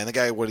talking to the guy, and the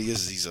guy, what he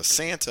is he's a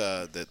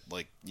Santa that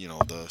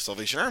the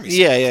Salvation Army.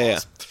 Yeah.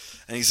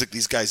 And he's like,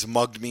 these guys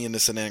mugged me in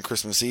this and then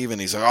Christmas Eve,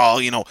 and he's like,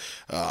 oh,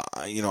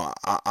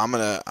 I'm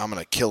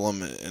gonna kill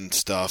him and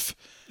stuff.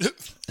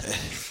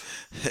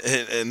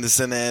 and this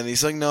and that. And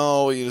he's like,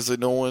 no, he's like,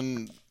 no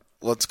one.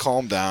 Let's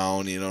calm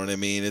down. You know what I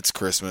mean? It's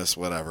Christmas,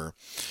 whatever.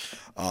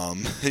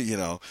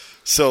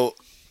 So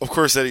of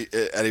course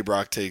Eddie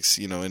Brock takes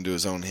into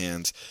his own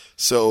hands.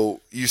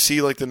 So you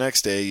see, like, the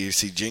next day, you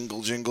see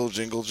jingle, jingle,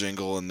 jingle,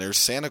 jingle, and there's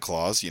Santa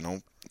Claus,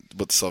 with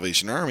the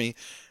Salvation Army,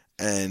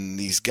 and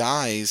these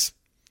guys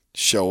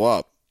show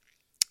up,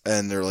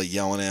 and they're like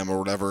yelling at him or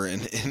whatever,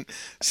 and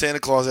Santa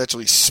Claus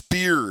actually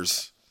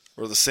spears,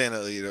 or the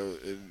Santa,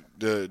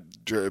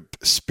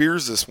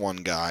 spears this one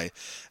guy,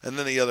 and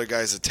then the other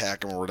guys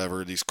attack him or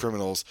whatever, these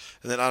criminals,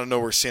 and then out of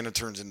nowhere Santa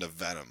turns into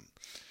Venom.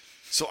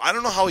 So I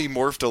don't know how he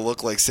morphed to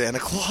look like Santa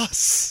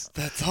Claus.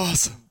 That's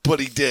awesome. But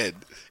he did,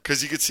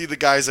 because you could see the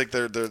guys, like,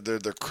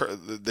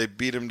 they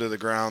beat him to the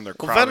ground. They're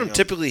crowding Venom him.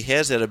 Typically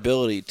has that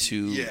ability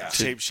to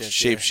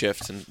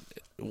shapeshift and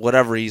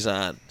whatever he's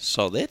on.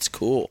 So that's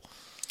cool.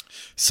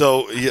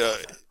 So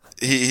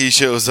he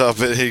shows up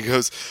and he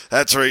goes,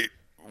 "That's right,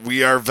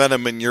 we are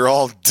Venom and you're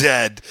all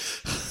dead."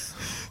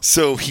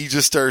 So he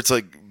just starts,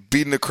 like,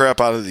 beating the crap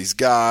out of these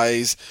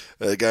guys.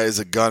 The guy has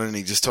a gun and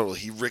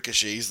he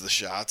ricochets the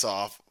shots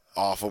off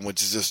him,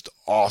 which is just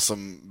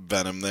awesome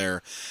Venom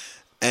there.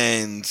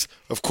 And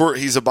of course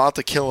he's about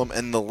to kill him,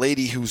 and the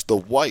lady who's the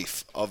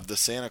wife of the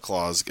Santa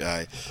Claus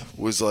guy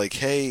was like,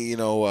 "Hey,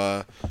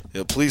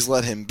 please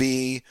let him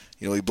be.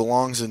 He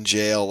belongs in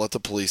jail. Let the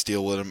police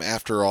deal with him.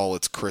 After all,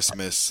 it's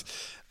Christmas."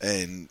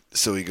 And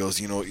so he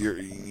goes,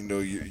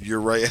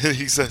 you're right. And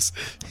he says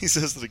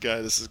to the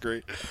guy, this is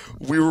great,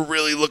 "We were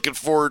really looking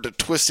forward to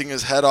twisting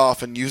his head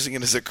off and using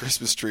it as a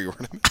Christmas tree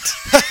ornament."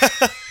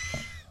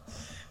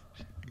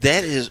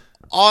 That is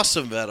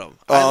awesome, Venom.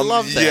 I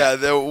love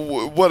that. Yeah,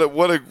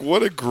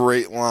 what a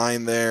great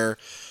line there.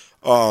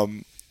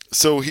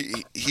 So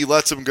he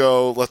lets him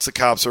go, lets the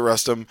cops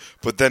arrest him,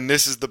 but then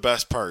this is the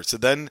best part. So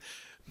then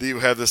you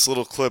have this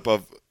little clip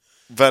of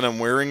Venom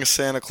wearing a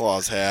Santa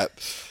Claus hat,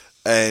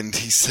 and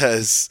he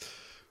says,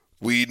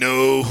 "We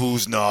know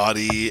who's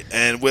naughty,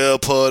 and we'll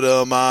put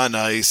 'em on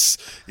ice.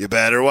 You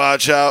better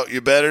watch out.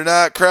 You better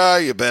not cry.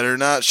 You better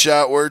not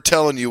shout. We're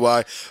telling you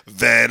why.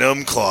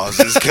 Venom Claus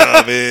is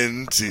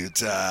coming to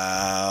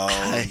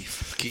town.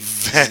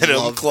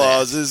 Venom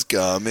Claus is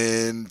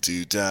coming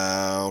to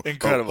town."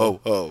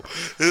 Incredible. Oh.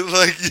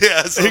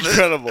 So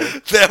incredible.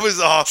 That was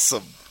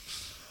awesome.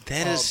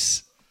 That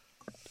is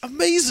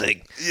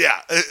amazing. Yeah.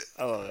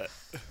 I love it.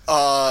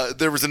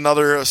 There was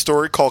another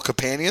story called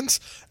Companions,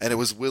 and it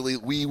was Willie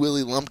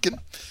Lumpkin.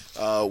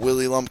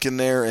 Willie Lumpkin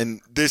there, and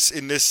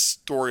in this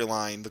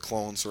storyline, the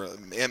clones were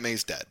Aunt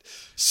May's dead,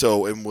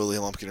 and Willie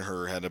Lumpkin and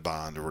her had a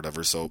bond or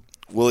whatever. So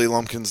Willie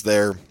Lumpkin's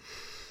there,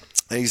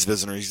 and he's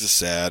visiting her. He's just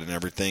sad and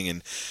everything,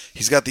 and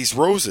he's got these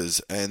roses.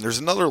 And there's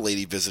another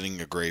lady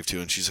visiting a grave too,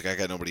 and she's like, "I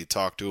got nobody to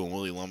talk to." And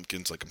Willie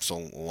Lumpkin's like, "I'm so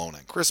alone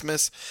on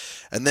Christmas."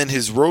 And then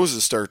his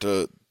roses start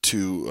to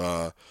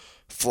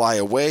fly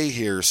away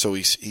here, so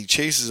he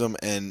chases them,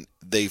 and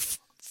they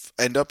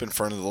end up in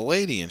front of the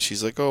lady, and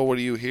she's like, "Oh, what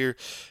are you here?"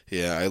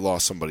 "Yeah, I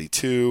lost somebody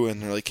too."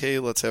 And they're like, "Hey,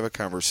 let's have a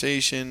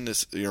conversation.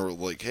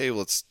 Hey,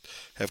 let's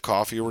have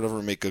coffee or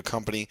whatever, make good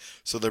company."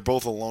 So they're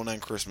both alone on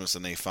Christmas,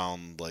 and they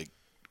found, like,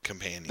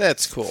 companions.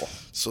 That's cool.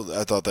 So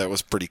I thought that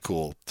was pretty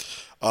cool.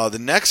 The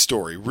next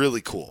story,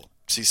 really cool.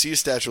 So you see a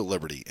Statue of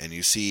Liberty, and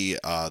you see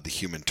the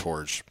Human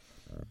Torch,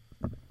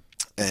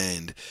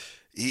 and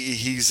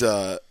he's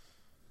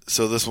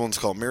so this one's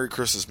called Merry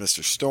Christmas,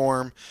 Mr.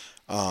 Storm.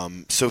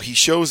 So he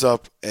shows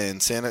up,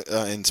 and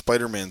and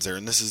Spider-Man's there,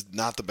 and this is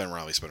not the Ben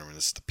Reilly Spider-Man.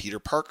 This is the Peter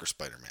Parker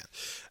Spider-Man,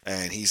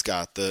 and he's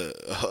got a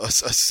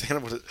Santa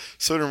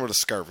with a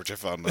scarf, which I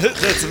found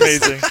that's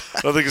amazing.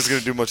 I don't think it's going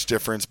to do much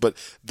difference, but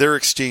they're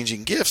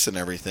exchanging gifts and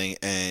everything.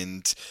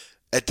 And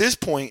at this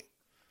point,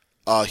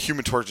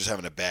 Human Torch is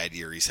having a bad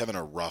year. He's having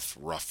a rough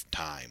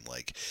time.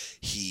 Like,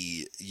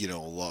 actually,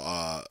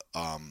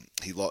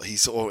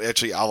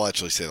 I'll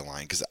actually say the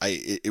line because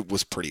it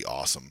was pretty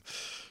awesome.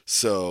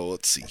 So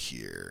let's see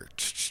here.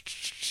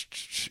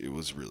 It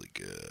was really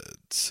good.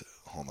 So,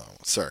 hold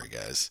on, sorry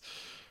guys,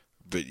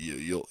 but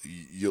you'll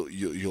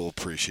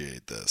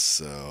appreciate this.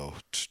 So,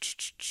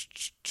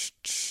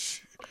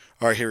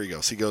 all right, here he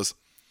goes. He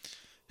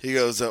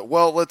goes,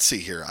 "Well, let's see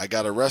here. I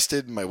got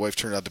arrested. My wife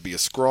turned out to be a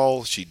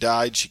Skrull. She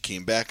died. She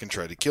came back and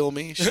tried to kill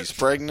me. She's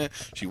pregnant.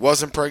 She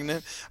wasn't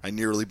pregnant. I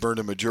nearly burned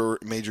a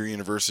major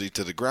university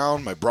to the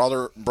ground. My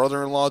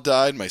brother-in-law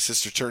died. My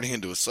sister turning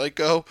into a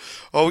psycho.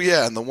 Oh,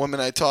 yeah, and the woman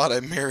I taught I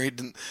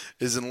married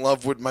is in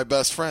love with my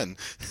best friend."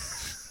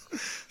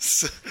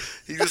 So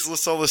he just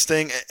lists all this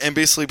thing, and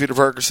basically Peter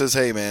Parker says,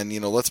 "Hey, man,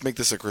 let's make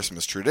this a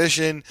Christmas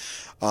tradition.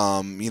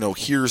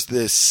 Here's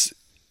this,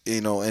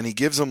 and he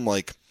gives him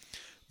like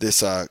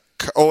this.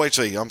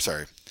 Actually, I'm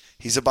sorry.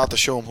 He's about to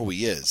show him who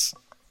he is,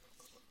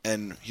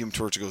 and Human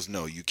Torch goes,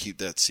 "No, you keep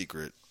that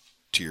secret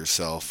to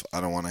yourself.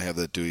 I don't want to have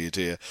that do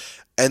to you."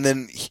 And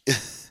then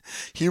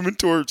Human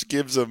Torch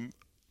gives him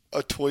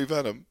a toy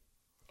Venom.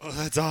 Oh,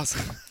 that's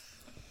awesome.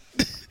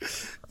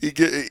 He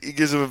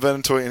gives him a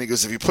Venom toy, and he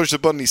goes, "If you push the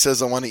button," he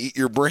says, "I want to eat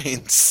your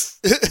brains."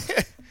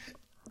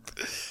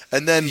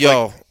 And then,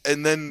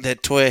 that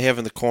toy I have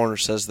in the corner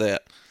says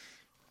that.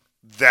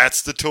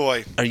 That's the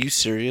toy. Are you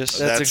serious?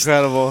 That's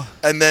incredible.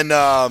 And then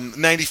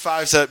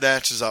 95 set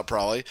matches up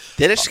probably.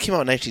 That actually came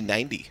out in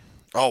 1990.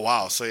 Oh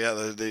wow! So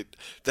yeah,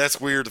 that's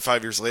weird.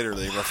 5 years later,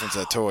 they reference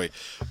that toy,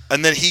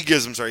 and then he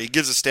gives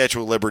a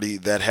Statue of Liberty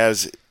that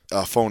has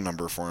a phone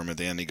number for him at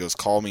the end. He goes,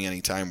 "Call me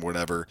anytime,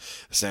 whatever."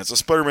 So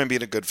Spider-Man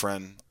being a good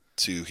friend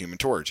to Human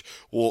Torch.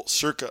 Well,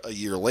 circa a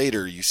year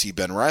later, you see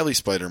Ben Reilly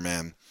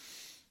Spider-Man,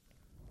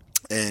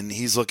 and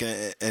he's looking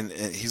at, and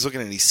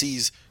he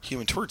sees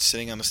Human Torch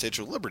sitting on the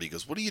Statue of Liberty. He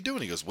goes, "What are you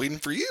doing?" He goes, "Waiting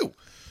for you."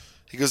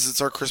 He goes,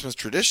 "It's our Christmas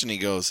tradition." He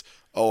goes,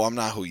 "Oh, I'm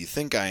not who you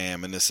think I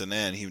am," and this and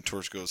that. And Human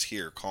Torch goes,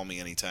 "Here, call me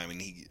anytime."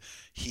 And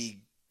he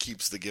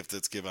keeps the gift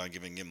that's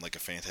giving him like a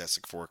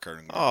Fantastic Four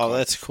card. Oh,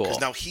 that's cool. Because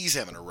now he's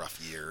having a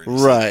rough year.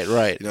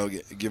 Right.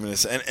 Giving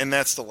us, and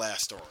that's the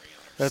last story.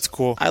 That's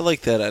cool. I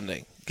like that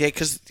ending. Yeah,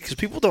 because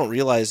people don't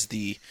realize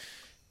the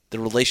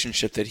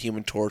relationship that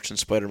Human Torch and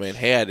Spider-Man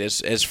had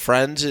as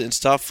friends and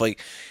stuff.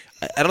 Like,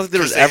 I don't think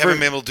there was ever haven't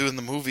been able to do it in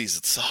the movies.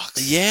 It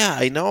sucks. Yeah,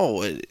 I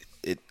know.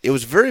 It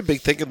was a very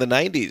big thing in the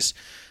 90s.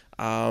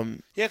 Yeah,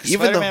 because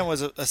Spider-Man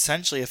was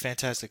essentially a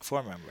Fantastic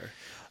Four member.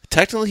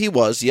 Technically, he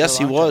was. Yes,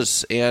 he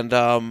was. And,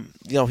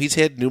 he's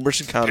had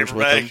numerous encounters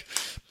with him.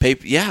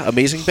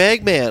 Amazing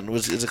Bag Man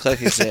is a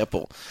classic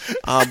example.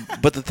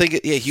 But the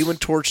thing, Human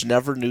Torch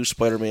never knew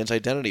Spider-Man's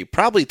identity.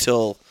 Probably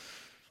till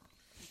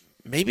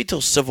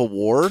Civil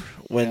War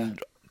when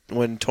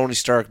Tony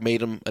Stark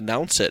made him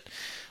announce it.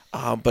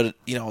 But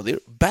they're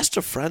best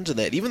of friends in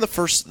that. Even the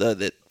first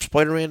the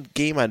Spider-Man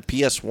game on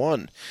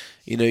PS1,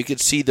 you could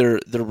see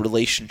their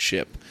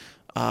relationship.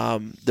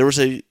 There was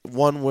a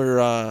one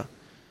where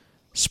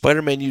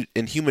Spider-Man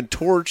and Human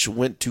Torch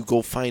went to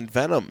go find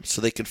Venom so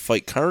they could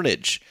fight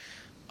Carnage,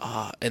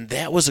 and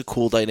that was a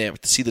cool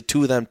dynamic to see the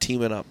two of them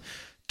teaming up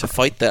to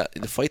fight that.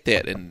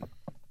 And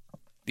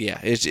yeah,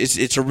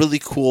 it's a really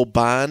cool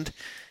bond.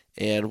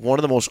 And one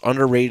of the most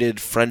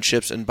underrated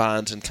friendships and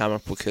bonds in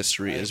comic book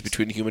history is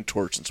between Human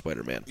Torch and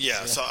Spider-Man.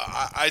 Yeah, so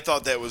I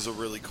thought that was a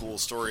really cool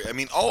story. I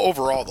mean,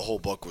 overall, the whole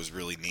book was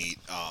really neat.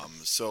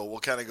 So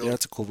we'll kind of go... Yeah,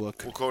 it's a cool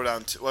book. We'll go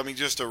down to...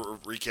 just to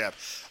recap,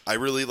 I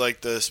really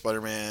liked the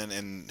Spider-Man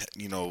and,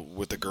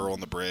 with the girl on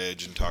the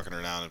bridge and talking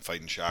her down and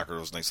fighting Shocker. It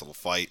was a nice little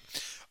fight.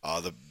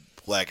 The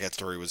Black Cat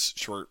story was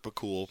short but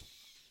cool.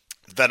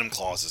 Venom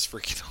Claws is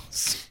freaking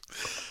awesome.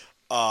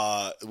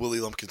 Willie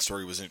Lumpkin's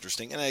story was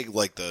interesting, and I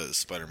like the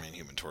Spider-Man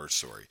Human Torch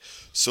story.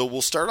 So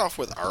we'll start off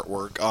with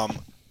artwork.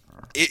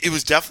 It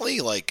was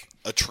definitely like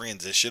a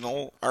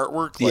transitional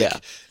artwork.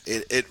 Like,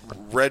 it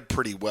read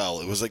pretty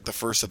well. It was like the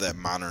first of that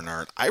modern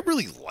art. I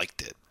really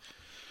liked it.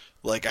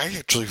 Like, I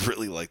actually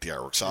really liked the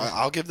artwork, so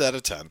I'll give that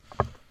a 10.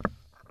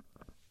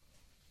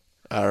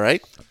 All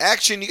right.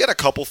 Action, you got a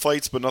couple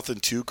fights, but nothing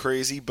too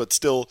crazy, but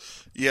still,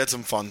 you had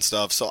some fun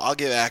stuff, so I'll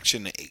give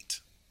action an 8.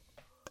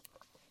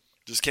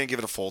 Just can't give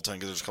it a full 10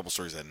 because there's a couple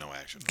stories that had no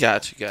action.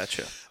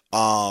 Gotcha.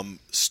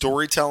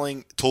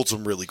 Storytelling, told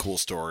some really cool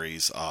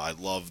stories. I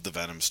love the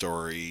Venom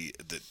story.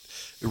 It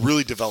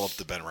really developed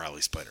the Ben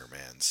Reilly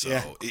Spider-Man.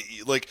 So,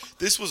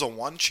 this was a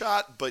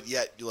one-shot, but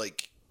yet,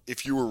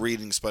 if you were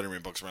reading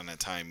Spider-Man books around that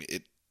time,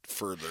 it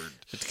furthered.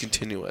 It's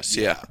continuous,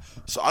 yeah.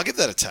 So I'll give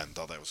that a 10.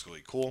 Thought that was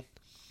really cool.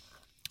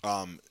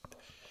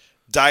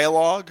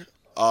 Dialogue.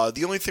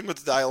 The only thing with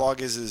the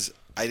dialogue is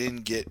I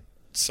didn't get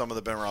some of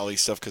the Ben Reilly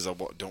stuff because I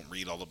don't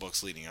read all the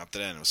books leading up to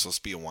that, and it was supposed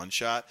to be a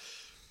one-shot.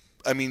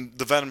 I mean,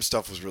 the Venom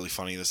stuff was really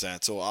funny this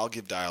that, so I'll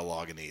give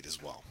dialogue an 8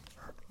 as well.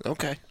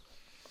 Okay.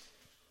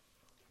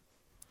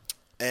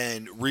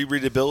 And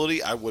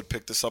rereadability, I would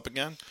pick this up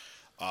again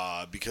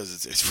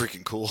because it's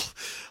freaking cool.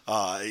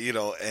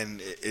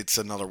 And it's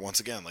another, once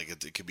again, like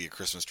it could be a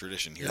Christmas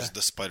tradition. Here's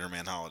the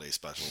Spider-Man holiday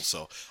special,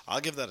 so I'll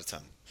give that a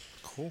 10.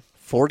 Cool.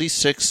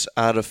 46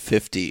 out of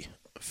 50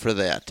 for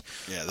that.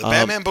 Yeah, the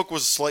Batman book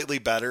was slightly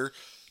better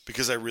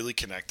because I really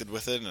connected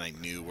with it and I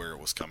knew where it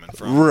was coming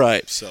from.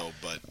 Right.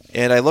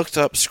 And I looked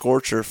up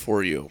Scorcher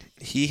for you.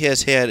 He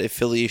has had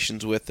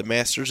affiliations with the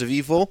Masters of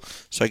Evil,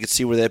 so I could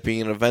see where that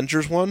being an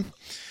Avengers one,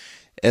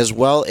 as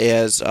well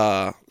as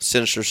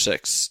Sinister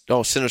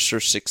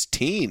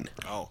 16.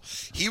 Oh,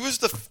 he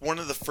was one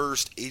of the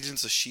first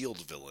Agents of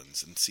S.H.I.E.L.D.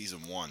 villains in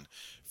Season 1.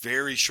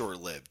 Very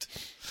short-lived.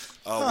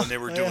 When they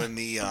were doing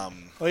the...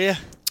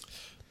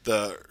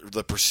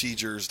 The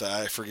procedures that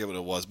I forget what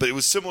it was, but it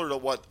was similar to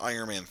what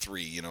Iron Man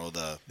 3,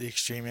 the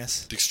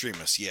Extremist. The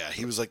Extremist, yeah.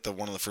 He was like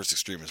one of the first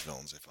Extremist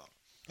villains, I thought.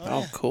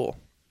 Cool.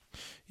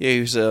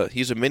 Yeah,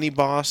 he's a mini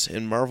boss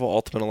in Marvel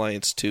Ultimate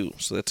Alliance 2,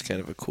 so that's kind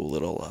of a cool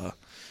little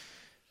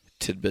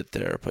tidbit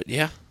there. But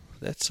yeah,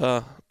 that's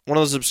one of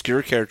those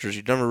obscure characters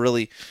you never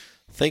really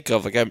think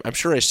of. Like I'm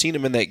sure I've seen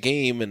him in that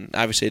game, and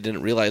obviously I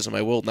didn't realize him.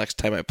 I will next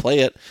time I play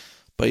it.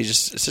 But he's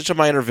just such a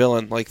minor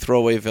villain, like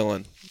throwaway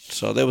villain.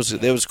 So that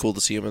was cool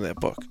to see him in that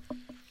book.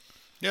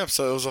 Yeah,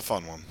 so it was a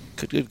fun one.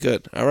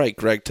 Good. All right,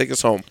 Greg, take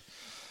us home.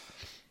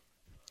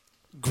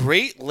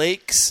 Great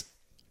Lakes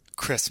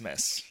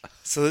Christmas.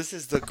 So this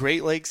is the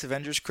Great Lakes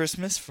Avengers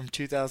Christmas from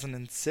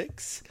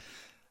 2006.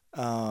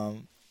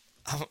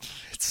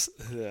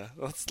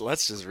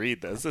 Let's just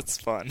read this. It's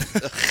fun.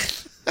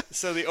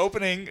 So the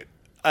opening,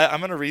 I'm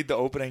going to read the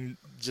opening,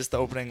 just the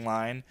opening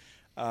line,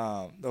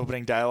 the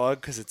opening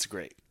dialogue, because it's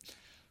great.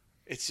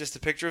 It's just a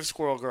picture of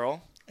Squirrel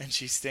Girl, and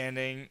she's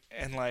standing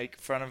in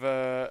like front of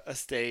a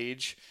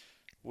stage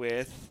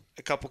with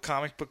a couple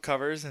comic book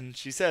covers, and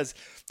she says,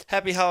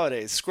 "Happy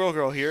Holidays, Squirrel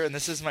Girl here, and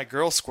this is my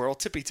girl squirrel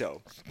Tippy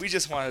Toe. We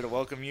just wanted to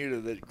welcome you to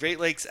the Great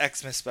Lakes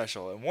Xmas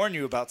special and warn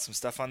you about some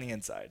stuff on the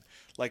inside,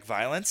 like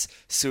violence,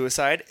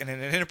 suicide, and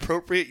an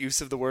inappropriate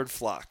use of the word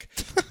flock.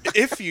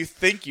 If you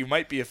think you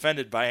might be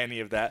offended by any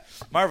of that,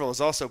 Marvel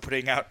is also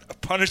putting out a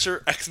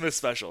Punisher Xmas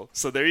special,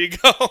 so there you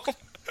go."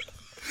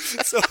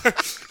 So,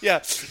 yeah,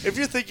 if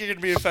you think you're going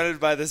to be offended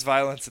by this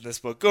violence in this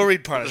book, go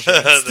read Punisher.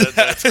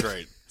 That's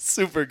great.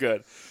 Super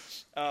good.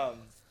 And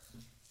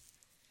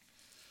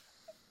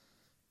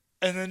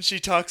then she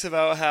talks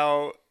about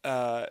how,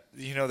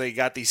 they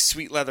got these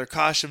sweet leather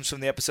costumes from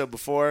the episode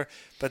before,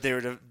 but they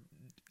were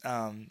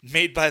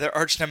made by their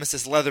arch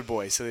nemesis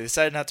Leatherboy, so they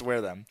decided not to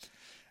wear them.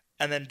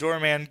 And then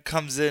Doorman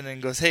comes in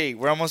and goes, "Hey,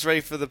 we're almost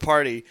ready for the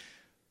party.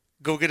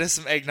 Go get us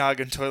some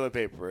eggnog and toilet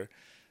paper."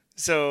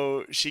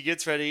 So she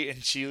gets ready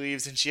and she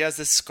leaves, and she has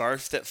this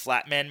scarf that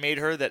Flatman made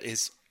her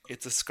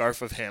it's a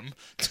scarf of him.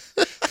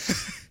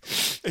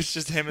 It's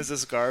just him as a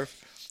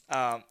scarf.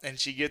 And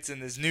she gets in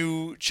this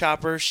new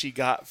chopper she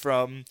got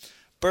from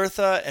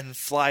Bertha and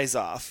flies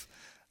off.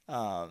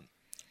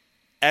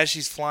 As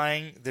she's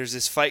flying, there's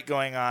this fight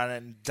going on,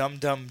 and Dum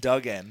Dum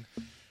Duggan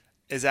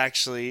is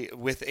actually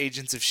with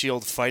Agents of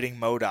S.H.I.E.L.D. fighting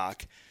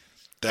MODOK.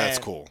 That's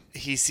cool.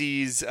 He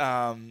sees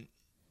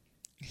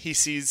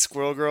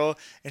Squirrel Girl,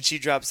 and she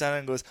drops down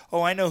and goes,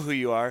 "Oh, I know who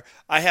you are.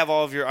 I have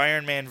all of your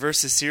Iron Man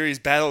versus series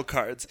battle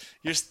cards.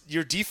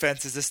 Your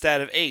defense is a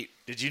stat of 8.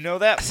 Did you know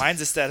that? Mine's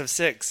a stat of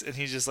 6. And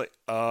he's just like,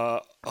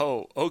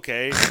 oh,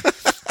 okay.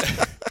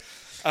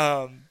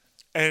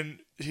 And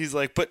he's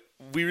like, "But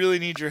we really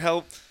need your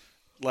help.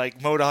 Like,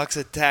 MODOK's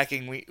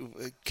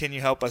attacking. Can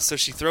you help us?" So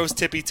she throws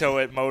Tippy Toe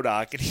at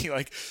MODOK, and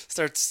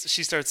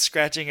she starts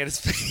scratching at his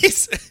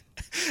face.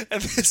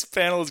 And this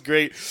panel is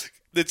great.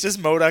 It's just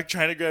MODOK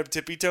trying to grab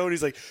Tippy Toe, and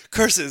he's like,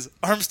 "Curses,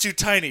 arms too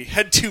tiny,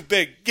 head too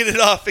big, get it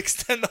off,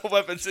 extend the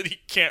weapons," and he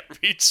can't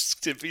reach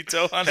Tippy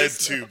Toe on Head his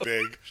too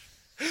big.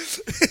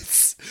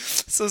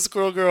 So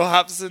Squirrel Girl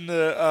hops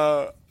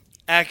into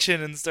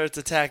action and starts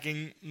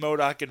attacking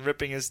MODOK and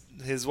ripping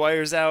his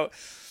wires out,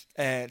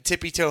 and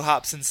Tippy Toe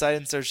hops inside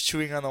and starts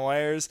chewing on the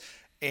wires,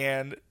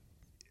 and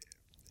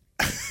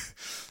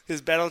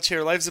his battle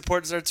chair life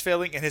support starts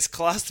failing, and his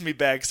colostomy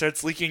bag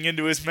starts leaking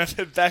into his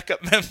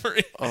backup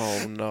memory.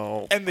 Oh,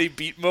 no. And they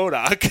beat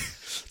MODOK.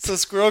 So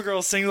Squirrel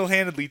Girl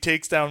single-handedly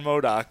takes down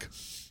MODOK.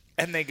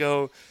 And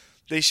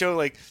they show,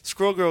 like,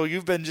 "Squirrel Girl,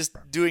 you've been just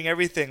doing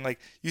everything. Like,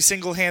 you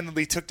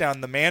single-handedly took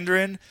down the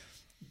Mandarin,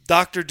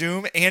 Doctor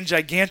Doom, and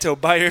Giganto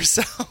by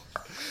yourself.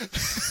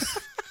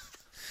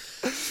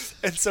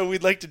 And so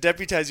we'd like to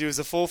deputize you as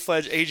a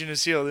full-fledged agent of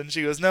S.H.I.E.L.D. And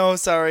she goes, "No,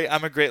 sorry,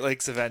 I'm a Great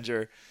Lakes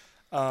Avenger."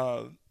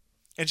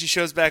 And she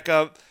shows back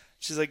up.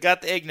 She's like,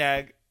 "Got the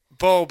eggnog.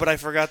 But I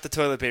forgot the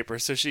toilet paper."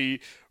 So she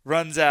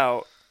runs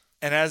out.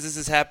 And as this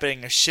is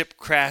happening, a ship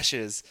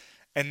crashes.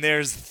 And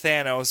there's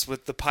Thanos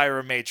with the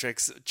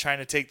Pyromatrix trying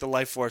to take the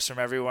life force from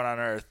everyone on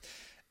Earth.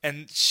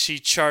 And she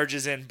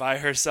charges in by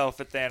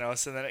herself at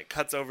Thanos. And then it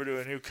cuts over to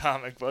a new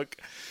comic book.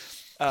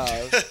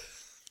 And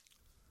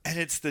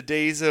it's the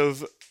days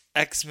of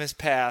Xmas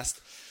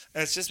past.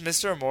 And it's just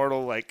Mr.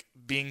 Immortal, like,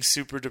 being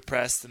super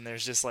depressed, and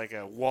there's just, like,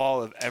 a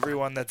wall of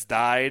everyone that's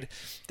died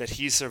that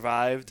he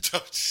survived.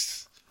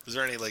 Is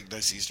there any, like,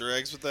 nice Easter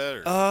eggs with that?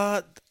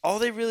 Or? All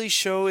they really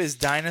show is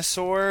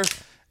Dinosaur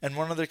and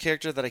one other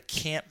character that I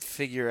can't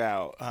figure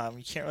out.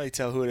 You can't really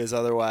tell who it is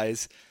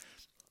otherwise.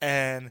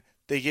 And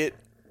they get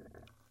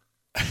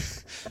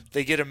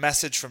a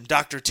message from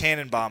Dr.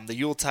 Tannenbaum, the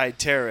Yuletide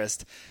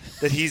terrorist,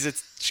 that he's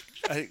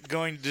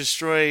going to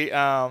destroy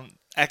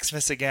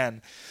Xmas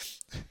again.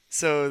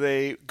 So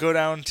they go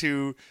down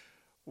to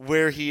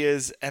where he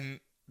is,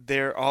 and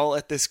they're all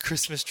at this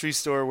Christmas tree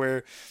store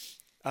where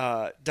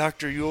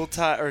Dr.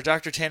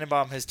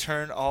 Tannenbaum has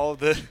turned all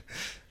the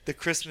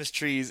Christmas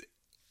trees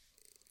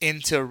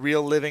into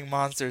real living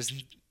monsters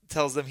and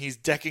tells them he's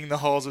decking the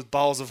halls with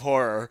balls of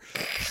horror.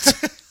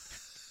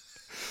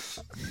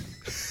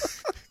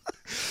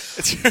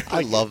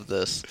 I love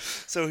this.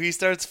 So he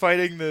starts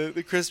fighting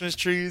the Christmas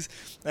trees,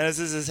 and as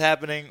this is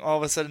happening, all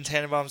of a sudden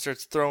Tannenbaum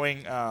starts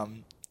throwing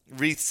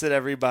wreaths at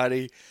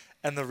everybody,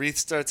 and the wreath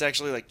starts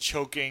actually like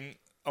choking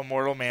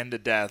Immortal Man to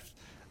death.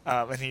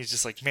 And he's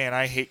just like, man,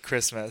 I hate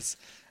Christmas.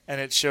 And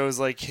it shows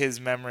like his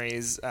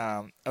memories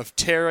of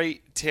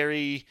Terry,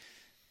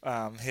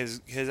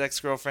 his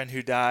ex-girlfriend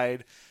who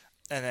died.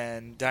 And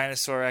then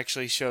Dinosaur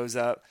actually shows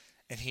up,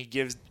 and he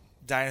gives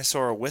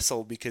Dinosaur a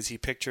whistle because he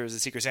pictures a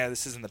Secret Santa.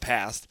 This is in the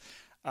past.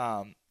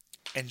 And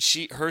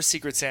her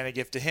Secret Santa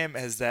gift to him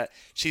is that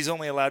she's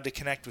only allowed to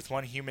connect with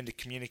one human to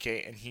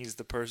communicate, and he's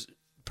the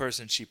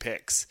person she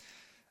picks.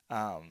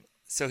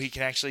 So he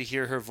can actually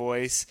hear her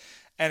voice.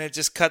 And it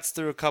just cuts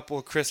through a couple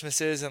of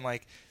Christmases, and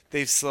like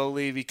they've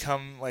slowly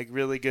become like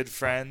really good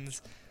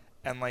friends.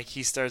 And like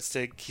he's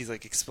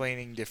like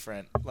explaining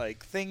different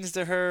like things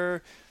to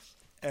her,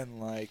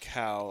 and like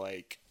how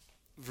like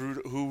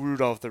who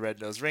Rudolph the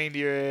Red-Nosed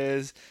Reindeer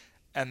is.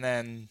 And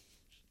then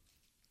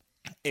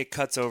it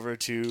cuts over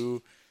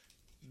to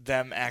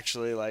them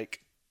actually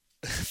like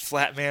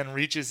Flatman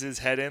reaches his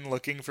head in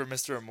looking for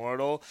Mr.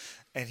 Immortal,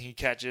 and he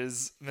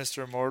catches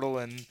Mr. Immortal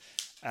and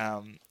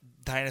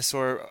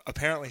Dinosaur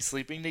apparently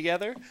sleeping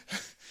together,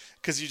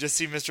 because you just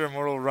see Mr.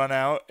 Immortal run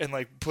out and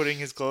like putting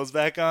his clothes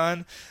back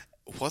on.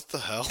 What the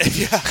hell?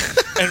 Yeah.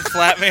 And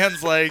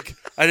Flatman's like,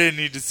 I didn't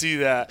need to see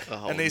that.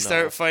 Oh, and they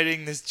start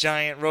fighting this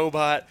giant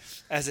robot.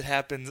 As it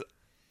happens,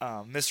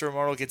 Mr.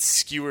 Immortal gets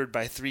skewered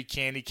by 3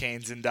 candy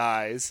canes and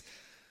dies,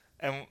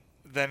 and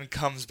then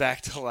comes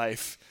back to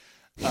life.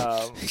 He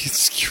gets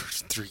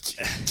skewered 3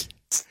 candy canes.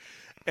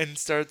 And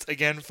starts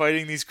again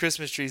fighting these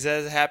Christmas trees.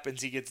 As it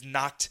happens, he gets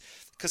knocked.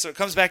 So it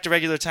comes back to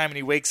regular time, and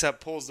he wakes up,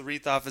 pulls the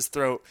wreath off his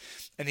throat,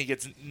 and he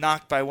gets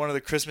knocked by one of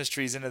the Christmas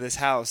trees into this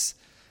house.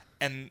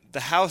 And the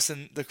house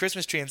and the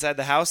Christmas tree inside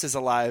the house is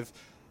alive,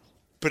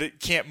 but it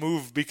can't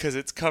move because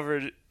it's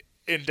covered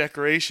in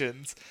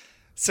decorations.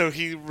 So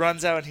he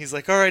runs out and he's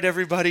like, all right,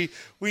 everybody,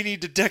 we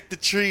need to deck the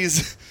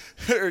trees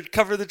or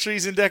cover the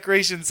trees in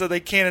decorations so they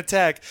can't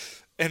attack.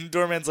 And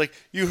Doorman's like,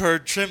 you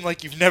heard trim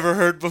like you've never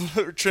heard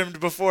trimmed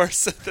before.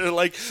 So they're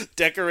like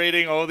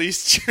decorating all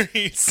these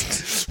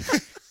trees.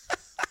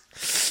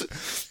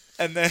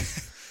 and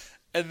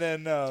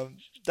then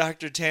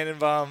Dr.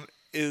 Tannenbaum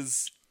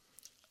is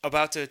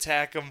about to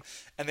attack them,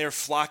 and they're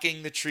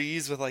flocking the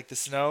trees with like the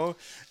snow,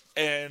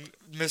 and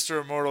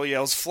Mr. Immortal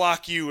yells,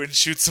 flock you, and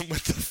shoots them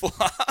with the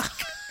flock.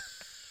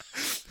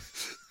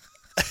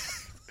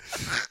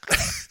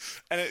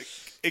 And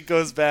it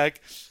goes back.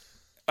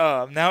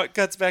 Now it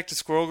cuts back to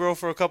Squirrel Girl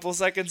for a couple of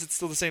seconds. It's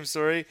still the same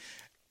story,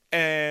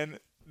 and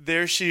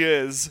there she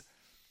is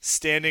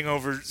standing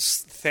over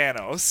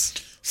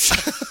Thanos.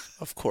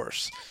 Of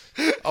course.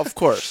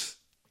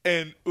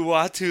 And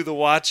Uatu the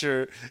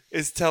Watcher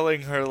is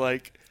telling her,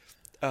 like,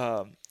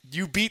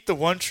 you beat the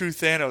one true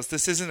Thanos.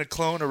 This isn't a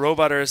clone, a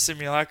robot, or a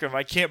simulacrum.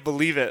 I can't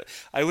believe it.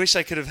 I wish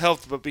I could have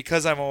helped, but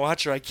because I'm a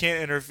Watcher, I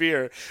can't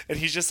interfere. And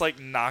he's just, like,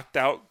 knocked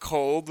out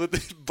cold with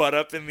his butt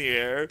up in the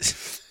air.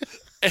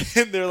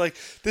 And they're like,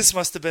 this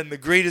must have been the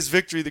greatest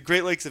victory the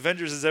Great Lakes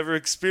Avengers has ever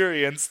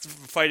experienced,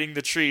 fighting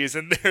the trees.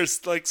 And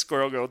there's, like,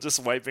 Squirrel Girl just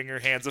wiping her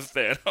hands of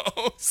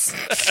Thanos.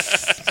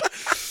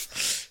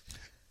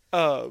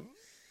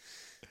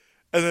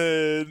 And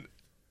then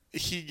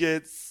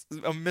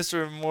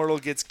Mr. Immortal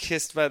gets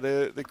kissed by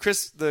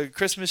the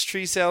Christmas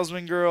tree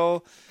salesman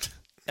girl,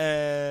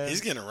 and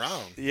He's getting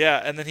around.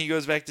 Yeah, and then he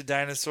goes back to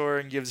Dinosaur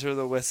and gives her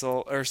the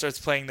whistle, or starts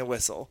playing the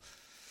whistle.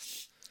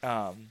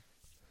 This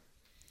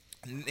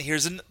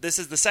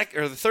is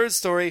the third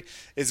story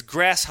is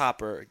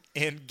Grasshopper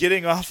and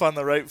getting off on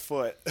the right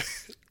foot.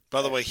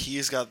 By the way,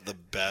 he's got the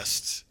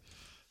best,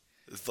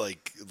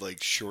 like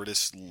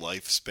shortest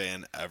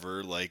lifespan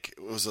ever. Like,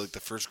 it was like the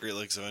first Great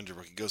Lakes Avenger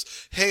where he goes,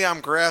 "Hey,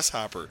 I'm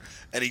Grasshopper,"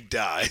 and he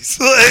dies.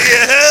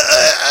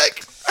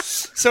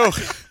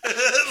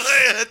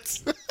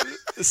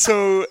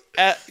 So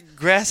at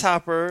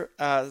Grasshopper,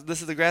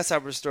 this is the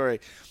Grasshopper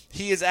story.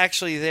 He is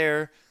actually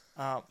there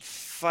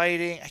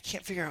fighting. I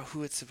can't figure out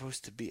who it's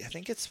supposed to be. I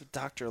think it's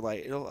Dr.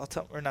 Light.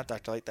 Not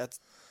Dr. Light. That's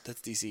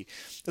DC.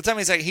 The time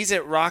he's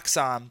at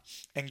Roxxon,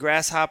 and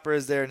Grasshopper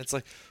is there, and it's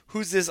like,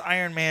 who's this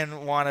Iron Man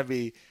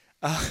wannabe?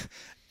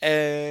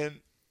 And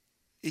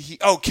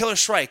Killer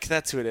Shrike,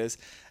 that's who it is.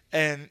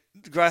 And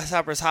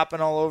Grasshopper's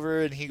hopping all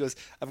over, and he goes,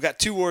 I've got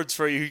 2 words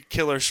for you,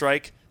 Killer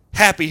Shrike.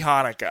 Happy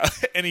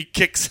Hanukkah. And he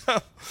kicks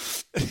him.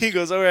 And he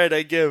goes, all right,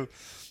 I give.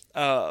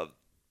 And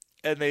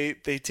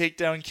they take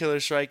down Killer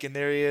Shrike, and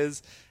there he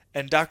is.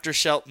 And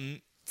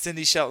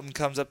Cindy Shelton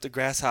comes up to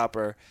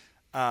Grasshopper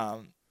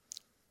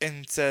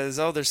and says,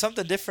 oh, there's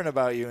something different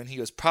about you. And he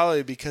goes,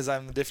 probably because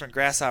I'm a different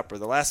Grasshopper.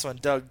 The last one,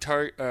 Doug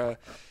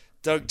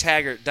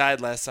Taggart,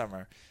 died last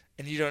summer.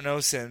 And you don't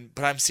know Sin,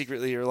 but I'm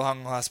secretly your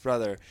long-lost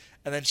brother.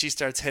 And then she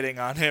starts hitting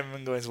on him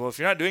and goes, well, if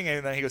you're not doing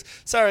anything, then he goes,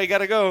 sorry,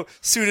 gotta go.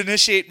 Suit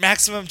initiate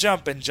maximum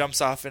jump, and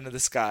jumps off into the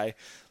sky.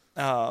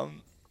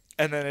 And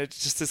then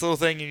it's just this little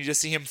thing, and you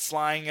just see him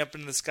flying up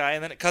into the sky,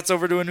 and then it cuts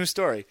over to a new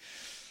story.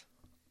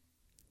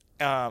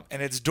 And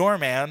it's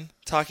Doorman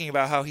talking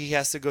about how he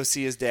has to go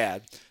see his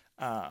dad.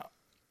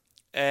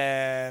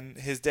 And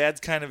his dad's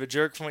kind of a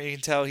jerk from what you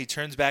can tell. He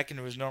turns back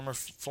into his normal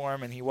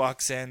form, and he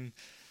walks in.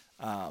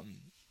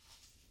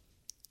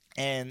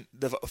 And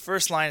the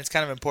first line is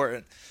kind of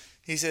important.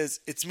 He says,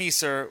 "It's me,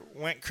 sir.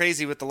 Went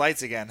crazy with the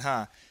lights again,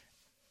 huh?"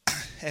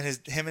 And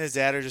him and his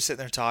dad are just sitting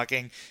there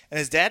talking, and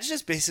his dad's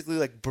just basically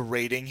like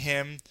berating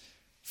him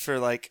for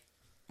like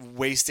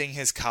wasting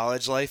his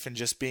college life and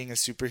just being a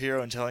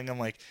superhero, and telling him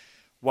like,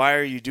 "Why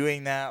are you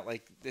doing that?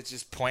 Like, it's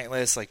just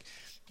pointless. Like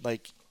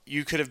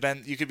you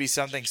could be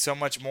something so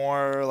much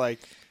more. Like,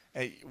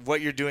 what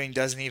you're doing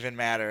doesn't even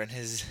matter." And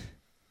his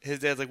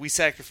dad's like, "We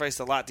sacrificed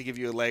a lot to give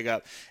you a leg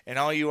up, and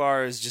all you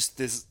are is just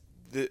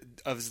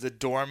the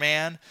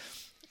doorman.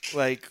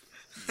 Like,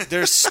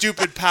 there's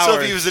stupid power." So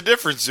if he was a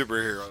different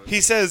superhero. He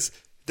says,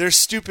 "There's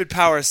stupid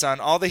power, son.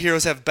 All the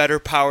heroes have better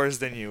powers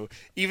than you.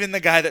 Even the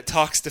guy that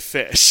talks to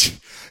fish.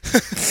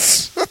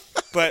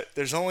 But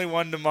there's only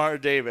one DeMar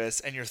Davis,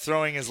 and you're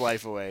throwing his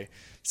life away."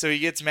 So he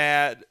gets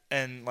mad,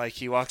 and like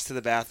he walks to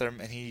the bathroom,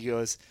 and he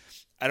goes,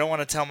 "I don't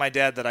want to tell my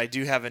dad that I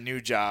do have a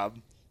new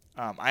job.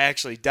 I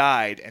actually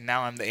died, and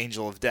now I'm the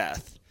angel of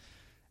death."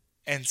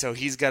 And so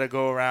he's got to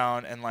go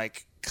around and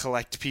like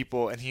collect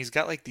people, and he's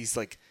got like these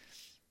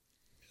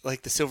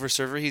like the Silver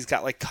Surfer, he's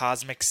got like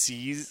cosmic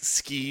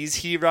skis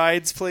he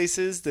rides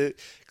places that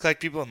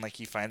collect people, and like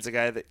he finds a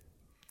guy that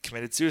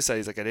committed suicide.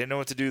 He's like, "I didn't know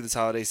what to do this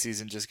holiday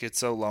season, just get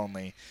so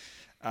lonely."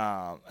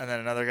 And then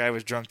another guy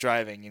was drunk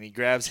driving, and he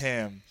grabs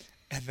him,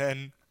 and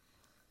then,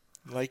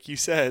 like you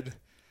said,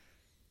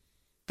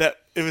 that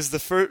it was the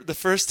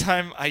first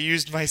time I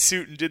used my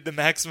suit and did the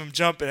maximum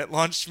jump, and it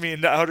launched me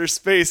into outer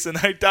space, and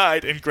I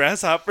died, and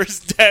Grasshopper's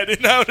dead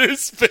in outer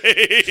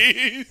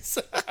space.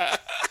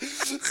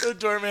 So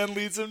Doorman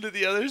leads him to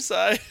the other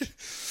side.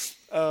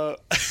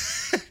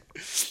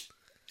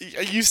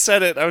 You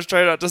said it. I was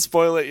trying not to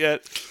spoil it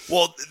yet.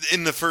 Well,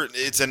 in the first,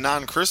 it's a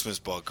non-Christmas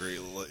book,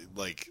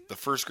 like the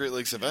first Great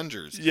Lakes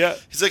Avengers. Yeah.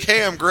 He's like,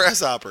 "Hey, I'm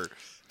Grasshopper,"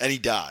 and he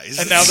dies.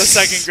 And now the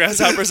second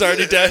Grasshopper's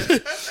already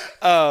dead.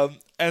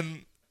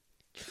 And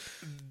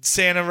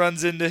Santa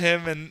runs into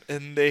him,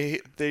 and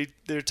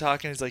they're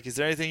talking. He's like, "Is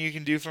there anything you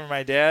can do for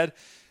my dad?"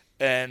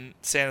 And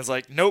Santa's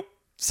like, "Nope,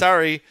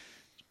 sorry,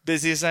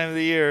 busiest time of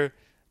the year."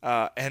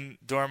 And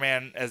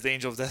Doorman, as the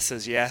Angel of Death,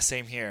 says, "Yeah,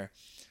 same here."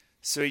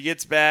 So he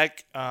gets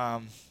back.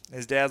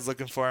 His dad's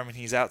looking for him, and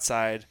he's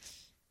outside.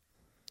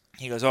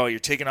 He goes, "Oh, you're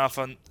taking off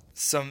on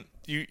some.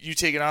 You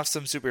taking off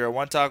some superhero.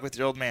 Want to talk with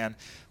your old man.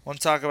 Want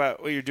to talk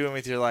about what you're doing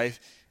with your life."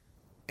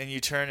 And you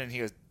turn, and he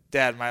goes,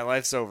 "Dad, my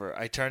life's over.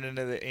 I turned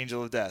into the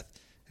Angel of Death."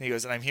 And he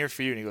goes, "And I'm here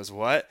for you." And he goes,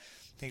 "What?"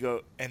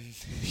 And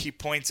he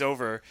points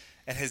over,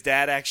 and his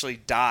dad actually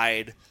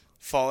died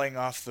falling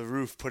off the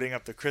roof, putting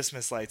up the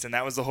Christmas lights, and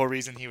that was the whole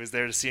reason he was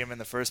there to see him in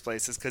the first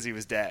place, is because he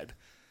was dead.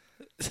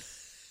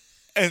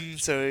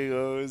 And so he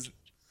goes,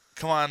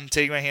 "Come on,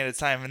 take my hand, it's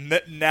time."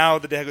 And now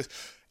the dad goes,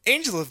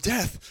 "Angel of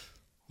Death?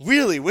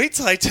 Really? Wait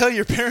till I tell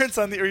your parents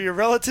or your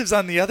relatives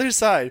on the other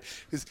side."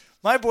 He goes,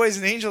 "My boy's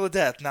an Angel of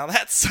Death. Now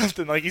that's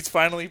something." Like, he's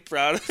finally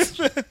proud of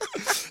him.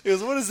 He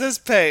goes, "What does this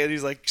pay?" And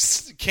he's like,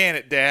 "Can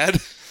it, Dad?"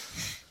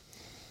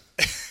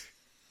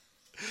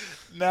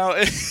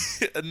 Now,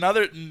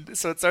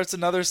 so it starts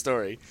another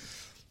story.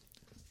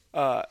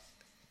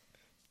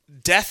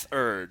 Death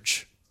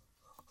Urge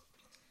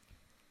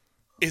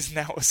is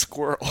now a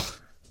squirrel.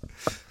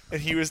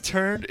 And he was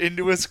turned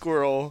into a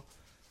squirrel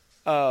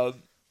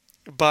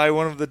by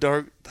one of the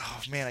dark...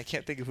 Oh, man, I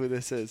can't think of who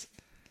this is.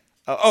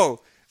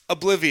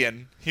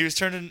 Oblivion. He was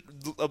turned in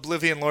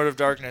Oblivion, Lord of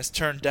Darkness,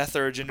 turned Death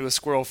Urge into a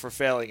squirrel for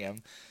failing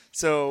him.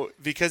 So,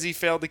 because he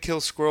failed to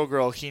kill Squirrel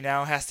Girl, he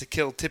now has to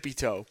kill Tippy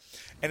Toe.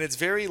 And it's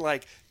very,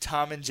 like,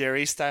 Tom and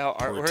Jerry style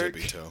artwork. Poor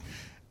Tippy Toe.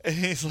 And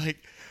he's like,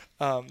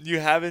 you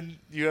have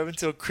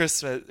until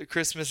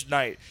Christmas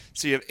night,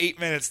 so you have 8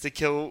 minutes to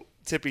kill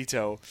Tippy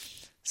Toe.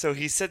 So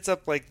he sets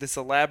up, like, this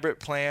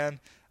elaborate plan.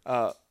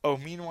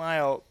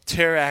 Meanwhile,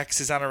 Terrax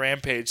is on a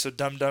rampage, so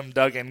Dum Dum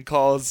Dugan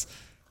calls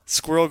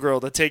Squirrel Girl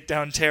to take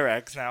down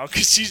Terrax now,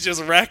 because she's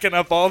just racking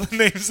up all the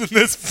names in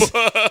this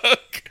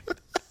book.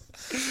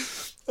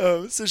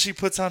 So she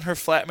puts on her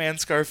Flatman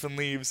scarf and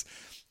leaves,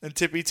 and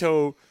Tippy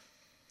Toe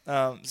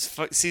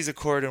sees a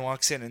cord and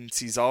walks in and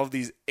sees all of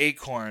these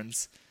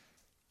acorns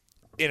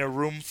in a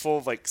room full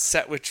of, like,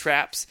 set with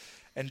traps,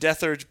 and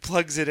Death Urge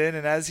plugs it in,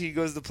 and as he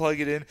goes to plug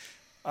it in,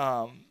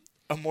 a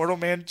mortal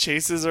man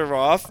chases her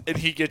off, and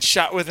he gets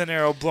shot with an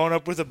arrow, blown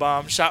up with a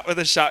bomb, shot with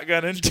a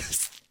shotgun, and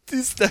just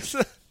he steps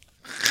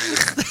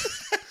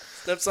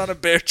on a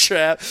bear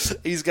trap.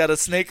 He's got a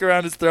snake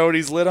around his throat.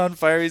 He's lit on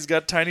fire. He's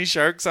got tiny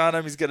sharks on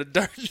him. He's got a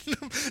dart in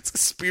him. It's a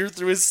spear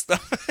through his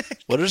stomach.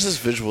 What does this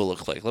visual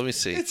look like? Let me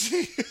see.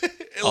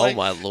 Like,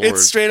 my Lord.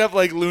 It's straight up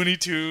like Looney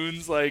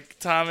Tunes, like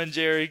Tom and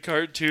Jerry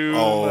cartoon.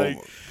 Oh. Like,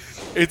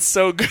 it's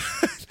so good.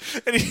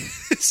 And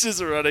he's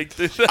just running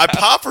through that. I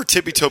pop for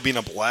Tippy Toe being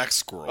a black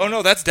squirrel. Oh,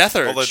 no, that's Death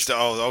Urge.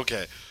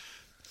 Okay.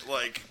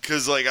 Like,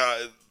 because, like,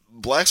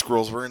 black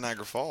squirrels were in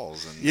Niagara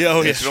Falls. And you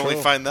can only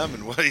find them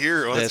in what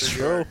year? That's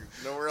New York.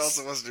 true. Nowhere else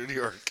in Western New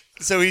York.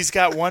 So he's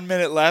got 1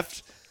 minute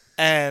left,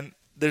 and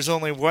there's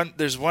only one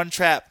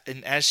trap,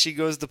 and as she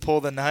goes to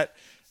pull the nut,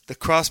 the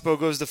crossbow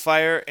goes to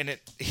fire, and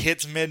it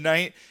hits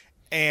midnight,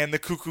 and the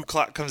cuckoo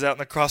clock comes out, and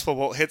the crossbow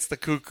bolt hits the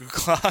cuckoo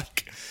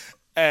clock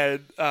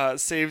and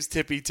saves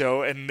Tippy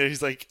Toe. And there's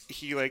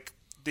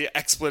the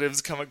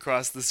expletives come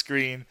across the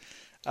screen.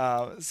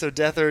 So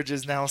Death Urge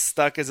is now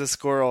stuck as a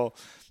squirrel,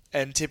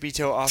 and Tippy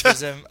Toe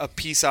offers him a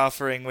peace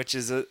offering, which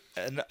is an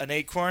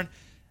acorn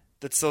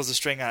that still has a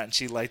string on it, and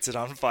she lights it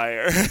on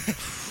fire.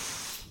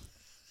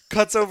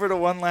 Cuts over to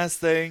one last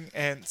thing,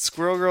 and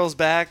Squirrel Girl's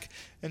back,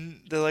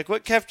 and they're like,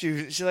 "What kept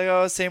you?" She's like,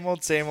 "Oh, same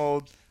old, same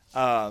old."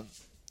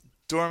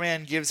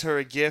 Doorman gives her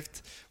a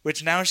gift,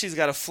 which now she's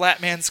got a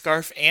Flatman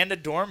scarf and a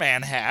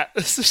Doorman hat,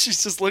 so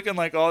she's just looking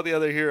like all the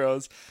other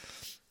heroes.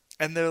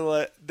 And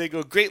they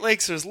go, "Great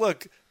Lakesers,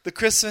 look, the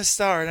Christmas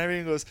star," and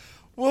everyone goes,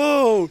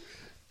 "Whoa!"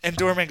 And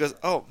Doorman goes,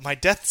 "Oh, my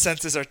death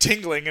senses are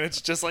tingling," and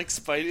it's just like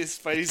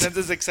Spidey's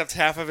senses, except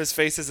half of his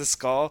face is a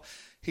skull.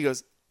 He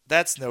goes,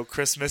 "That's no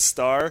Christmas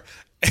star."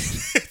 And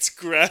it's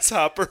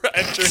Grasshopper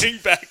entering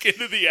back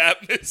into the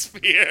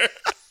atmosphere.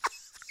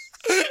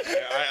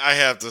 I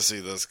have to see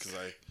this because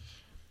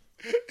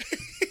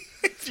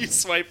if you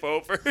swipe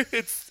over,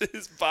 it's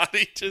his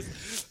body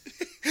just.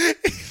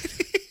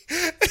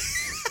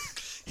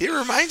 He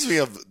reminds me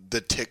of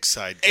the Tick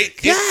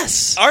sidekick.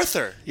 Yes,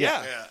 Arthur.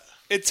 Yeah.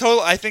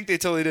 I think they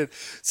totally did.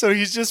 So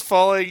he's just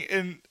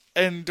falling,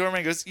 and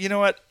Doorman goes, "You know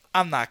what?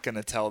 I'm not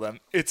gonna tell them.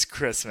 It's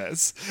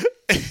Christmas."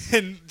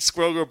 And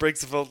Squirrel Girl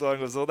breaks the fourth wall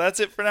and goes, "Well, that's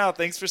it for now.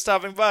 Thanks for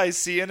stopping by.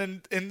 See you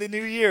in the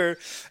new year."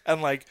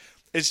 And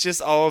it's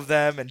just all of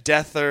them and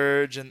Death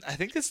Urge, and I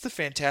think it's the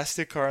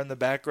Fantastic Car in the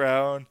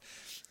background.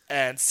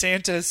 And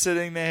Santa is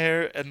sitting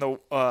there, and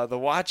the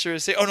Watcher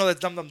is saying, "Oh no, that's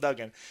Dum Dum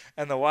Dugan."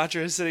 And the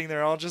Watcher is sitting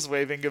there, all just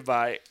waving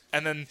goodbye.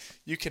 And then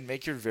you can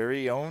make your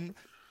very own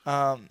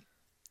Flatman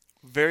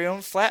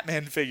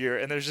figure,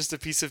 and there's just a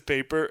piece of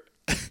paper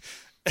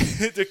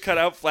to cut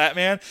out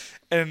Flatman,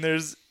 and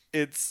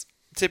it's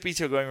Tippy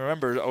Toe going,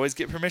 "Remember, always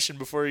get permission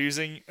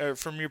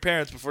from your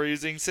parents before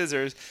using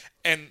scissors."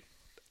 And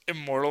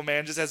Immortal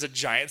Man just has a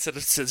giant set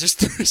of scissors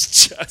through his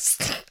chest.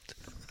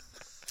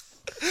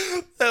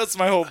 That was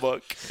my whole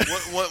book.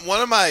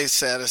 One of my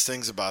saddest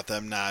things about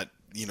them not,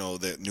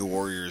 the New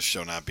Warriors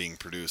show not being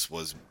produced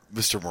was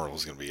Mr. Mortal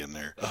was going to be in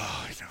there.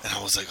 Oh, I know. And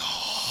I was like,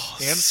 oh.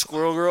 And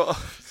Squirrel Girl.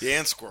 Yeah,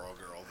 and Squirrel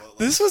Girl.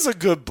 This was a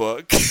good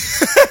book.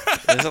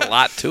 There's a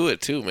lot to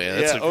it too,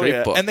 man. That's a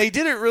great book. And they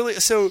did it really.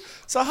 So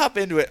I'll hop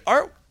into it.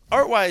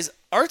 Art-wise,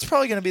 art's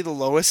probably going to be the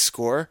lowest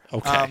score.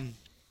 Okay.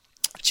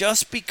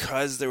 Just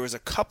because there was a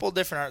couple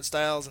different art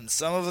styles, and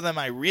some of them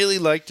I really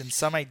liked and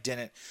some I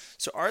didn't.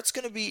 So art's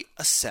going to be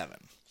a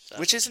 7,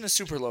 which isn't a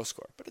super low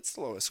score, but it's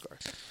the lowest score.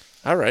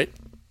 All right.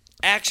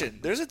 Action.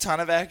 There's a ton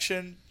of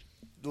action.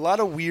 A lot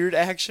of weird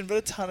action, but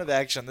a ton of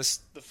action. The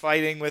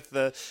fighting with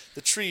the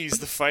trees,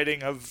 the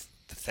fighting of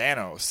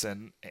Thanos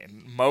and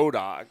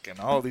MODOK and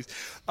all these.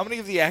 I'm going to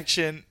give the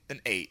action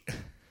an 8.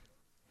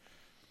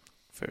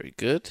 Very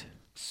good.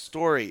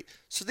 Story.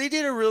 So they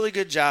did a really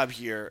good job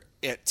here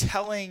at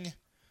telling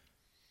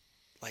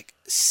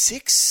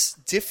 6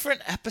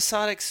 different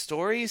episodic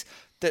stories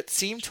that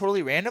seem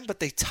totally random, but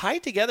they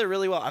tied together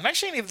really well. I'm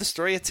actually going to give the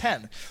story a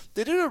 10.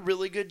 They did a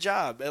really good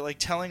job at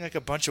telling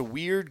a bunch of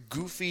weird,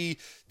 goofy,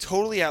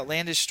 totally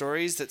outlandish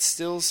stories that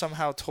still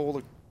somehow told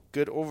a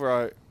good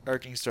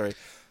overarching story.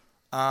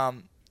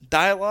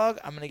 Dialogue,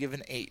 I'm going to give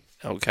an 8.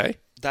 Okay.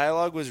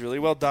 Dialogue was really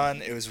well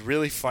done. It was a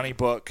really funny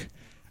book.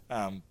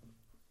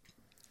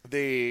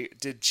 They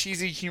did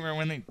cheesy humor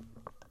when they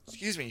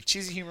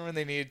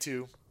needed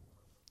to,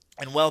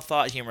 and well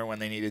thought humor when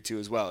they needed to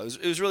as well.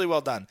 It was really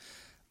well done.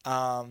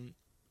 I'm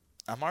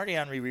already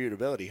on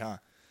rereadability, huh?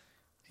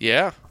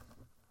 Yeah.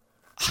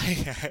 I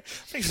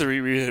think the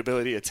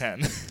rereadability a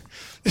 10.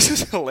 This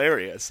is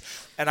hilarious,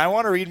 and I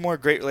want to read more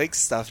Great Lakes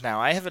stuff now.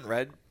 I haven't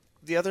read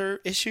the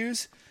other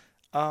issues.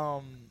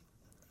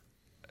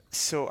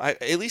 So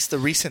at least the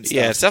recent stuff.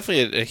 Yeah, it's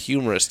definitely a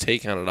humorous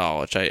take on it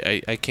all, which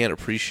I can't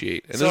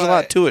appreciate. And So there's a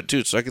lot to it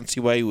too, so I can see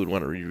why you would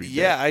want to reread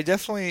Yeah, that. I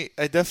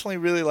definitely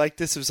really liked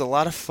this. It was a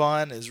lot of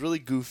fun. It was really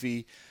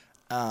goofy.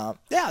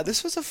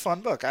 This was a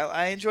fun book.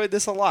 I enjoyed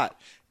this a lot.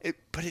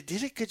 But it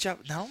did a good job.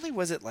 Not only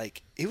was it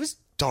it was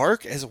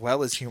dark as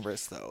well as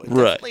humorous, though. It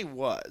definitely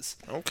was.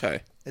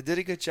 Okay. It did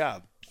a good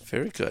job.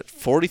 Very good.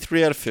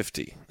 43 out of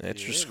 50.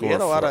 That's your score. We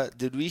had a lot of.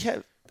 Did we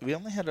have? We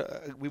only had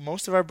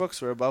most of our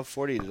books were above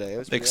 40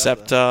 today.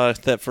 Except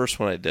that first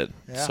one I did.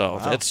 Yeah, so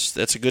wow.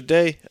 that's a good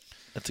day.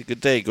 That's a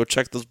good day. Go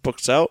check those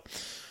books out.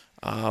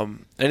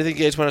 Anything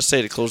you guys want to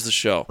say to close the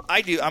show?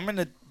 I do. I'm going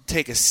to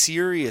take a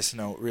serious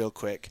note real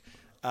quick.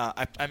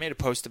 I made a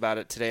post about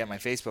it today on my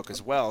Facebook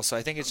as well, so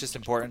I think it's just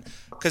important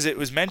because it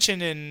was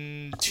mentioned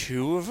in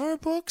 3 of our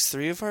books,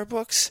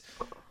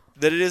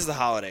 that it is the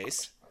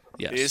holidays.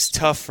 Yes. It is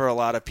tough for a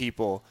lot of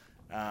people.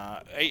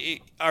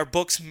 Our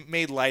books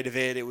made light of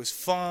it. It was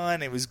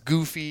fun. It was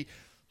goofy.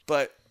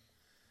 But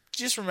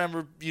just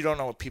remember, you don't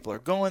know what people are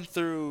going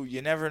through.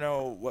 You never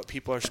know what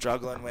people are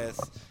struggling with.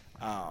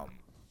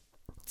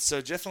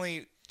 So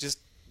definitely just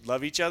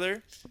love each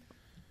other.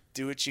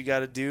 Do what you got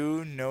to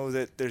do. Know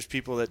that there's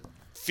people that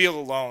feel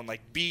alone.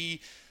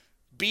 Be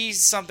be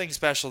something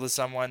special to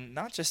someone,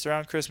 not just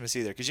around Christmas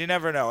either, because you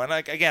never know. And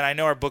like again, I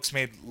know our books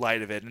made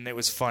light of it, and it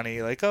was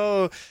funny, like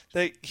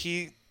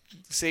he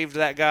saved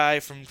that guy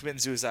from committing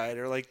suicide,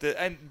 or like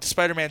and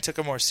Spider-Man took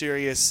a more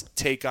serious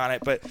take on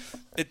it, but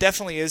it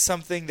definitely is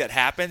something that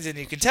happens, and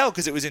you can tell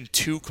because it was in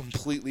two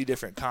completely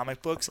different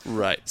comic books.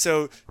 Right.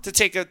 So to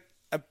take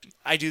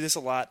I do this a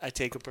lot. I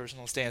take a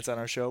personal stance on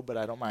our show, but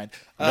I don't mind.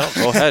 No,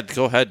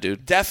 go ahead,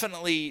 dude.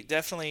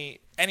 Definitely,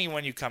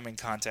 anyone you come in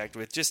contact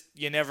with, just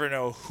you never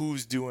know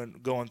who's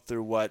going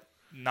through what,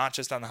 not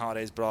just on the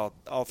holidays, but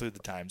all through the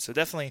time. So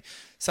definitely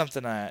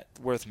something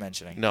worth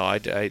mentioning. No,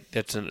 I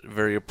that's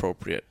very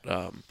appropriate.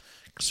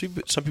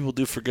 Some people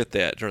do forget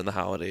that during the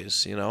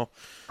holidays, you know.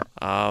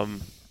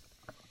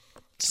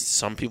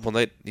 Some people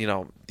they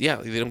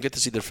don't get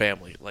to see their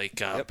family,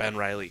 like Ben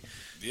Reilly.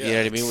 Yeah, you know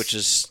what I mean? Which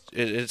is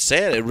it's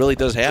sad. It really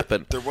does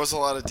happen. There was a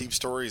lot of deep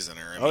stories in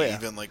there. I mean,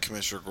 even like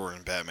Commissioner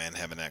Gordon, Batman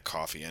having that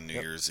coffee on New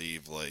Year's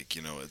Eve, like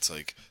it's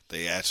like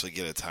they actually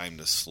get a time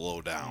to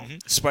slow down. Mm-hmm.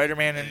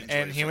 Spider-Man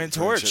and Human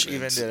Torch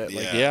even did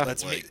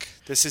it. Like,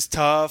 this is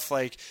tough.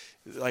 Like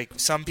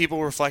some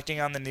people reflecting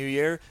on the new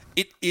year,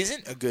 it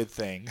isn't a good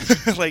thing.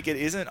 Like it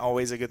isn't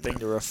always a good thing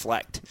to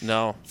reflect.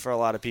 No, for a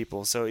lot of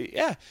people. So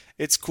yeah,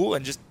 it's cool,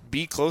 and just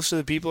be close to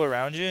the people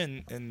around you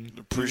and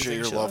appreciate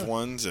your loved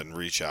ones and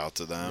reach out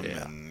to them.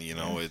 Yeah. And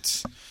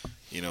it's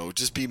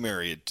just be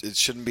merry. It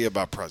shouldn't be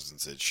about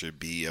presents. It should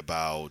be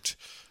about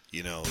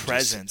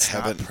presents,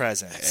 not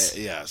presents.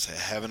 Yes,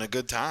 having a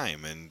good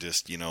time and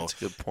just that's a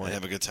good point.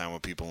 Have a good time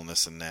with people and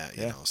this and that.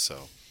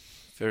 So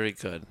very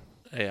good.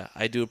 Yeah,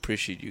 I do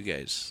appreciate you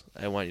guys.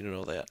 I want you to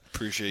know that.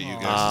 Appreciate you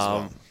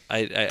guys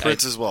as well.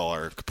 Prince as well,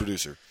 our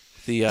producer.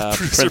 The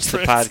Prince the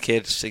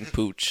podcasting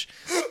pooch.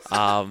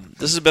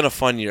 This has been a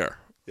fun year.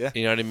 Yeah.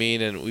 You know what I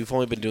mean? And we've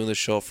only been doing this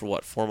show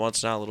for 4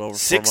 months now, a little over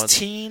 4 months.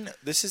 16?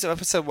 This is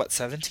episode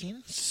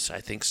 17? I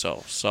think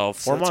so. So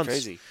 4 months.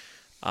 That's crazy.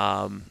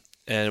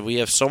 And we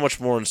have so much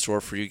more in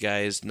store for you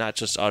guys, not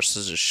just us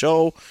as a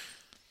show,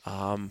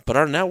 but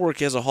our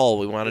network as a whole.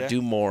 We want to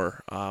do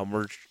more.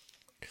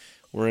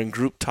 We're in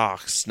group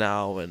talks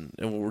now, and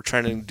we're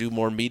trying to do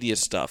more media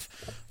stuff.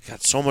 We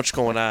got so much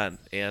going on,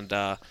 and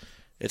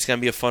it's going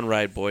to be a fun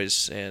ride,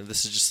 boys, and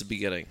this is just the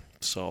beginning.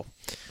 So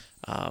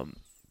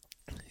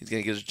he's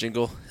going to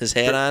get his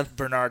hat on.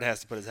 Bernard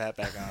has to put his hat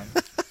back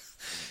on.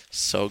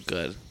 So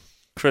good.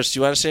 Chris, do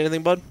you want to say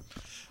anything, bud?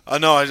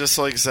 No, I just,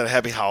 like I said,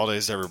 happy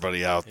holidays to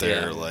everybody out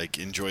there. Yeah. Like,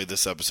 enjoy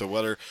this episode.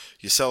 Whether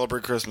you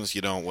celebrate Christmas,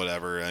 you don't,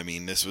 whatever. I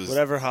mean, this was...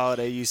 Whatever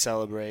holiday you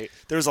celebrate.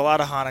 There was a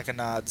lot of Hanukkah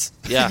nods.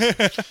 Yeah.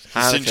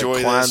 Just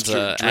enjoy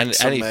Kwanzaa, this. Drink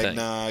some anything.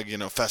 eggnog,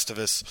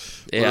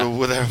 Festivus. Yeah.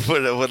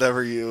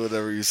 Whatever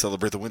you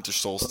celebrate. The winter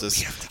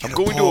solstice. I'm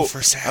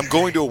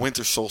going to a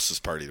winter solstice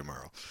party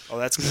tomorrow. Oh,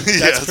 that's pretty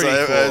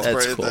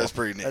cool. That's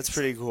pretty neat. That's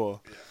pretty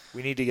cool. Yeah.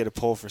 We need to get a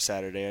poll for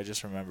Saturday. I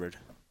just remembered.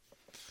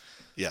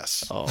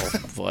 Yes. Oh,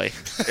 boy.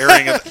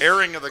 airing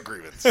of the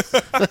grievance.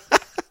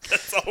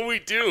 That's all we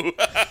do.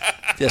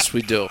 Yes,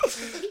 we do.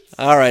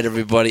 All right,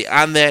 everybody.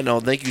 On that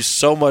note, thank you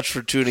so much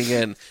for tuning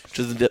in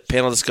to the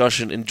panel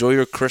discussion. Enjoy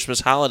your Christmas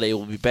holiday.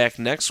 We'll be back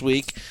next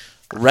week.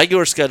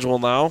 Regular schedule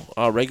now.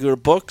 Regular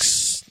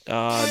books.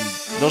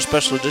 No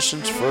special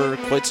editions for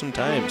quite some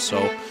time.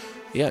 So,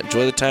 yeah,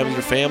 enjoy the time with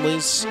your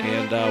families,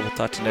 and we'll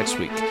talk to you next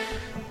week.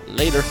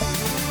 Later.